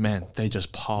one, man, they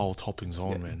just pile toppings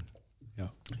on, man. Yeah.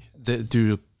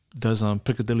 Does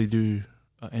Piccadilly do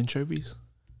anchovies?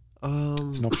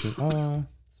 It's an option.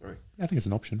 Sorry, I think it's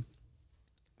an option.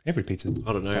 Every pizza.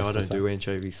 I don't know. I don't do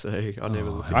anchovies, so I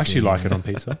never. I actually like it on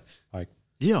pizza. Like,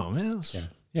 yeah, man.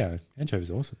 Yeah,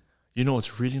 anchovies are awesome. You know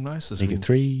what's really nice is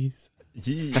omega-3s.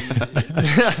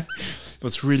 Yeah.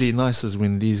 What's really nice is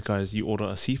when these guys, you order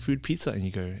a seafood pizza and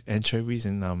you go anchovies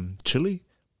and chili.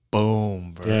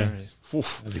 Boom, bro. Yeah.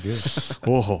 Oof. That'd be good.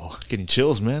 Oh, getting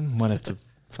chills, man. Might have to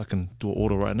fucking do an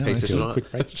order right now. Pizza tonight. Quick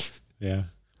break. Yeah.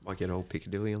 Might get old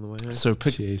Piccadilly on the way home. So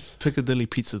Piccadilly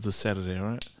pizza this Saturday,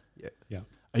 right? Yeah.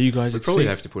 Are you guys? We probably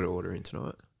have to put an order in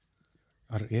tonight.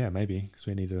 Maybe because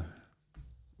we need to.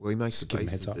 Well, he makes the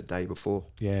bases the day before.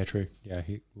 Yeah, true. Yeah,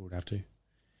 he would have to.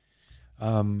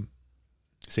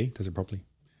 Does it properly.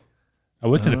 I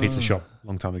worked in a pizza shop a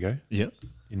long time ago. Yeah.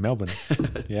 In Melbourne.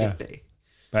 Yeah.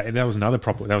 But that was another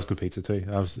proper, that was good pizza too.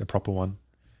 That was a proper one.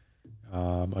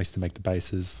 I used to make the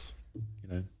bases,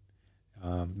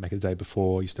 make it the day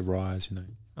before. I used to rise,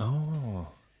 Oh.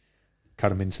 Cut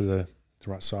them into the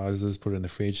right sizes, put it in the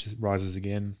fridge, rises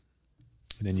again.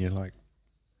 And then you're like,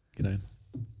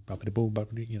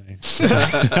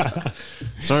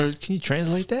 So can you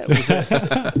translate that?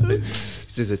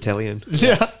 This is Italian.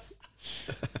 Yeah.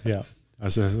 Yeah. I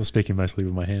was speaking mostly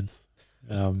with my hands.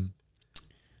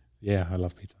 Yeah, I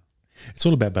love pizza. It's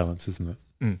all about balance, isn't it?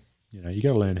 Mm. You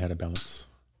got to learn how to balance.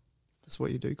 That's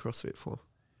what you do CrossFit for.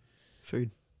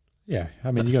 Food. Yeah.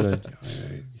 I mean, you got to,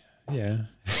 yeah.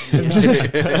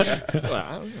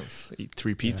 Well, eat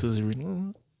 3 pizzas every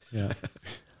night. Yeah.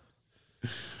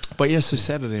 But yeah, so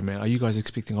Saturday, man, are you guys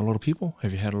expecting a lot of people?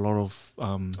 Have you had a lot of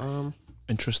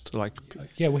interest? Like,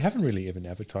 yeah, we haven't really even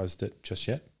advertised it just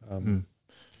yet.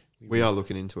 We are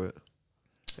looking into it.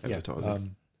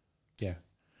 Advertising. Yeah.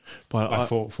 But like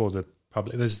for the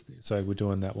public, so we're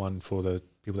doing that one for the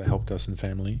people that helped us and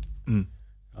family.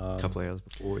 A couple of hours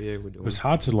before, we're doing. It was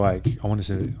hard to I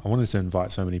wanted to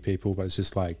invite so many people, but it's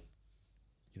just like,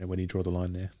 when you draw the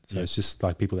line there. So it's just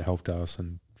like people that helped us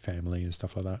and family and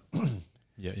stuff like that.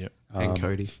 Yeah. And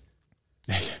Cody.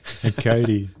 And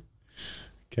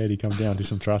Cody, come down, do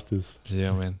some thrusters.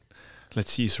 Yeah, man.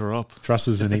 Let's see you throw up.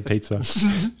 Thrusters and eat pizza.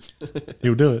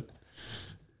 He'll do it.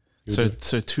 So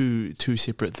two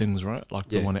separate things, right? Like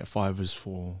the one at 5 is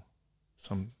for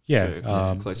some...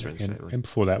 close friends, family. And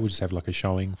before that, we'll just have like a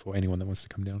showing for anyone that wants to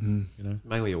come down,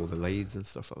 Mainly all the leads and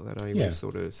stuff like that. We've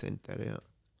sort of sent that out.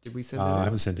 Did we send that out? I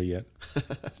haven't sent it yet.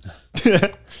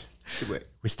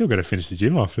 We still got to finish the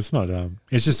gym off. It's not...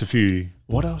 it's just a few...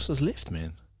 What else is left,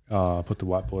 man? Put the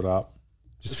whiteboard up.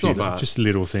 Just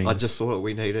little things. I just thought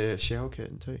we need a shower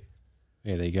curtain too.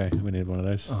 Yeah, there you go. We need one of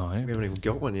those. Oh, yeah. We haven't even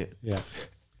got one yet. Yeah.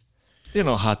 They're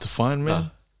not hard to find,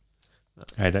 man. No.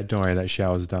 Hey, don't worry, that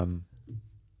shower's done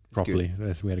properly.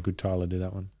 We had a good tiler do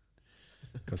that one.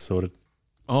 Got sorted.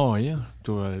 Oh, yeah.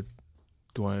 Do I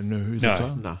know who's the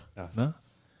tiler? No.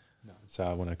 It's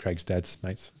one of Craig's dad's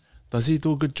mates. Does he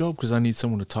do a good job? Because I need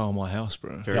someone to tile my house,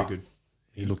 bro. Very good.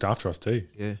 He looked after us too.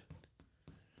 Yeah.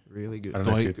 Really good.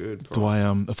 Do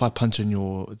I if I punch in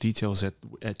your details at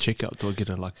checkout, do I get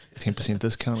a 10%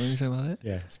 discount or anything like that?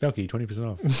 Yeah, Spelky,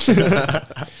 20% off.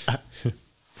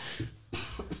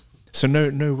 So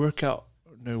no workout,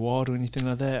 no wild or anything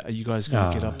like that. Are you guys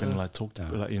gonna get up and talk to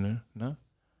No. No.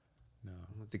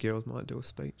 The girls might do a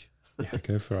speech. Yeah,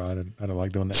 go for it. I don't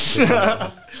like doing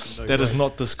that. That is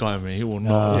not this guy, man. He will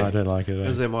not. No, I don't like it. It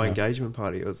was at my engagement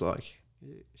party. It was like,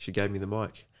 she gave me the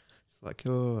mic. It's like,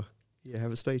 oh, yeah,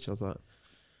 have a speech. I was like,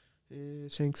 yeah,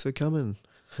 thanks for coming.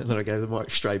 And then I gave the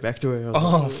mic straight back to her.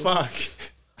 Fuck.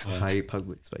 I hate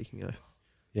public speaking.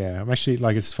 Yeah, I'm actually,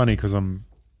 it's funny because I'm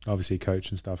obviously a coach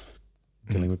and stuff,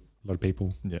 dealing with a lot of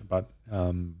people. Yeah. But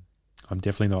I'm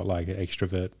definitely not like an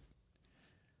extrovert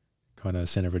kind of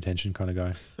center of attention kind of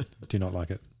guy. Do not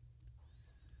like it.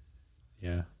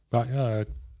 Yeah. But, I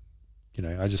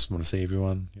just want to see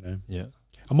everyone, Yeah.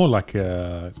 I'm more like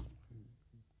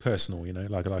personal, I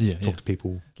like to talk to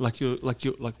people. Like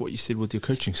what you said with your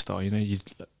coaching style,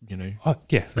 Oh,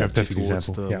 yeah. Perfect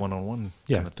example. The one-on-one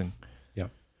kind of thing. Yeah.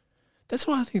 That's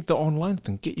why I think the online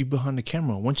thing, get you behind the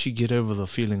camera. Once you get over the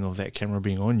feeling of that camera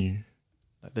being on you,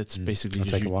 that's basically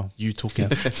just you talking.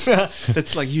 Yeah.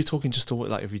 That's like you talking just to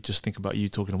if you just think about you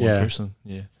talking to one person.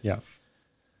 Yeah. Yeah.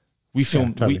 We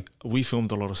filmed we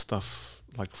filmed a lot of stuff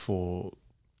for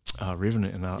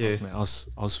Revenant, and I was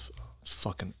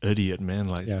fucking idiot,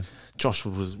 man. Josh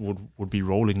would be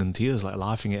rolling in tears,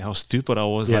 laughing at how stupid I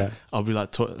was. I'll be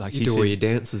you do all your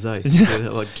dances, eh?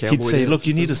 He'd say, "Look,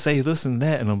 you need to say this and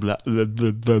that," and I'll be like, blah,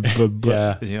 blah, blah, blah,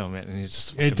 blah. Yeah, man. And it's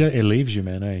just it leaves you,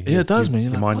 man. Eh? Yeah, it does, man.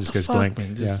 Your mind just goes blank.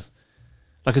 Man? It's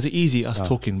easy us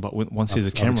talking, but once there's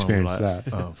a camera, we're like,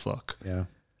 that. oh fuck. Yeah,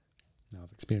 no,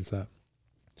 I've experienced that.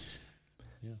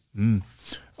 Yeah.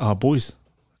 Boys,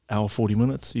 hour 40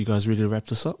 minutes. You guys ready to wrap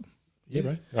this up? Yeah,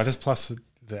 bro. Just plus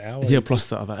the hour. Yeah, plus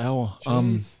the other hour.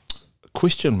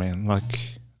 Question, man. I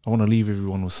want to leave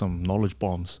everyone with some knowledge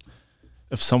bombs.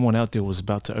 If someone out there was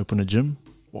about to open a gym,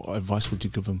 what advice would you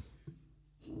give them?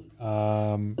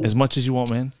 As much as you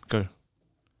want, man. Go.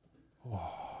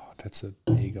 Oh, that's a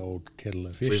big old kettle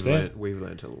of fish. We've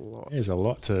learned a lot. There's a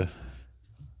lot to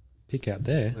pick out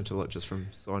there. Learned a lot just from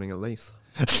signing a lease.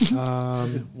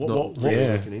 What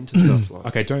looking into stuff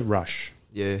okay, don't rush.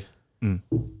 Yeah.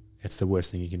 It's the worst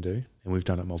thing you can do, and we've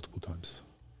done it multiple times.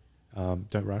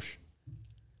 Don't rush.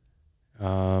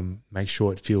 Make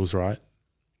sure it feels right.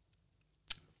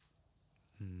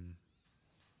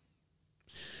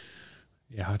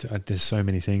 Yeah, there's so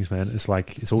many things, man. It's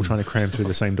it's all trying to cram through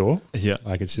the same door. Yeah,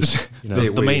 it's just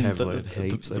the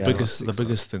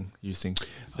biggest thing you think.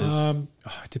 It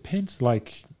depends.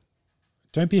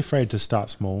 Don't be afraid to start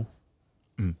small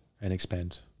and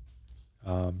expand.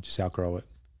 Just outgrow it.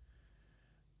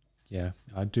 Yeah,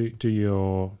 I do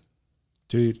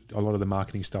a lot of the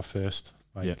marketing stuff first.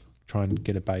 Try and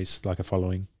get a base, a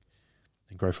following,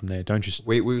 and grow from there. Don't just.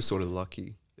 We were sort of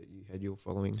lucky that you had your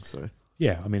following. So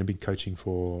yeah, I mean, I've been coaching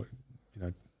for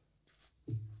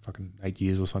fucking 8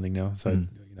 years or something now. So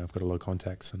I've got a lot of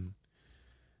contacts, and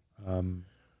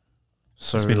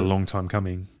so it's been a long time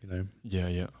coming.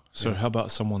 Yeah. So how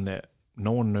about someone that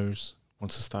no one knows,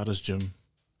 wants to start his gym,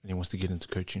 and he wants to get into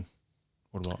coaching?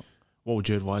 What would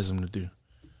you advise them to do?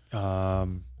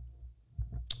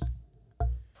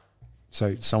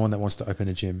 So someone that wants to open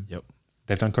a gym,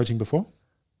 they've done coaching before?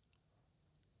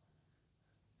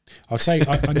 I'd say,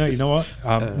 I know, you know what?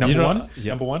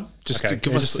 Number one, just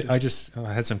give us.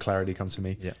 I had some clarity come to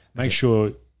me. Yeah. Make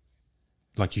sure,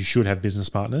 you should have business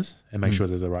partners, and make sure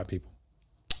they're the right people.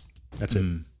 That's it.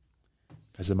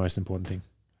 That's the most important thing.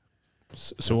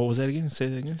 So what was that again? Say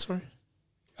that again. Sorry.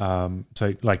 So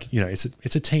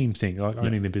it's a team thing,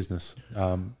 owning the business.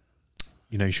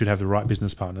 You should have the right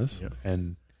business partners,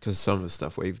 and because some of the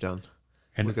stuff we've done,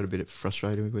 and we got a bit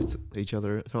frustrated with each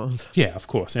other at times. Yeah, of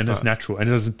course, and it's natural, and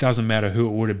it doesn't matter who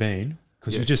it would have been,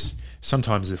 because you just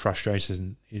sometimes the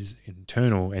frustration is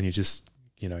internal, and you just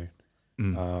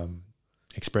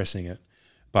expressing it,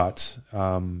 but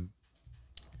and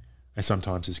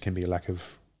sometimes it can be a lack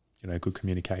of good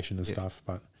communication and stuff,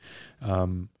 but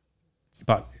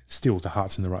still the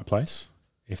heart's in the right place.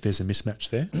 If there's a mismatch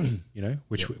there,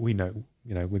 which we know,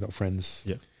 we've got friends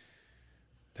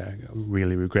that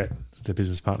really regret the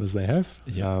business partners they have.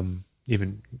 Yeah.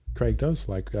 Even Craig does,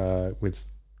 with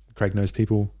Craig knows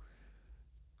people.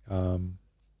 I don't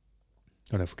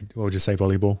know if we'll just say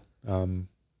volleyball. Had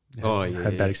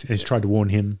bad he's tried to warn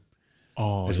him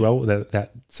as well,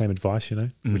 that same advice,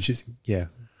 which is,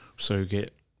 So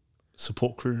get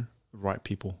support crew, right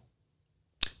people.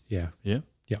 Yeah. Yeah?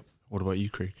 Yeah. What about you,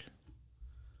 Craig?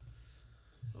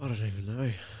 I don't even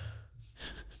know.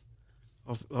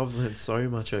 I've learned so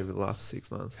much over the last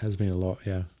 6 months. Has been a lot,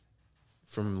 yeah.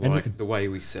 From like the way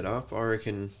we set up, I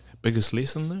reckon. Biggest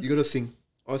lesson though? You got to think.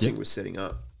 I think we're setting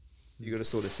up. You got to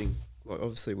sort of think. Like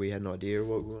obviously we had an idea of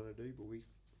what we want to do, but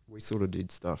we sort of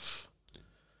did stuff.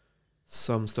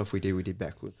 Some stuff we did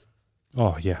backwards.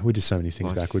 Oh yeah, we did so many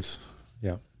things backwards.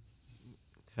 Yeah.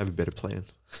 Have a better plan.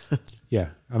 Yeah,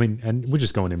 I mean, and we're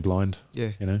just going in blind.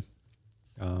 Yeah, you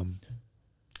know,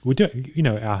 we do. You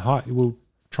know, our heart. We're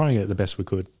trying it the best we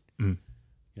could. You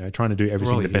know, trying to do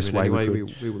everything the best way we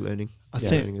could. We were learning. I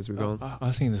think as we're going.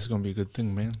 I think this is going to be a good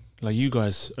thing, man. Like you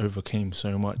guys overcame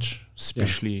so much,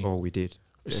 especially. Yeah. Oh, we did.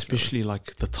 Especially definitely.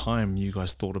 Like the time you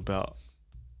guys thought about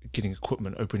getting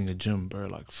equipment, opening a gym, bro.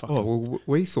 Like fucking. Oh well,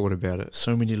 we thought about it.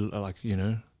 So many like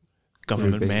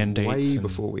government mandates way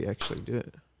before we actually did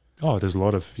it. Oh, there's a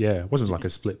lot of It wasn't like a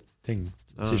split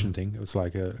decision thing. It was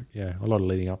like a lot of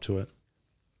leading up to it.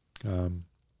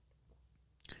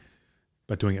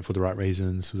 But doing it for the right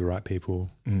reasons, with the right people.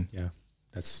 Yeah,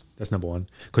 that's number one.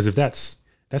 Because if that's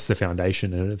the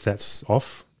foundation, and if that's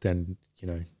off, then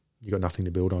you got nothing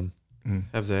to build on.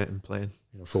 Have that and plan.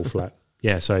 Fall flat.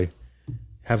 Yeah, so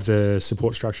have the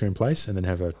support structure in place, and then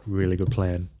have a really good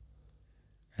plan,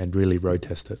 and really road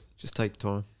test it. Just take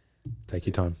time. Take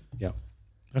your time. Yeah.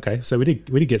 Okay, so we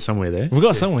did get somewhere there. We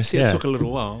got somewhere. See, it took a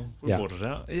little while. We brought it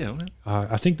out. Yeah, man.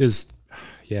 I think there's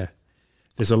a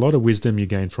lot of wisdom you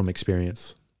gain from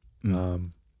experience.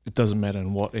 It doesn't matter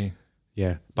in what.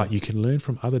 Yeah, but you can learn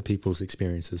from other people's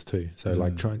experiences too. So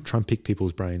like try and pick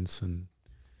people's brains, and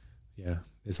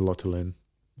there's a lot to learn.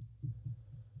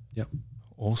 Yeah,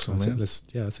 awesome, man. That's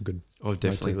a good. I've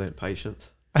definitely learned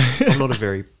patience. I'm not a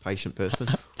very patient person.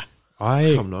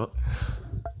 I'm not.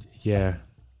 Yeah,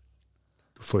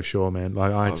 for sure, man.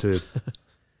 Like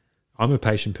I'm a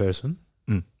patient person.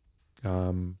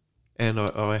 And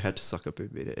I had to suck up a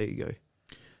bit of ego.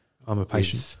 I'm a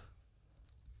patient.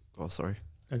 Sorry.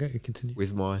 Okay, continue.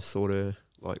 With my sort of,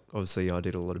 like, obviously I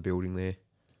did a lot of building there.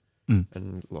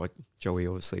 And, like, Joey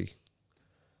obviously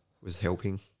was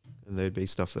helping. And there'd be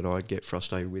stuff that I'd get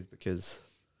frustrated with because,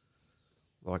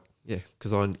 like,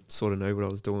 because I sort of know what I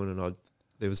was doing. And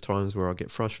there was times where I'd get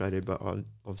frustrated, but I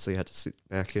obviously had to sit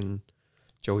back, and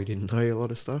Joey didn't know a lot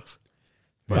of stuff.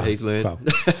 But he's learned. Well,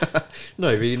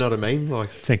 no, but you know what I mean? Like,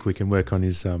 I think we can work on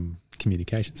his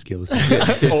communication skills.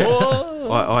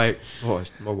 My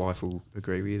wife will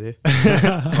agree with you there.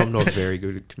 I'm not very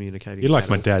good at communicating. You're like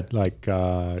my dad. Like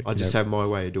I just have my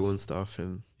way of doing stuff,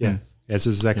 and it's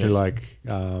exactly like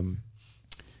my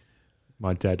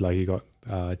dad. Like he got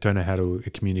don't know how to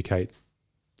communicate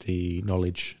the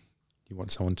knowledge. You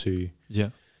want someone to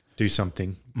do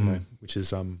something, which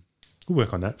is we'll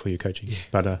work on that for your coaching. Yeah.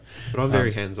 But I'm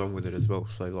very hands on with it as well.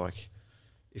 So like,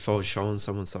 if I was showing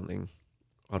someone something,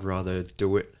 I'd rather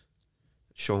do it,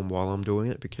 show them while I'm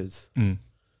doing it, because I'm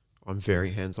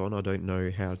very hands on. I don't know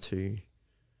how to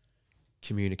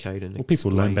communicate and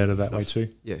people learn better that way too.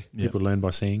 Yeah, people learn by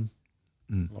seeing.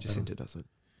 Jacinta doesn't.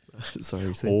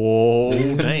 Sorry. Oh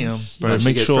damn, bro!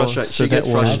 Make sure. She gets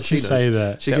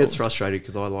frustrated. She gets that frustrated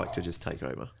because I like to just take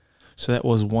over. So that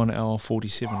was 1 hour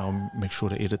 47. I'll make sure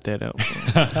to edit that out.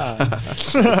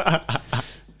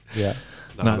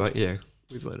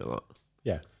 We've learned a lot.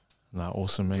 Yeah.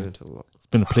 Awesome, man. Learned a lot. It's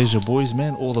been a pleasure, boys,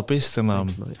 man. All the best, and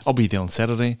Thanks, I'll be there on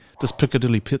Saturday. This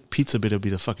Piccadilly pizza better be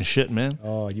the fucking shit, man.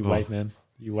 Oh, wait, man.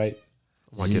 You wait.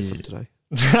 I might get some today.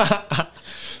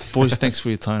 Boys, thanks for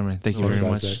your time, man. Thank you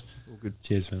very much. All good.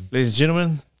 Cheers, man. Ladies and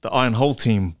gentlemen, the Iron Hole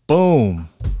team. Boom.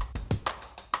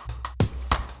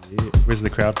 Yeah. Where's the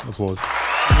crowd applause?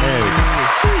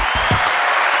 Hey.